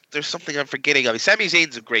there's something I'm forgetting. I mean, Sami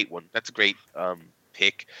Zayn's a great one. That's a great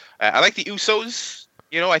pick. I like the Usos.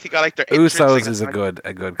 I think I like their entrance. Usos is a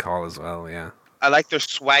good call as well. Yeah. I like their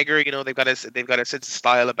swagger. They've got a sense of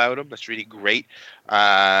style about them. That's really great.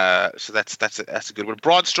 So that's a good one.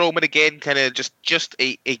 Braun Strowman again, kind of just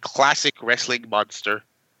a classic wrestling monster.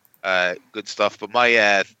 Good stuff. But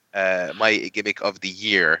my gimmick of the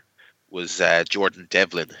year was Jordan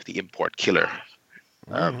Devlin, the import killer.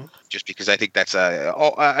 Just because I think that's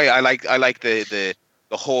I like the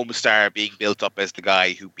home star being built up as the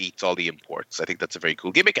guy who beats all the imports. I think that's a very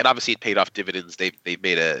cool gimmick, and obviously it paid off dividends. They've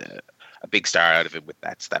made a big star out of him with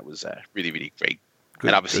that. So that was really, really great.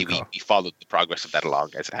 And obviously we followed the progress of that along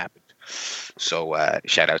as it happened. So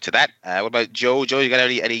shout out to that. What about Joe? Joe, you got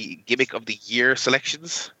any gimmick of the year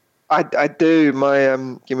selections? I do.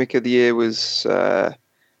 My gimmick of the year was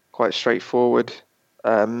quite straightforward.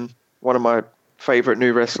 One of my favourite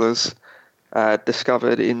new wrestlers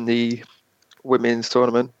discovered in the women's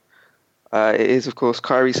tournament. It is, of course,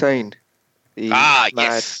 Kairi Sane, the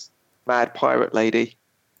mad pirate lady,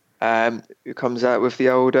 who comes out with the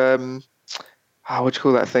old what do you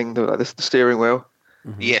call that thing? The steering wheel.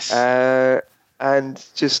 Mm-hmm. Yes. And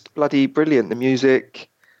just bloody brilliant. The music,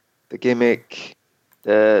 the gimmick,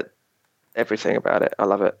 everything about it. I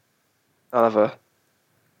love it. I love her.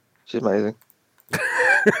 She's amazing.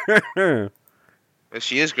 Well,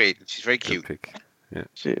 she is great. She's very cute. Good pick. Yeah,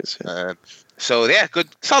 she is. Yeah. So yeah, good,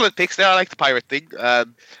 solid picks there. I like the pirate thing.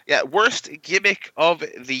 Worst gimmick of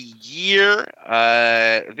the year.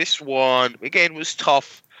 This one again was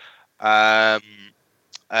tough. I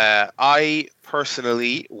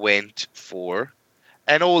personally went for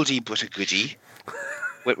an oldie but a goodie.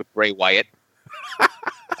 Went with Bray Wyatt.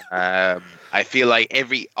 I feel like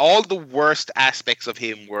all the worst aspects of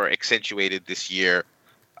him were accentuated this year.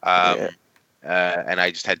 And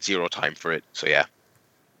I just had zero time for it. So yeah.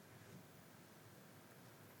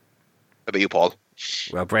 How about you, Paul?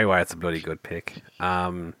 Well, Bray Wyatt's a bloody good pick.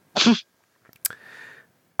 I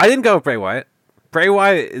didn't go with Bray Wyatt. Bray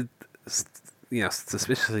Wyatt is,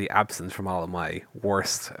 suspiciously absent from all of my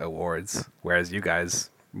worst awards, whereas you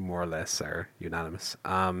guys more or less are unanimous.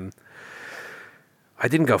 I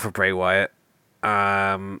didn't go for Bray Wyatt.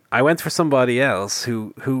 I went for somebody else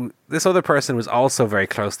who this other person was also very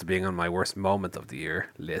close to being on my worst moment of the year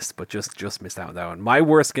list, but just missed out on that one. My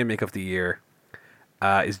worst gimmick of the year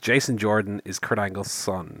is Jason Jordan is Kurt Angle's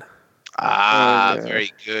son.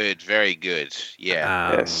 Very good, very good.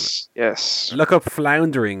 Yeah. Yes. Look up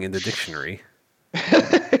floundering in the dictionary,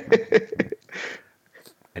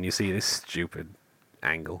 and you see this stupid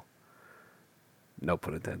angle. No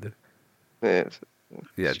pun intended.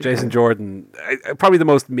 Yeah, Jason Jordan, probably the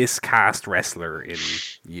most miscast wrestler in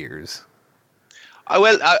years. I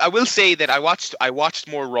will say that I watched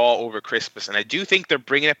more Raw over Christmas, and I do think they're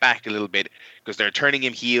bringing it back a little bit because they're turning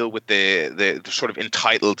him heel with the sort of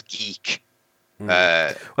entitled geek.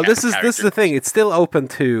 Well, this is the thing. It's still open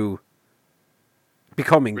to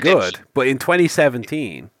becoming good, but in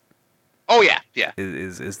 2017. Oh yeah.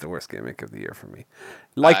 Is the worst gimmick of the year for me.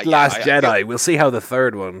 Like Last Jedi, we'll see how the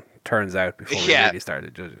third one turns out before we really start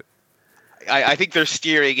to judge it. I think they're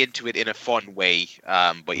steering into it in a fun way,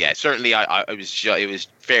 but yeah, certainly it was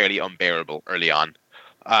fairly unbearable early on.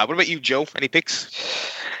 What about you, Joe? Any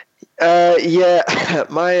picks? Yeah,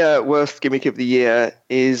 my worst gimmick of the year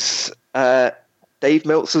is Dave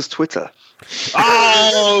Meltzer's Twitter.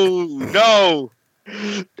 Oh no!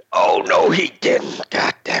 Oh no, he didn't!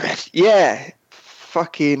 God damn it! Yeah,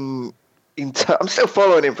 fucking. I'm still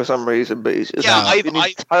following him for some reason, but he's just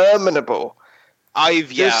interminable.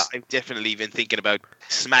 I've definitely been thinking about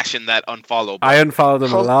smashing that unfollow button. I unfollowed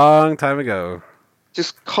him a long time ago.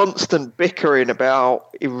 Just constant bickering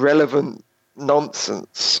about irrelevant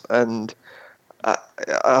nonsense and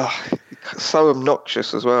so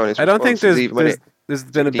obnoxious as well. I don't think there's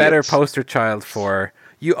been a better poster child for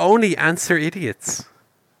you only answer idiots.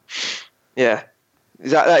 Yeah,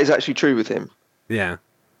 that is actually true with him. Yeah.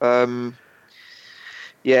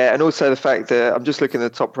 Yeah, and also the fact that I'm just looking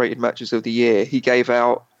at the top rated matches of the year. He gave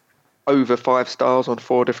out over 5 stars on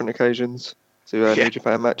 4 different occasions to New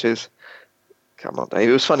Japan matches. Come on, Dave.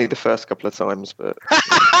 It was funny the first couple of times, but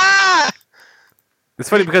it's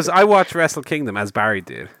funny because I watched Wrestle Kingdom as Barry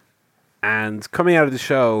did, and coming out of the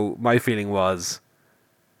show, my feeling was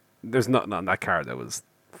there's nothing on that card that was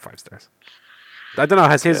 5 stars. I don't know.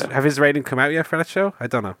 Have his rating come out yet for that show? I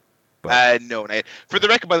don't know. But. No. For the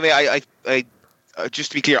record, by the way, I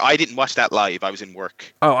just to be clear, I didn't watch that live. I was in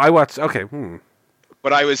work. Oh, I watched. Okay.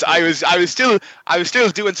 But I was still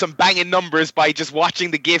doing some banging numbers by just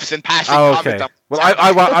watching the gifs and passing comments. Well,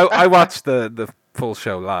 I watched the full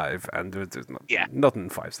show live, and there's Yeah. nothing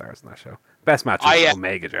 5 stars in that show. Best match was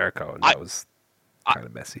Omega Jericho, and that was kind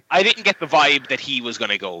of messy. I didn't get the vibe that he was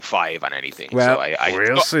going to go 5 on anything. Well, so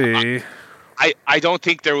we'll see. I don't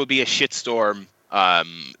think there will be a shitstorm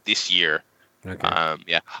this year. Okay.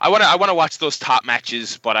 I want to watch those top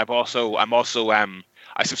matches, but I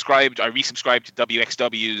resubscribed to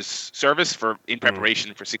WXW's service in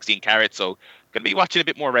preparation for 16 Carats, so gonna be watching a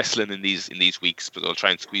bit more wrestling in these weeks, but I'll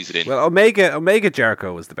try and squeeze it in. Well, Omega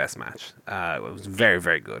Jericho was the best match. It was very,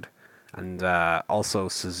 very good, and also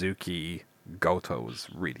Suzuki Goto was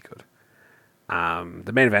really good.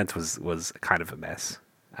 The main event was kind of a mess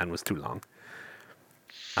and was too long.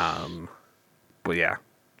 But yeah,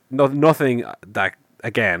 nothing that,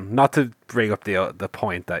 again, not to bring up the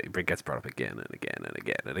point that gets brought up again and again and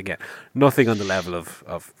again and again. Nothing on the level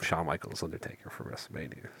of Shawn Michaels Undertaker for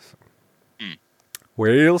WrestleMania. So.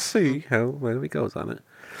 We'll see how it goes on it.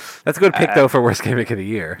 That's a good pick though for worst gimmick of the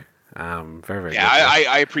year. Very, very good.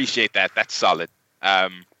 I appreciate that. That's solid.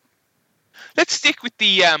 Let's stick with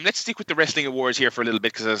the wrestling awards here for a little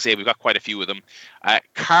bit, because as I say, we've got quite a few of them.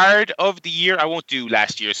 Card of the year. I won't do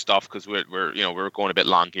last year's stuff because we're going a bit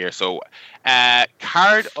long here. So,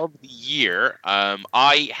 card of the year.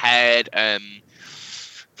 I had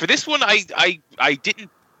for this one. I didn't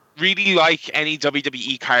really like any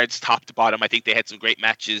WWE cards top to bottom. I think they had some great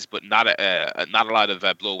matches, but not a lot of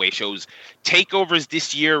blowaway shows. Takeovers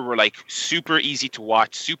this year were like super easy to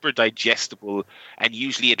watch, super digestible, and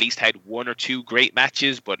usually at least had 1 or 2 great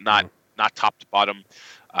matches, but not top to bottom.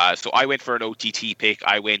 So I went for an OTT pick.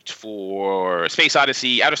 I went for Outer Space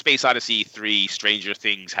Odyssey 3, Stranger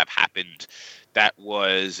Things Have Happened. That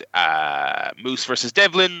was Moose versus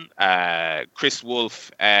Devlin, Chris Wolf,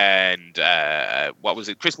 and what was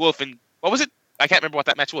it? Chris Wolf and what was it? I can't remember what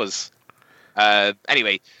that match was.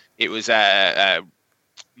 Anyway, it was Matt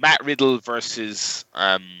Riddle versus.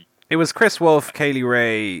 It was Chris Wolf, Kaylee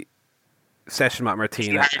Ray, Session Matt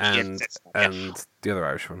Martina, and the other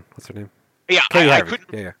Irish one. What's her name? Yeah, I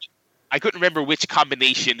couldn't remember which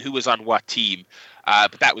combination, who was on what team.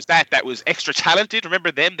 But that was that. That was Extra Talented.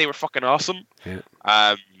 Remember them? They were fucking awesome. Yeah.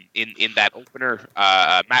 In that opener,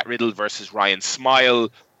 Matt Riddle versus Ryan Smile,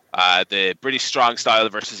 the British Strong Style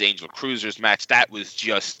versus Angel Cruisers match. That was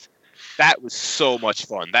so much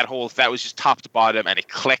fun. That was just top to bottom, an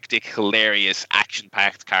eclectic, hilarious,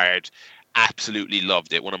 action-packed card. Absolutely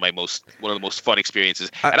loved it. One of the most fun experiences.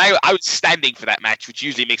 And I was standing for that match, which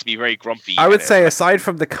usually makes me very grumpy. I would say, aside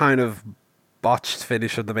from the kind of botched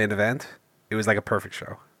finish of the main event, it was like a perfect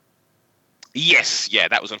show. Yes, yeah,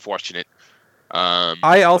 that was unfortunate.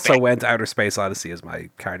 I also went Outer Space Odyssey as my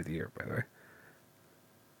card of the year, by the way.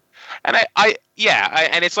 And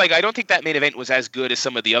and it's like, I don't think that main event was as good as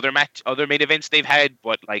some of the other main events they've had,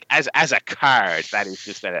 but like as a card, that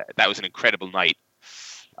was an incredible night.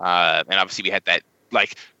 And obviously we had that,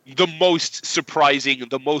 like, the most surprising,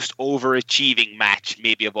 the most overachieving match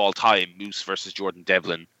maybe of all time, Moose versus Jordan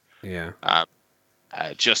Devlin. Yeah.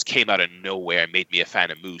 Just came out of nowhere and made me a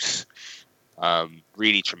fan of Moose.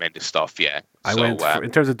 Really tremendous stuff, yeah.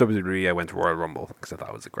 In terms of WWE, I went Royal Rumble because I thought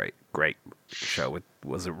it was a great, great show.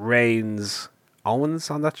 Was it Reigns, Owens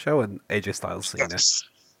on that show, and AJ Styles, Cena? Yes.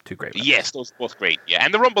 2 great matches. Yes, those were both great. Yeah,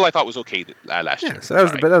 and the Rumble I thought was okay last year. So that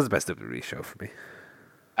was the best WWE show for me.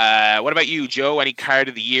 What about you, Joe? Any card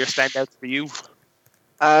of the year standouts for you?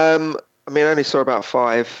 I only saw about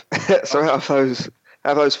 5. So out of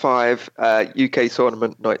those 5, UK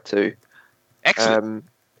Tournament Night 2. Excellent.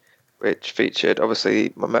 Which featured,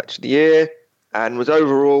 obviously, my match of the year, and was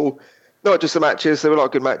overall, not just the matches, there were a lot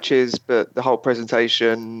of good matches, but the whole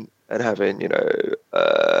presentation and having,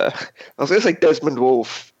 I was going to say Desmond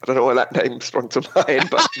Wolfe. I don't know why that name sprung to mind,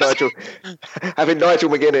 but having Nigel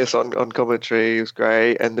McGuinness on commentary was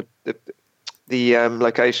great, and the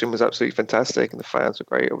location was absolutely fantastic, and the fans were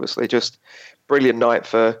great. Obviously, just brilliant night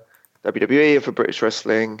for WWE and for British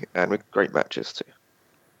wrestling, and with great matches too.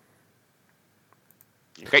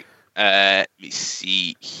 Okay. Let me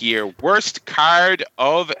see here. Worst card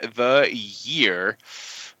of the year.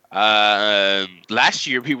 Last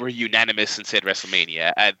year we were unanimous and said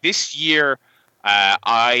WrestleMania. This year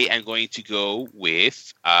I am going to go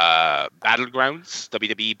with Battlegrounds,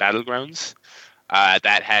 WWE Battlegrounds.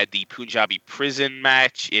 That had the Punjabi prison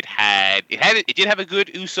match. It did have a good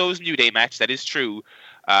Usos New Day match. That is true.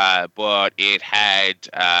 But it had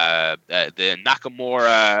the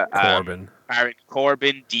Nakamura Baron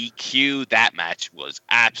Corbin DQ. That match was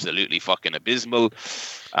absolutely fucking abysmal.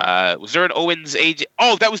 Was there an Owens AJ?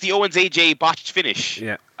 Oh, that was the Owens AJ botched finish.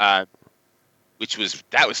 Yeah. Their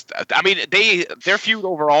feud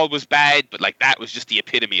overall was bad, but like that was just the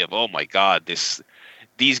epitome of, oh my god, this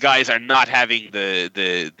these guys are not having the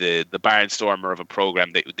barnstormer of a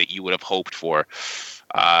program that you would have hoped for.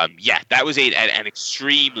 That was an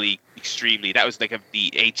extremely that was like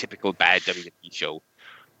the atypical bad WWE show.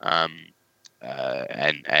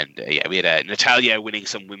 We had Natalia winning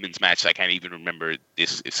some women's match. I can't even remember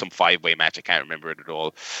this. Some 5-way match. I can't remember it at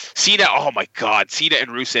all. Cena, oh my God, Cena and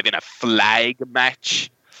Rusev in a flag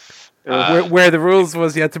match. Where the rules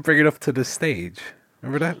was you had to bring it up to the stage.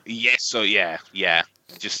 Remember that? Yes. So yeah.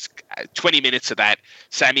 Just 20 minutes of that.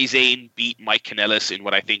 Sami Zayn beat Mike Kanellis in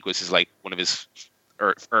what I think was one of his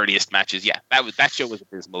earliest matches. Yeah, that show was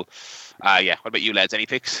abysmal. What about you, lads? Any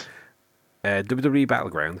picks? WWE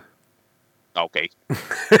Battleground. Okay.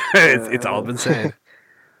 it's all been said.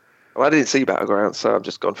 Well, I didn't see Battleground, so I've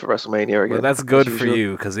just gone for WrestleMania again. Well, that's good for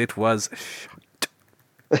you, because it was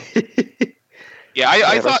Yeah,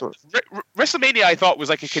 I thought WrestleMania I thought was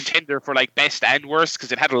like a contender for like best and worst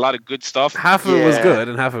because it had a lot of good stuff. Half of it was good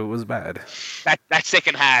and half of it was bad. That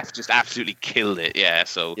second half just absolutely killed it. Yeah,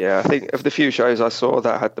 so I think of the few shows I saw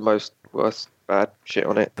that had the most worst bad shit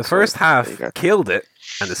on it. The first half killed it,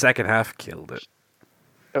 and the second half killed it.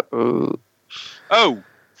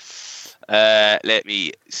 Let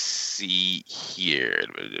me see here.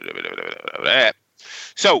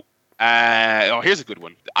 So, here's a good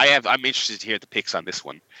one. I'm interested to hear the picks on this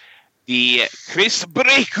one. The Chris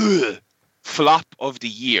Breaker flop of the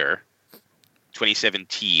year,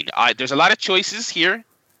 2017. There's a lot of choices here.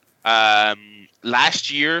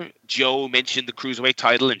 Last year, Joe mentioned the Cruiserweight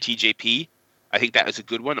title and TJP. I think that was a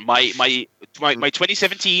good one. My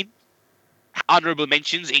 2017 honorable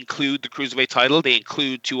mentions include the Cruiserweight title. They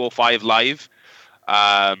include 205 Live.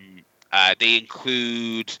 They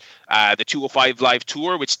include the 205 Live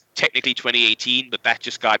Tour, which technically 2018, but that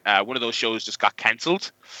just got one of those shows just got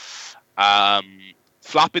cancelled.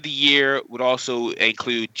 Flop of the year would also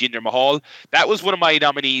include Jinder Mahal. That was one of my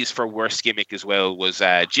nominees for worst gimmick as well. Was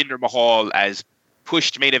Jinder Mahal as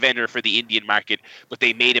pushed main eventer for the Indian market, but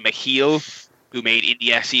they made him a heel who made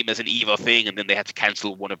India seem as an evil thing, and then they had to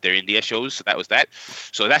cancel one of their India shows. So that was that.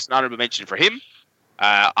 So that's an honorable mention for him.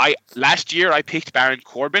 Last year I picked Baron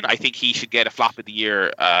Corbin. I think he should get a flop of the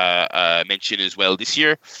year mention as well this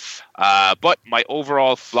year. But my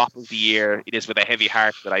overall flop of the year, it is with a heavy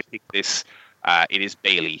heart that I picked this. It is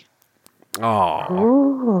Bayley.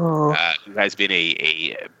 Who has been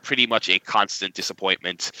a pretty much a constant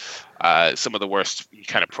disappointment. Some of the worst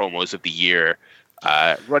kind of promos of the year.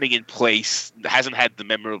 Running in place, hasn't had the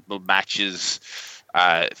memorable matches.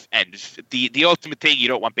 And the ultimate thing, you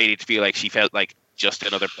don't want Bayley to feel like she felt like just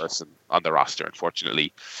another person on the roster,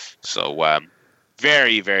 unfortunately. So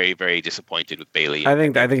very, very, very disappointed with Bayley. I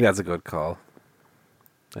think that's a good call.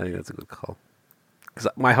 Because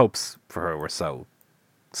my hopes for her were so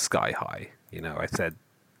sky high. You know, I said,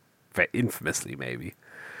 very infamously maybe,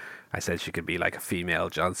 I said she could be like a female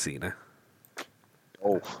John Cena.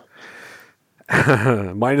 Oh.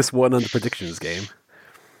 -1 on the predictions game.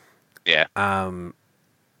 Yeah.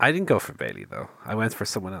 I didn't go for Bayley though. I went for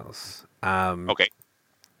someone else. Okay.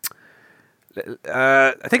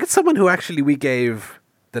 I think it's someone who actually we gave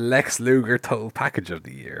the Lex Luger total package of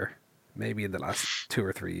the year, maybe in the last 2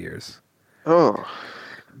 or 3 years. Oh.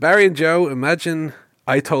 Barry and Joe, imagine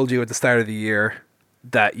I told you at the start of the year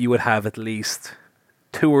that you would have at least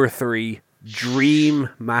 2 or 3 dream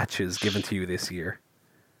matches given to you this year.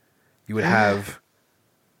 You would have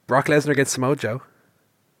Brock Lesnar against Samoa Joe.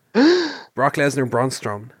 Brock Lesnar and Braun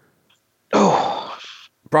Strowman. Oh.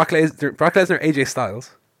 Brock Lesnar, AJ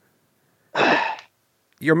Styles.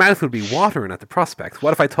 Your mouth would be watering at the prospect.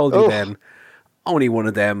 What if I told you then only one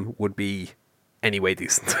of them would be anyway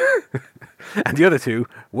decent? And the other 2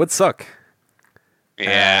 would suck.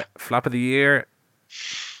 Yeah. Flop of the year,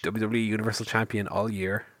 WWE Universal Champion all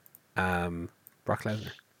year, Brock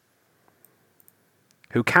Lesnar.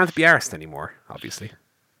 Who can't be arsed anymore, obviously.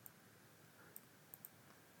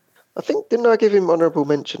 I think, didn't I give him honourable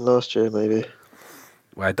mention last year, maybe?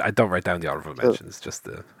 Well, I don't write down the honourable mentions, just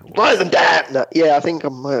the... Write them down! No, yeah, I think I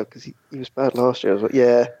might, because he was bad last year. I was like,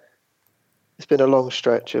 yeah. It's been a long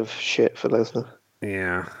stretch of shit for Lesnar.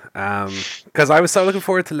 Yeah. Because I was so looking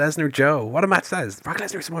forward to Lesnar Joe. What a match that is. Brock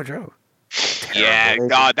Lesnar, Samoa Joe. Yeah,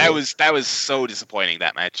 God, that was so disappointing,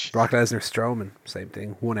 that match. Brock Lesnar, Strowman, same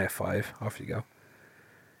thing. 1 F5, off you go.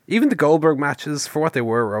 Even the Goldberg matches, for what they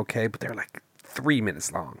were okay, but they're like 3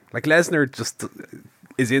 minutes long. Like, Lesnar just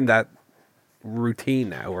is in that routine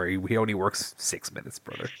now where he only works 6 minutes,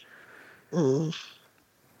 brother.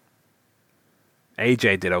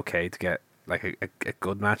 AJ did okay to get like a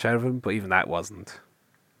good match out of him, but even that wasn't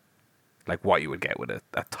like what you would get with a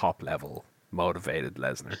top level motivated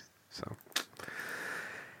Lesnar. So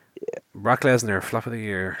Brock Lesnar, flop of the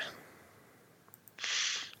year.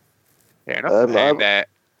 Fair enough.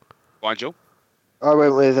 Go on, Joe. I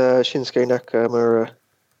went with Shinsuke Nakamura.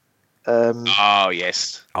 Oh, yes.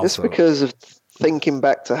 Just Also, because of thinking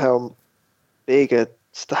back to how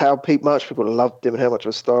much people loved him and how much of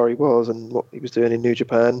a star he was and what he was doing in New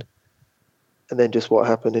Japan, and then just what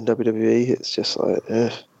happened in WWE. It's just like,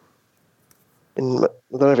 and I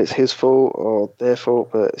don't know if it's his fault or their fault,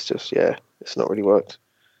 but it's just, it's not really worked.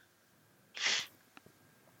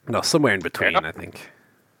 no, somewhere in between, I think.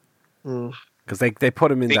 Mm. Because they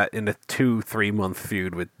put him in a 2-3 month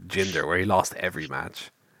feud with Jinder where he lost every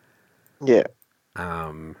match. Yeah.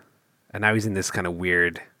 And now he's in this kind of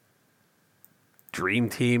weird dream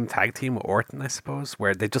team, tag team with Orton, I suppose,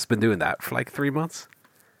 where they've just been doing that for like 3 months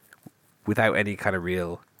without any kind of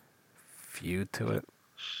real feud to it.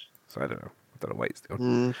 So I don't know what he's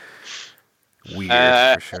doing. Weird,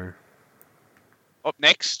 for sure. Up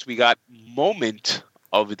next, we got Moment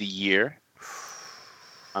of the Year.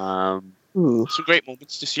 Some great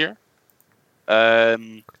moments this year. I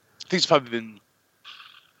think it's probably been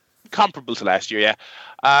comparable to last year, yeah.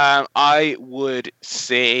 I would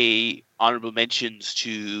say honorable mentions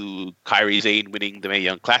to Kairi Sane winning the Mae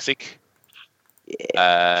Young Classic.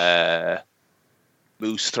 Yeah.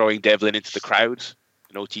 Moose throwing Devlin into the crowd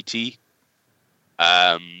in OTT.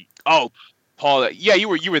 Paul, yeah, you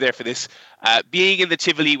were there for this. Being in the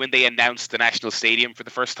Tivoli when they announced the National Stadium for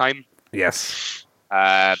the first time. Yes.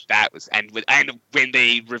 That was and when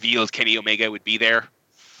they revealed Kenny Omega would be there.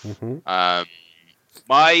 Mm-hmm.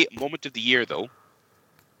 My moment of the year, though,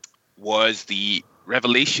 was the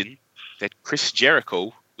revelation that Chris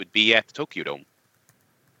Jericho would be at the Tokyo Dome.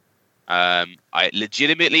 I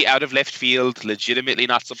legitimately out of left field, legitimately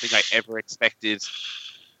not something I ever expected.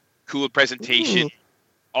 Cool presentation.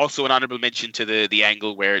 Also an honorable mention to the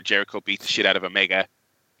angle where Jericho beat the shit out of Omega,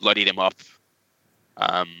 bloodied him up.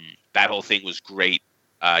 That whole thing was great.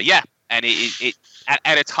 And it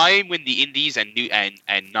at a time when the indies and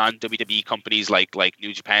non WWE companies like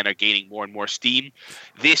New Japan are gaining more and more steam,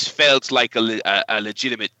 this felt like a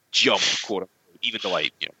legitimate jump, quote unquote, even though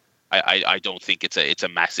I don't think it's a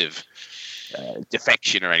massive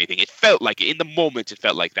defection or anything. It felt like in the moment, it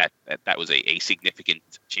felt like that was a significant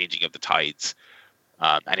changing of the tides,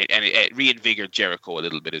 and it reinvigorated Jericho a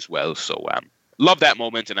little bit as well. So love that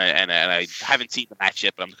moment, and I haven't seen the match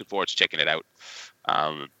yet, but I'm looking forward to checking it out.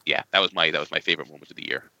 That was my favorite moment of the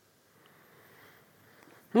year.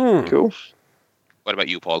 Cool. What about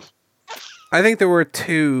you, Paul? I think there were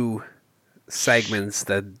 2 segments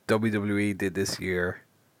that WWE did this year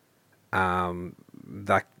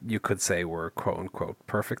that you could say were quote unquote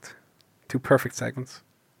perfect. 2 perfect segments.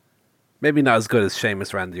 Maybe not as good as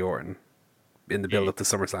Sheamus Randy Orton in the build up to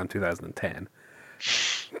SummerSlam 2010.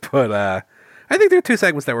 But I think there are 2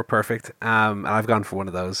 segments that were perfect. And I've gone for one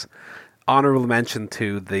of those. Honorable mention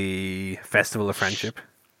to the Festival of Friendship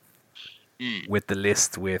with the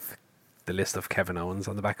list of Kevin Owens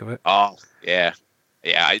on the back of it. Oh yeah.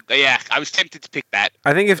 I was tempted to pick that.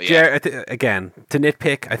 I think if again to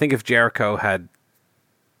nitpick, I think if Jericho had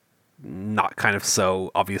not kind of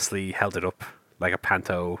so obviously held it up like a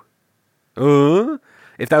panto,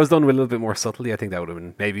 if that was done with a little bit more subtlety, I think that would have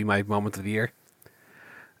been maybe my moment of the year.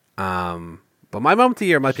 But my moment of the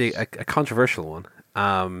year might be a controversial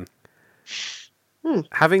one.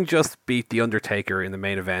 Having just beat The Undertaker in the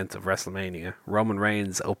main event of WrestleMania, Roman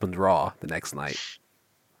Reigns opened Raw the next night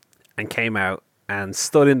and came out and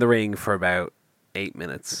stood in the ring for about 8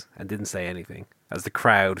 minutes and didn't say anything as the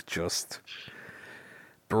crowd just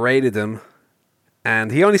berated him.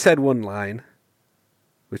 And he only said one line,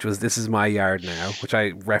 which was, "This is my yard now," which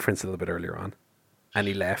I referenced a little bit earlier on. And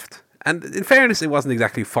he left. And in fairness, it wasn't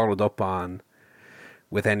exactly followed up on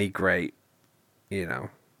with any great,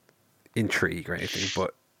 intrigue or anything.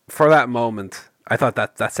 But for that moment, I thought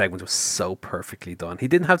that segment was so perfectly done. He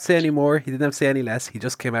didn't have to say any more. He didn't have to say any less. He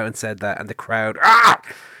just came out and said that, and the crowd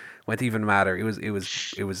went even madder. It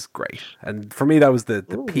was great. And for me, that was the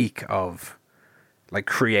peak of like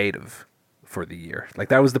creative for the year. Like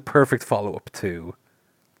that was the perfect follow up to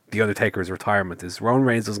The Undertaker's retirement. Is Roman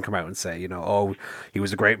Reigns doesn't come out and say, "Oh, he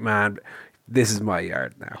was a great man. This is my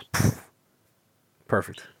yard now."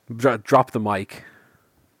 Perfect. Drop the mic.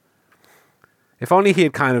 If only he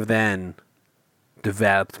had kind of then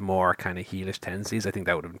developed more kind of heelish tendencies, I think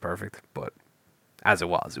that would have been perfect. But as it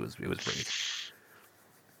was brilliant.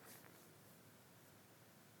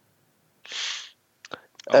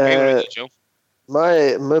 Okay, what about you, Joe?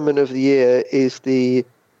 My moment of the year is the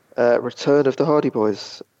return of the Hardy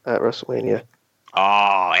Boys at WrestleMania.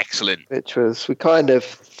 Oh, excellent. which was we kind of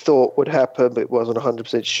thought would happen, but wasn't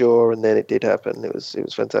 100% sure, and then it did happen. It was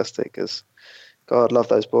fantastic. Because God, love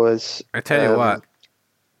those boys. I tell you what,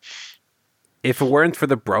 if it weren't for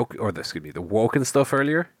the Woken stuff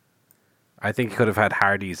earlier, I think he could have had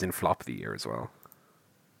Hardys in flop of the year as well.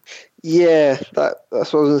 Yeah, that's what I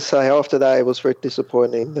was going to say. After that, it was very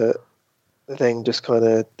disappointing that the thing just kind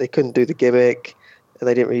of they couldn't do the gimmick, and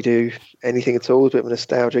they didn't really do anything at all. It was a bit of a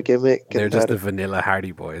nostalgia gimmick. They're just the vanilla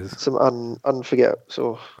Hardy boys. Some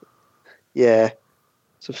unforgettable,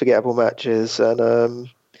 some forgettable matches, and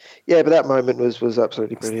but that moment was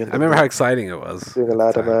absolutely brilliant. I remember how exciting it was. Doing a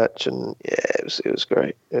ladder match, and it was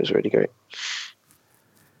great. It was really great.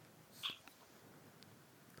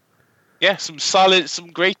 Yeah, some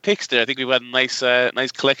great picks there. I think we've had a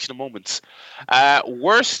nice collection of moments.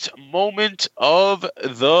 Worst moment of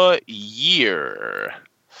the year.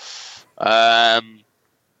 Trying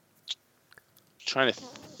to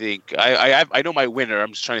think. I know my winner.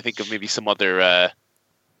 I'm just trying to think of maybe some other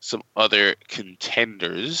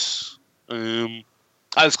contenders. I'll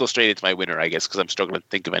just go straight into my winner, I guess, because I'm struggling to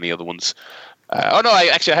think of any other ones.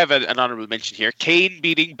 I have an honorable mention here. Kane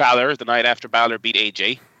beating Balor the night after Balor beat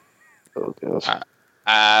AJ. Oh god.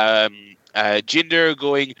 Jinder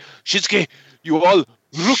going, Shinsuke, you all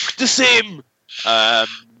look the same. That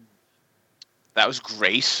was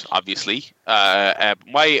great, obviously.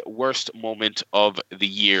 My worst moment of the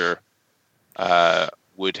year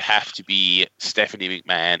would have to be Stephanie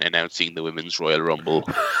McMahon announcing the Women's Royal Rumble.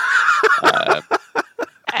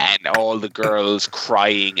 And all the girls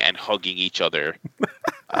crying and hugging each other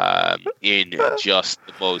in just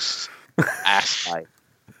the most asinine,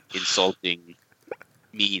 insulting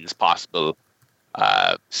means possible.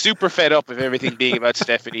 Super fed up of everything being about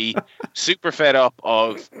Stephanie. Super fed up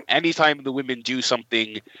of anytime the women do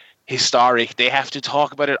something historic, they have to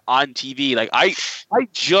talk about it on TV. Like I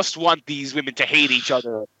just want these women to hate each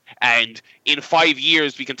other, and in 5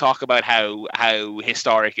 years we can talk about how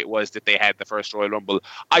historic it was that they had the first Royal Rumble.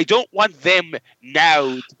 I don't want them now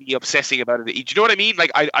to be obsessing about it. Do you know what I mean?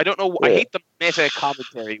 Like I don't know. Yeah. I hate the meta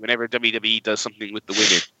commentary whenever WWE does something with the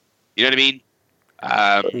women. You know what I mean?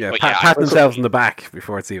 Pat themselves in the back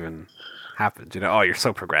before it's even happened. You know, oh, you're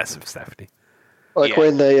so progressive, Stephanie. Like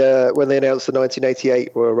when they announced the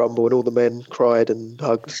 1988 Royal Rumble and all the men cried and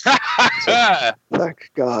hugged.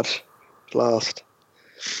 Thank God, at last.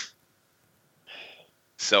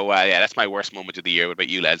 So that's my worst moment of the year. What about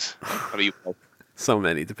you, lads? What about you? So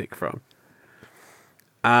many to pick from.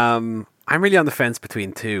 I'm really on the fence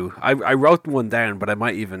between two. I wrote one down, but I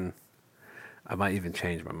might even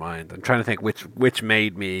change my mind. I'm trying to think which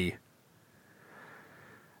made me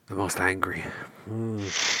the most angry.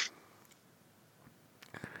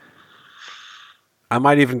 I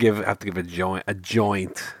might even have to give a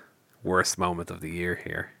joint worst moment of the year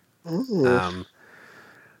here. I'll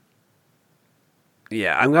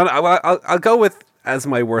go with, as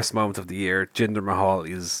my worst moment of the year, Jinder Mahal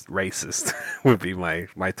is racist would be my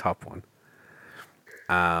top one.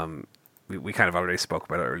 We kind of already spoke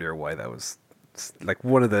about it earlier, why that was like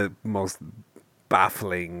one of the most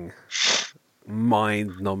baffling,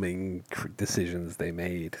 mind-numbing decisions they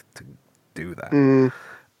made to do that.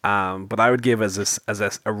 But I would give as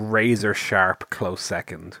a razor sharp close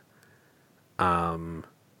second.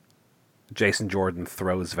 Jason Jordan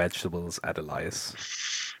throws vegetables at Elias.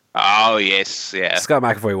 Oh yes, yeah. Scott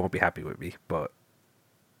McAvoy won't be happy with me, but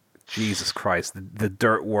Jesus Christ, the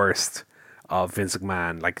dirt worst of Vince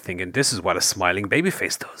McMahon, like thinking this is what a smiling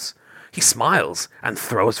babyface does. He smiles and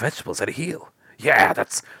throws vegetables at a heel. Yeah,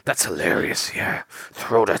 that's hilarious. Yeah,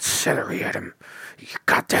 throw that celery at him.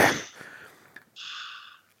 Goddamn.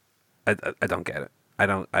 I don't get it. I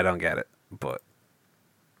don't get it. But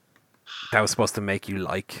that was supposed to make you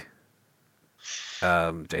like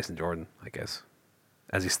Jason Jordan, I guess,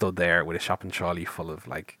 as he stood there with a shopping trolley full of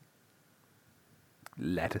like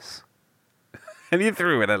lettuce, and he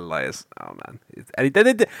threw it at Elias. Oh man! And they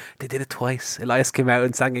did it twice. Elias came out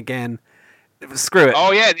and sang again. Screw it.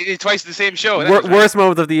 Oh yeah, they did it twice in the same show. Worst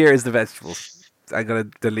moment of the year is the vegetables. I'm gonna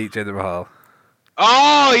delete Jinder Mahal.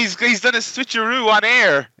 Oh, he's done a switcheroo on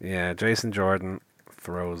air. Yeah, Jason Jordan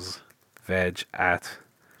throws veg at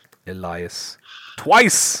Elias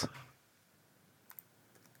twice.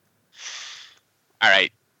 All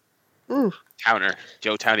right. Towner.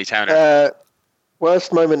 Joe Towner.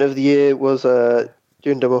 Worst moment of the year was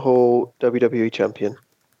Jinder Mahal, WWE champion.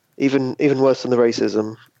 Even worse than the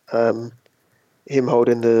racism. Him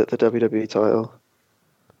holding the WWE title.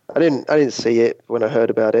 I didn't see it when I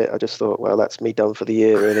heard about it. I just thought, well, that's me done for the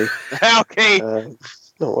year, really. Okay.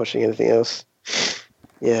 Not watching anything else.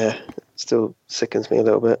 Yeah, it still sickens me a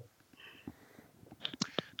little bit.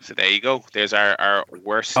 So there you go. There's our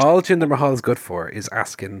worst. All Jinder Mahal is good for is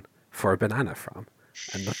asking for a banana from,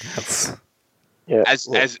 and nothing else. Yeah.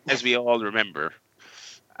 As we all remember.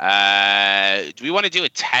 Do we want to do a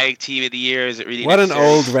tag team of the year? Is it really What an necessary?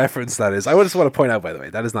 old reference that is. I just want to point out, by the way,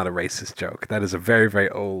 that is not a racist joke. That is a very, very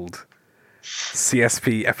old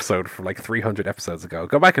CSP episode from like 300 episodes ago.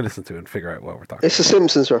 Go back and listen to it and figure out what we're talking It's a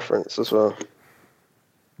Simpsons reference as well.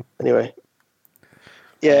 Anyway.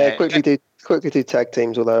 Yeah, quickly do tag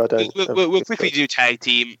teams, although I don't. We'll quickly do tag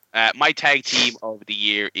team. My tag team of the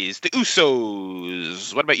year is the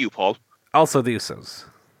Usos. What about you, Paul? Also the Usos.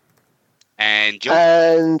 And Joe?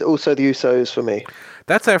 And also the Usos for me.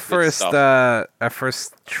 That's our first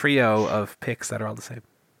trio of picks that are all the same.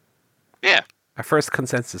 Yeah. Our first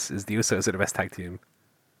consensus is the Usos are the best tag team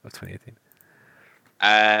of 2018.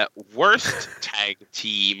 Worst tag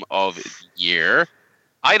team of the year.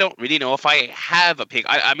 I don't really know if I have a pick.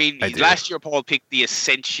 I mean, last year Paul picked the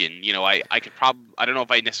Ascension. You know, I could probably. I don't know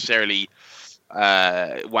if I necessarily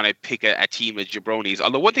want to pick a team of jabronis.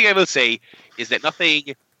 Although one thing I will say is that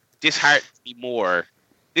nothing disheartens me more.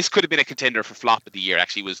 This could have been a contender for flop of the year.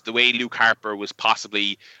 Actually, was the way Luke Harper was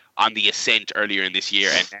possibly on the ascent earlier in this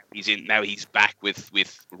year, and now he's back with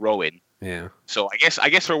Rowan. Yeah. So I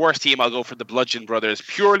guess for worst team, I'll go for the Bludgeon Brothers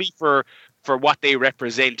purely for what they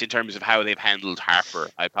represent in terms of how they've handled Harper.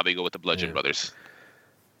 I'd probably go with the Bludgeon Brothers.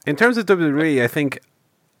 In terms of WWE, I think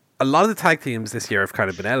a lot of the tag teams this year have kind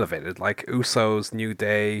of been elevated, like Usos, New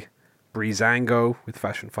Day, Breezango with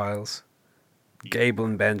Fashion Files, Gable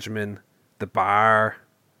and Benjamin, The Bar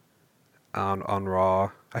on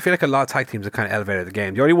Raw. I feel like a lot of tag teams have kind of elevated the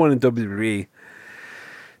game. The only one in WWE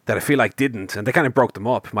that I feel like didn't, and they kind of broke them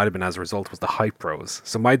up, might have been as a result, was the Hype Bros.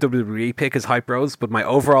 So my WWE pick is Hype Bros, but my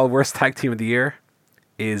overall worst tag team of the year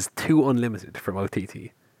is 2 Unlimited from OTT.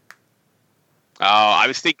 Oh, I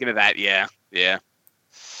was thinking of that, yeah.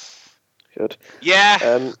 Good.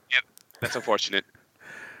 Yeah, that's unfortunate.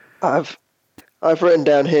 I've written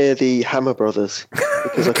down here the Hammer Brothers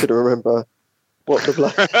because I couldn't remember what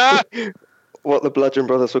the Bludgeon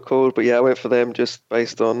Brothers were called, but yeah, I went for them just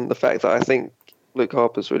based on the fact that I think Luke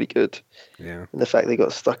Harper's really good. Yeah. And the fact they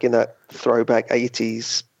got stuck in that throwback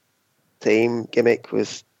 80s team gimmick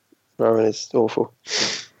with Rowan is awful.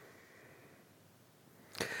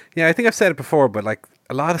 Yeah, I think I've said it before, but like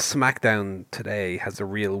a lot of SmackDown today has a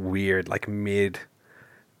real weird, like mid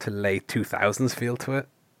to late 2000s feel to it.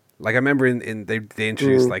 Like I remember they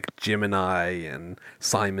introduced like Gemini and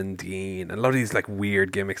Simon Dean and a lot of these like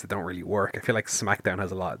weird gimmicks that don't really work. I feel like SmackDown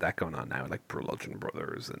has a lot of that going on now, like Bludgeon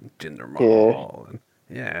Brothers and Jinder Mahal, and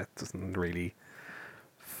it doesn't really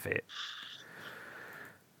fit.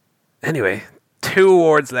 Anyway, 2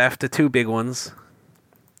 awards left, the 2 big ones.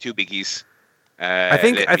 2 biggies. I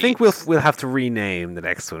think we'll have to rename the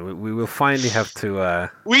next one. We will finally have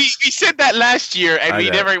to. We said that last year, and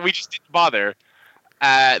we just didn't bother.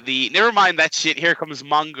 Never mind that shit. Here comes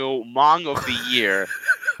Mong of the year.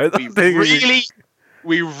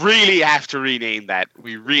 We really have to rename that.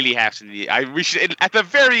 We really have to. We should, at the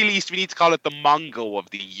very least, we need to call it the Mongo of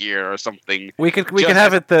the year or something. We could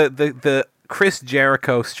have it the Chris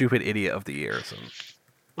Jericho Stupid Idiot of the year or something.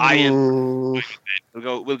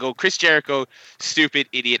 We'll go Chris Jericho Stupid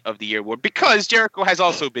Idiot of the Year award because Jericho has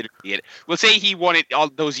also been an idiot. We'll say he won it all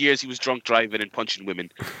those years he was drunk driving and punching women.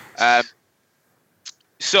 Where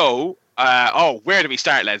do we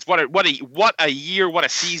start, lads? What a year, what a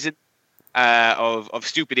season of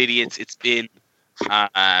stupid idiots it's been.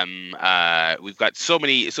 We've got so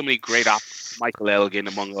many great options. Michael Elgin,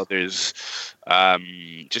 among others,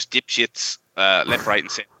 just dipshits left, right, and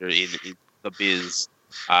center in the biz.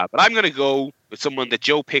 But I'm going to go with someone that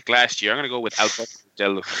Joe picked last year. I'm going to go with Alberto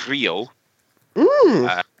Del Rio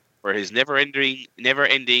for his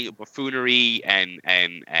never-ending buffoonery and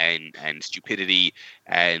stupidity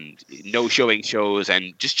and no showing shows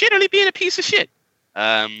and just generally being a piece of shit.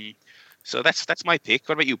 So that's my pick.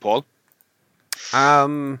 What about you, Paul?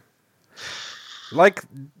 Like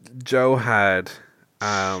Joe had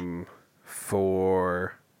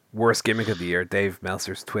for worst gimmick of the year, Dave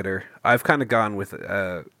Meltzer's Twitter. I've kind of gone with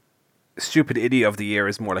Stupid Idiot of the Year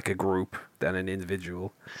is more like a group than an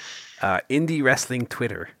individual. Indie Wrestling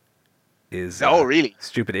Twitter is really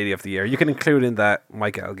Stupid Idiot of the Year. You can include in that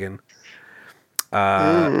Mike Elgin,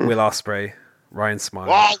 Will Ospreay, Ryan Smile.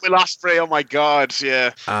 Oh, Will Ospreay! Oh my God,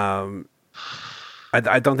 yeah.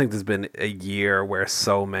 I don't think there's been a year where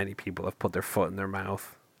so many people have put their foot in their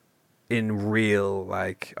mouth in real,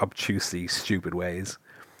 like, obtusely stupid ways.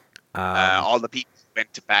 All the people who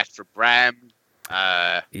went to bat for Bram.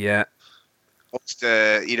 Yeah.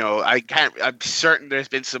 I'm certain there's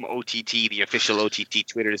been some OTT. The official OTT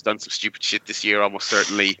Twitter has done some stupid shit this year. Almost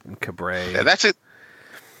certainly. Cabaret. That's it.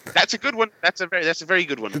 That's a good one. That's a very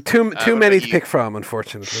good one. Too many to pick from,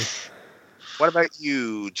 unfortunately. What about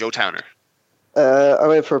you, Joe Towner? I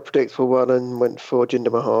went for a predictable one and went for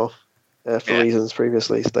Jinder Mahal for reasons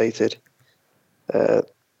previously stated.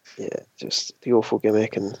 Just the awful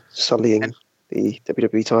gimmick and sullying the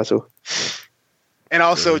WWE title. And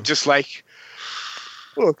also just like,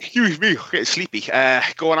 oh, excuse me, getting sleepy.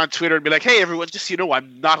 Going on Twitter and be like, hey, everyone, just so you know,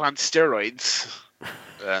 I'm not on steroids.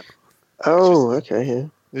 Okay, yeah.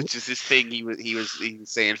 It's just this thing he was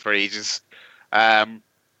saying for ages. And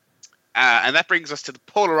that brings us to the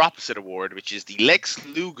polar opposite award, which is the Lex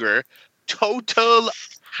Luger Total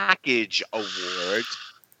Package Award.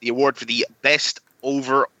 The award for the best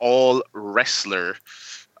overall wrestler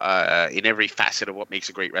in every facet of what makes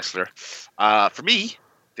a great wrestler. For me,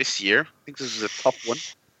 this year, I think this is a tough one.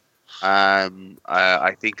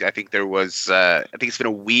 I think there was. I think it's been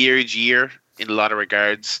a weird year in a lot of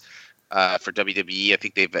regards. For WWE, I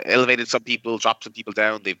think they've elevated some people, dropped some people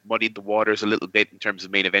down. They've muddied the waters a little bit in terms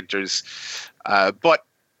of main eventers. But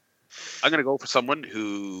I'm going to go for someone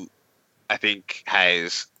who I think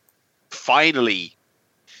has finally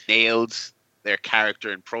nailed their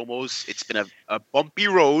character in promos. It's been a bumpy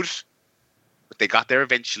road, but they got there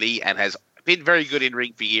eventually and has been very good in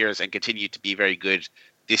ring for years and continued to be very good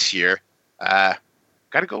this year. Got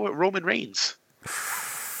to go with Roman Reigns.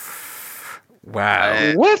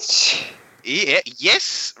 Wow. What?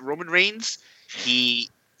 Yes, Roman Reigns. He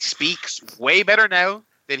speaks way better now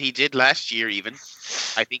than he did last year even.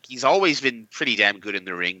 I think he's always been pretty damn good in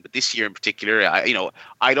the ring, but this year in particular, I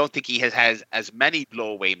don't think he has as many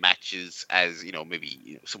blow-away matches as,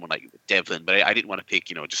 maybe someone like Devlin, but I didn't want to pick,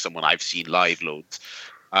 just someone I've seen live loads.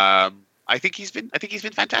 I think he's been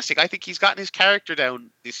fantastic. I think he's gotten his character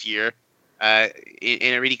down this year.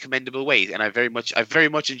 In a really commendable way, and I very much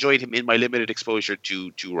enjoyed him in my limited exposure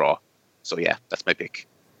to Raw. So yeah, that's my pick.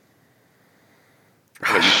 What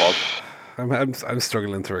about you, Paul? I'm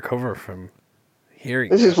struggling to recover from hearing.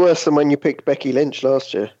 This is worse than when you picked Becky Lynch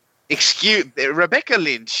last year. Rebecca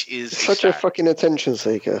Lynch is such a fucking attention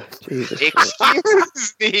seeker. Jesus.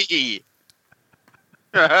 Excuse me.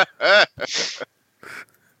 I'm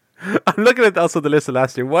looking at also the list of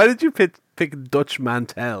last year. Why did you pick Dutch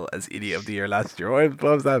Mantel as Idiot of the Year last year? What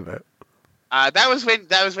was that about? That was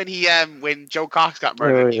when he when Joe Cox got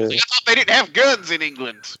murdered. Oh, He was like, I thought they didn't have guns in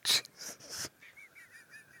England.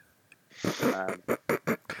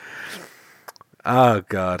 Oh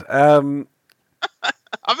God. I'm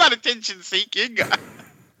not attention seeking.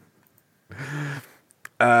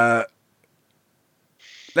 Lex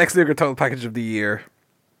Luger Total Package of the Year.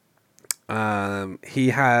 He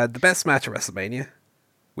had the best match at WrestleMania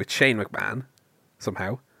with Shane McMahon,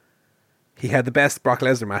 somehow. He had the best Brock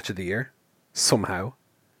Lesnar match of the year, somehow.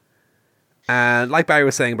 And like Barry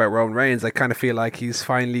was saying about Roman Reigns, I kind of feel like he's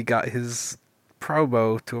finally got his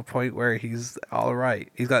promo to a point where he's all right.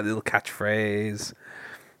 He's got a little catchphrase.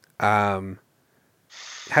 Had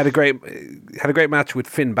a great match with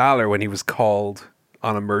Finn Balor when he was called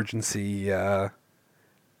on emergency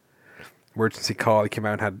call. He came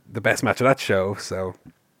out and had the best match of that show. So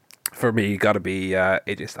for me, got to be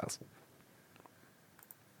AJ Styles.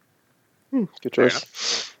 Good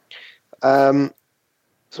choice. So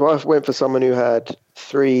I went for someone who had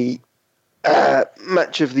 3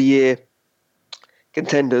 match of the year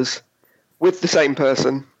contenders with the same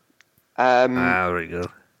person. There we go.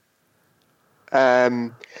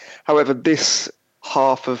 However, this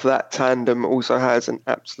half of that tandem also has an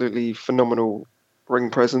absolutely phenomenal ring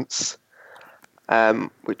presence,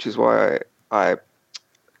 which is why I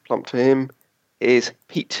plumped for him. Is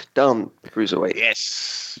Pete Dunne, Cruiserweight.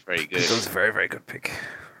 Yes, very good. That was a very, very good pick.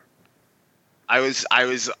 I was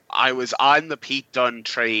on the Pete Dunne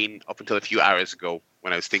train up until a few hours ago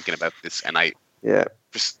when I was thinking about this, and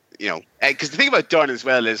just because the thing about Dunne as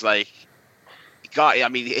well is like, his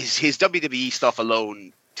WWE stuff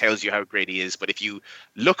alone tells you how great he is, but if you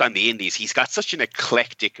look on the indies, he's got such an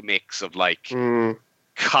eclectic mix of like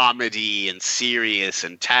comedy and serious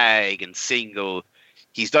and tag and single.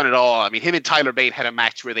 He's done it all. I mean, him and Tyler Bate had a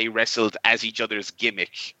match where they wrestled as each other's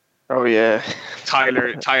gimmick. Oh yeah.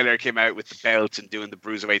 Tyler came out with the belt and doing the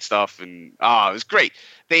bruiserweight stuff, and it was great.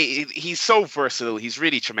 He's so versatile. He's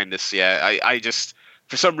really tremendous. Yeah, I just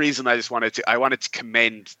for some reason I wanted to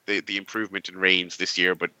commend the improvement in Reigns this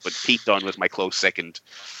year, but Pete Dunne was my close second.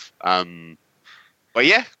 But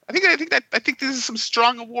yeah, I think this is some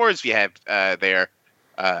strong awards we have there.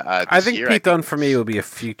 I think Pete Dunne for me will be a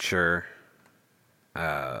future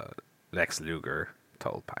Lex Luger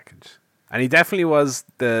total package. And he definitely was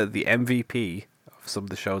the MVP of some of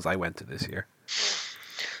the shows I went to this year.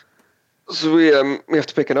 So we have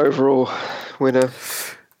to pick an overall winner.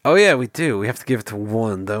 Oh yeah, we do. We have to give it to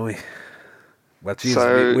one, don't we? Well, Jesus,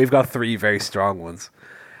 So- we've got three very strong ones.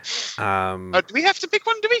 Do we have to pick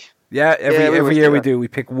one? Do we? Yeah, Yeah, we every always year do we that. do. We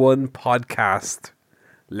pick one podcast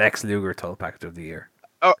Lex Luger total package of the year.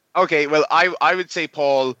 Oh, okay. Well, I would say,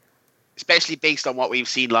 Paul, especially based on what we've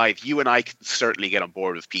seen live, you and I can certainly get on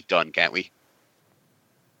board with Pete Dunne, can't we?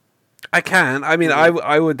 I can. I mean,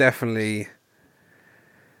 I would definitely.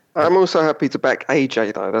 I'm also happy to back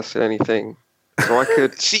AJ though. That's the only thing. So I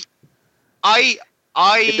could. See, It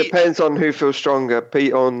I depends on who feels stronger.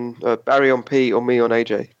 Barry on Pete or me on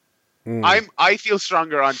AJ. I feel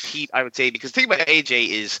stronger on Pete, I would say, because the thing about AJ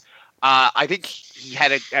is, I think he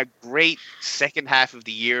had a great second half of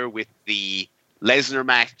the year with the Lesnar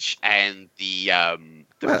match and the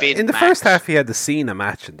Finn in the match. first half, he had the Cena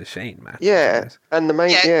match and the Shane match. Yeah, and the main.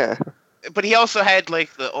 Yeah. Yeah. But he also had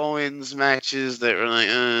like the Owens matches that were like,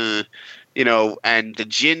 and the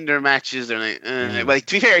Jinder matches. They're like, Well,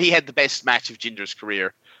 to be fair, he had the best match of Jinder's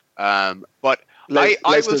career. But I will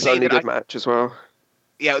Lesnar's say only that good match as well.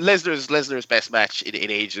 yeah, Lesnar's best match in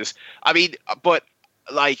ages. I mean, but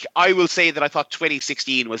like I will say that I thought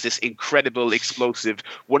 2016 was this incredible, explosive,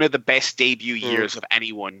 one of the best debut years of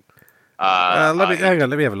anyone. Let me hang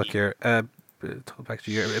on. Let me have a look here. Total package of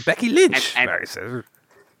the year. Becky Lynch. And- Barry says.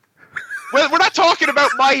 Well, we're not talking about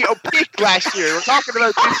my pick last year. We're talking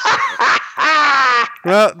about this.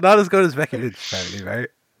 Well, not as good as Becky Lynch, apparently, right?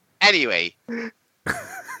 Anyway,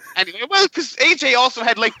 well, because AJ also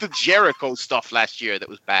had like the Jericho stuff last year that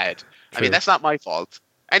was bad. I True. mean, that's not my fault.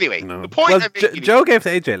 Anyway, No. the point Well, I'm making, Joe gave to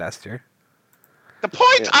AJ last year. the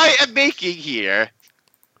point Yeah. I am making here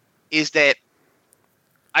is that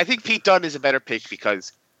I think Pete Dunne is a better pick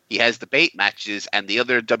because he has the bait matches and the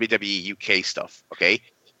other WWE UK stuff. Okay,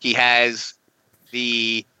 he has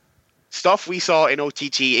the stuff we saw in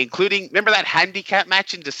OTT, including remember that handicap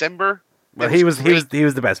match in December. Well, That he was great?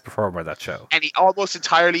 the best performer of that show. And he almost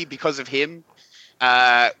entirely because of him.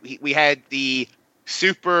 We had the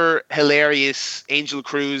super hilarious Angel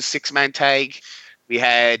Cruz 6-man tag. We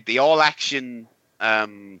had the all action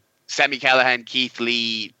Sami Callihan, Keith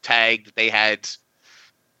Lee tag. They had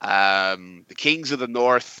the Kings of the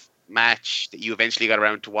North match that you eventually got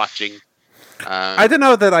around to watching. I don't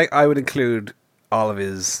know that I would include all of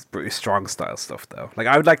his British strong style stuff though. Like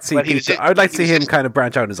I would like to see I would like to see him kind of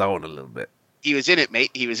branch out on his own a little bit. He was in it,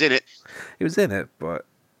 mate. He was in it. He was in it, but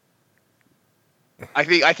I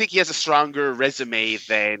think he has a stronger resume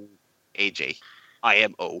than AJ.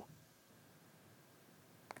 IMO.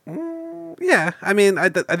 yeah, I mean, I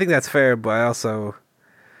think that's fair, but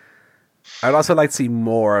I'd also like to see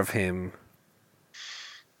more of him.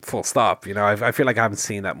 Full stop. You know, I feel like I haven't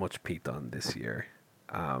seen that much Pete Dunne this year.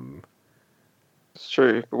 It's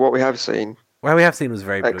true. But what we have seen, What we have seen was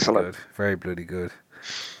very bloody Excellent. good, very bloody good.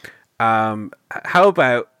 How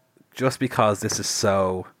about just because this is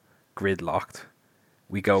so gridlocked,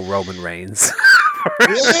 we go Roman Reigns.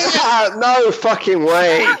 yeah, no fucking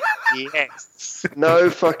way. Yes. No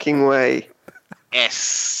fucking way.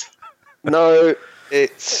 Yes. No,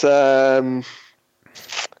 it's I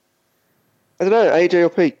don't know, AJ or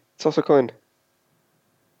Pete. Toss a coin.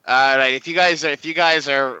 All right. If you guys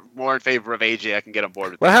are more in favor of AJ, I can get on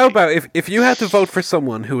board with. Well, AJ. how about if you had to vote for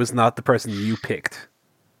someone who was not the person you picked,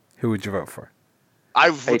 who would you vote for?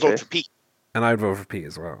 I would AJ. vote for Pete. And I'd vote for Pete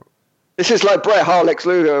as well. This is like Bret Hart, Lex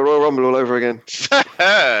Luger, Royal Rumble all over again.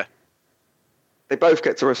 They both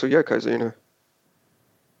get to wrestle Yokozuna.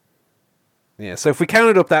 Yeah, so if we count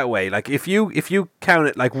it up that way, like if you count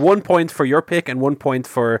it like 1 point for your pick and 1 point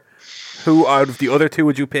for who out of the other two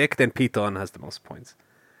would you pick, then Pete Dunne has the most points.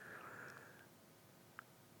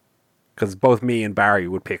 Because both me and Barry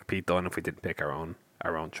would pick Pete Dunne if we didn't pick our own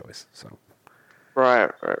choice. So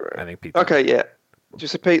Right. I think Pete Dunne. Okay, yeah.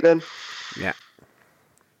 Just a Pete then. Yeah.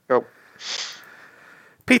 Go.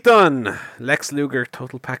 Pete Dunne, Lex Luger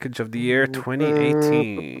Total Package of the Year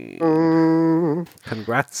 2018.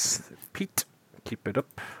 Congrats, Pete. Keep it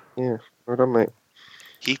up. Yeah, well done, mate.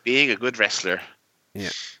 Keep being a good wrestler. Yeah.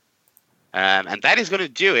 And that is going to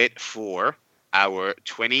do it for our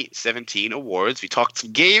 2017 awards. We talked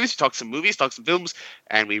some games, we talked some movies, talked some films,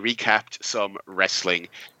 and we recapped some wrestling.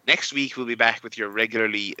 Next week, we'll be back with your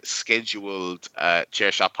regularly scheduled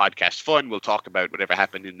ChairShot podcast fun. We'll talk about whatever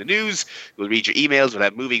happened in the news. We'll read your emails. We'll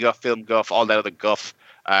have movie guff, film guff, all that other guff,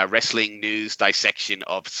 wrestling news, dissection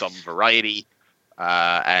of some variety,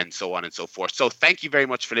 and so on and so forth. So thank you very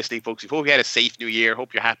much for listening, folks. We hope you had a safe new year.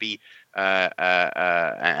 Hope you're happy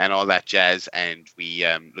and all all that jazz. And we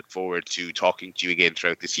look forward to talking to you again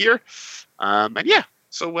throughout this year. And yeah,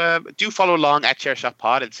 so do follow along at ChairShot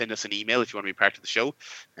Pod and send us an email if you want to be part of the show.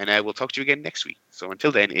 And we'll talk to you again next week. So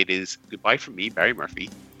until then, it is goodbye from me, Barry Murphy.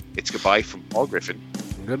 It's goodbye from Paul Griffin.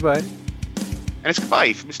 Goodbye. And it's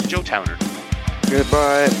goodbye from Mr. Joe Towner.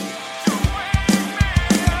 Goodbye.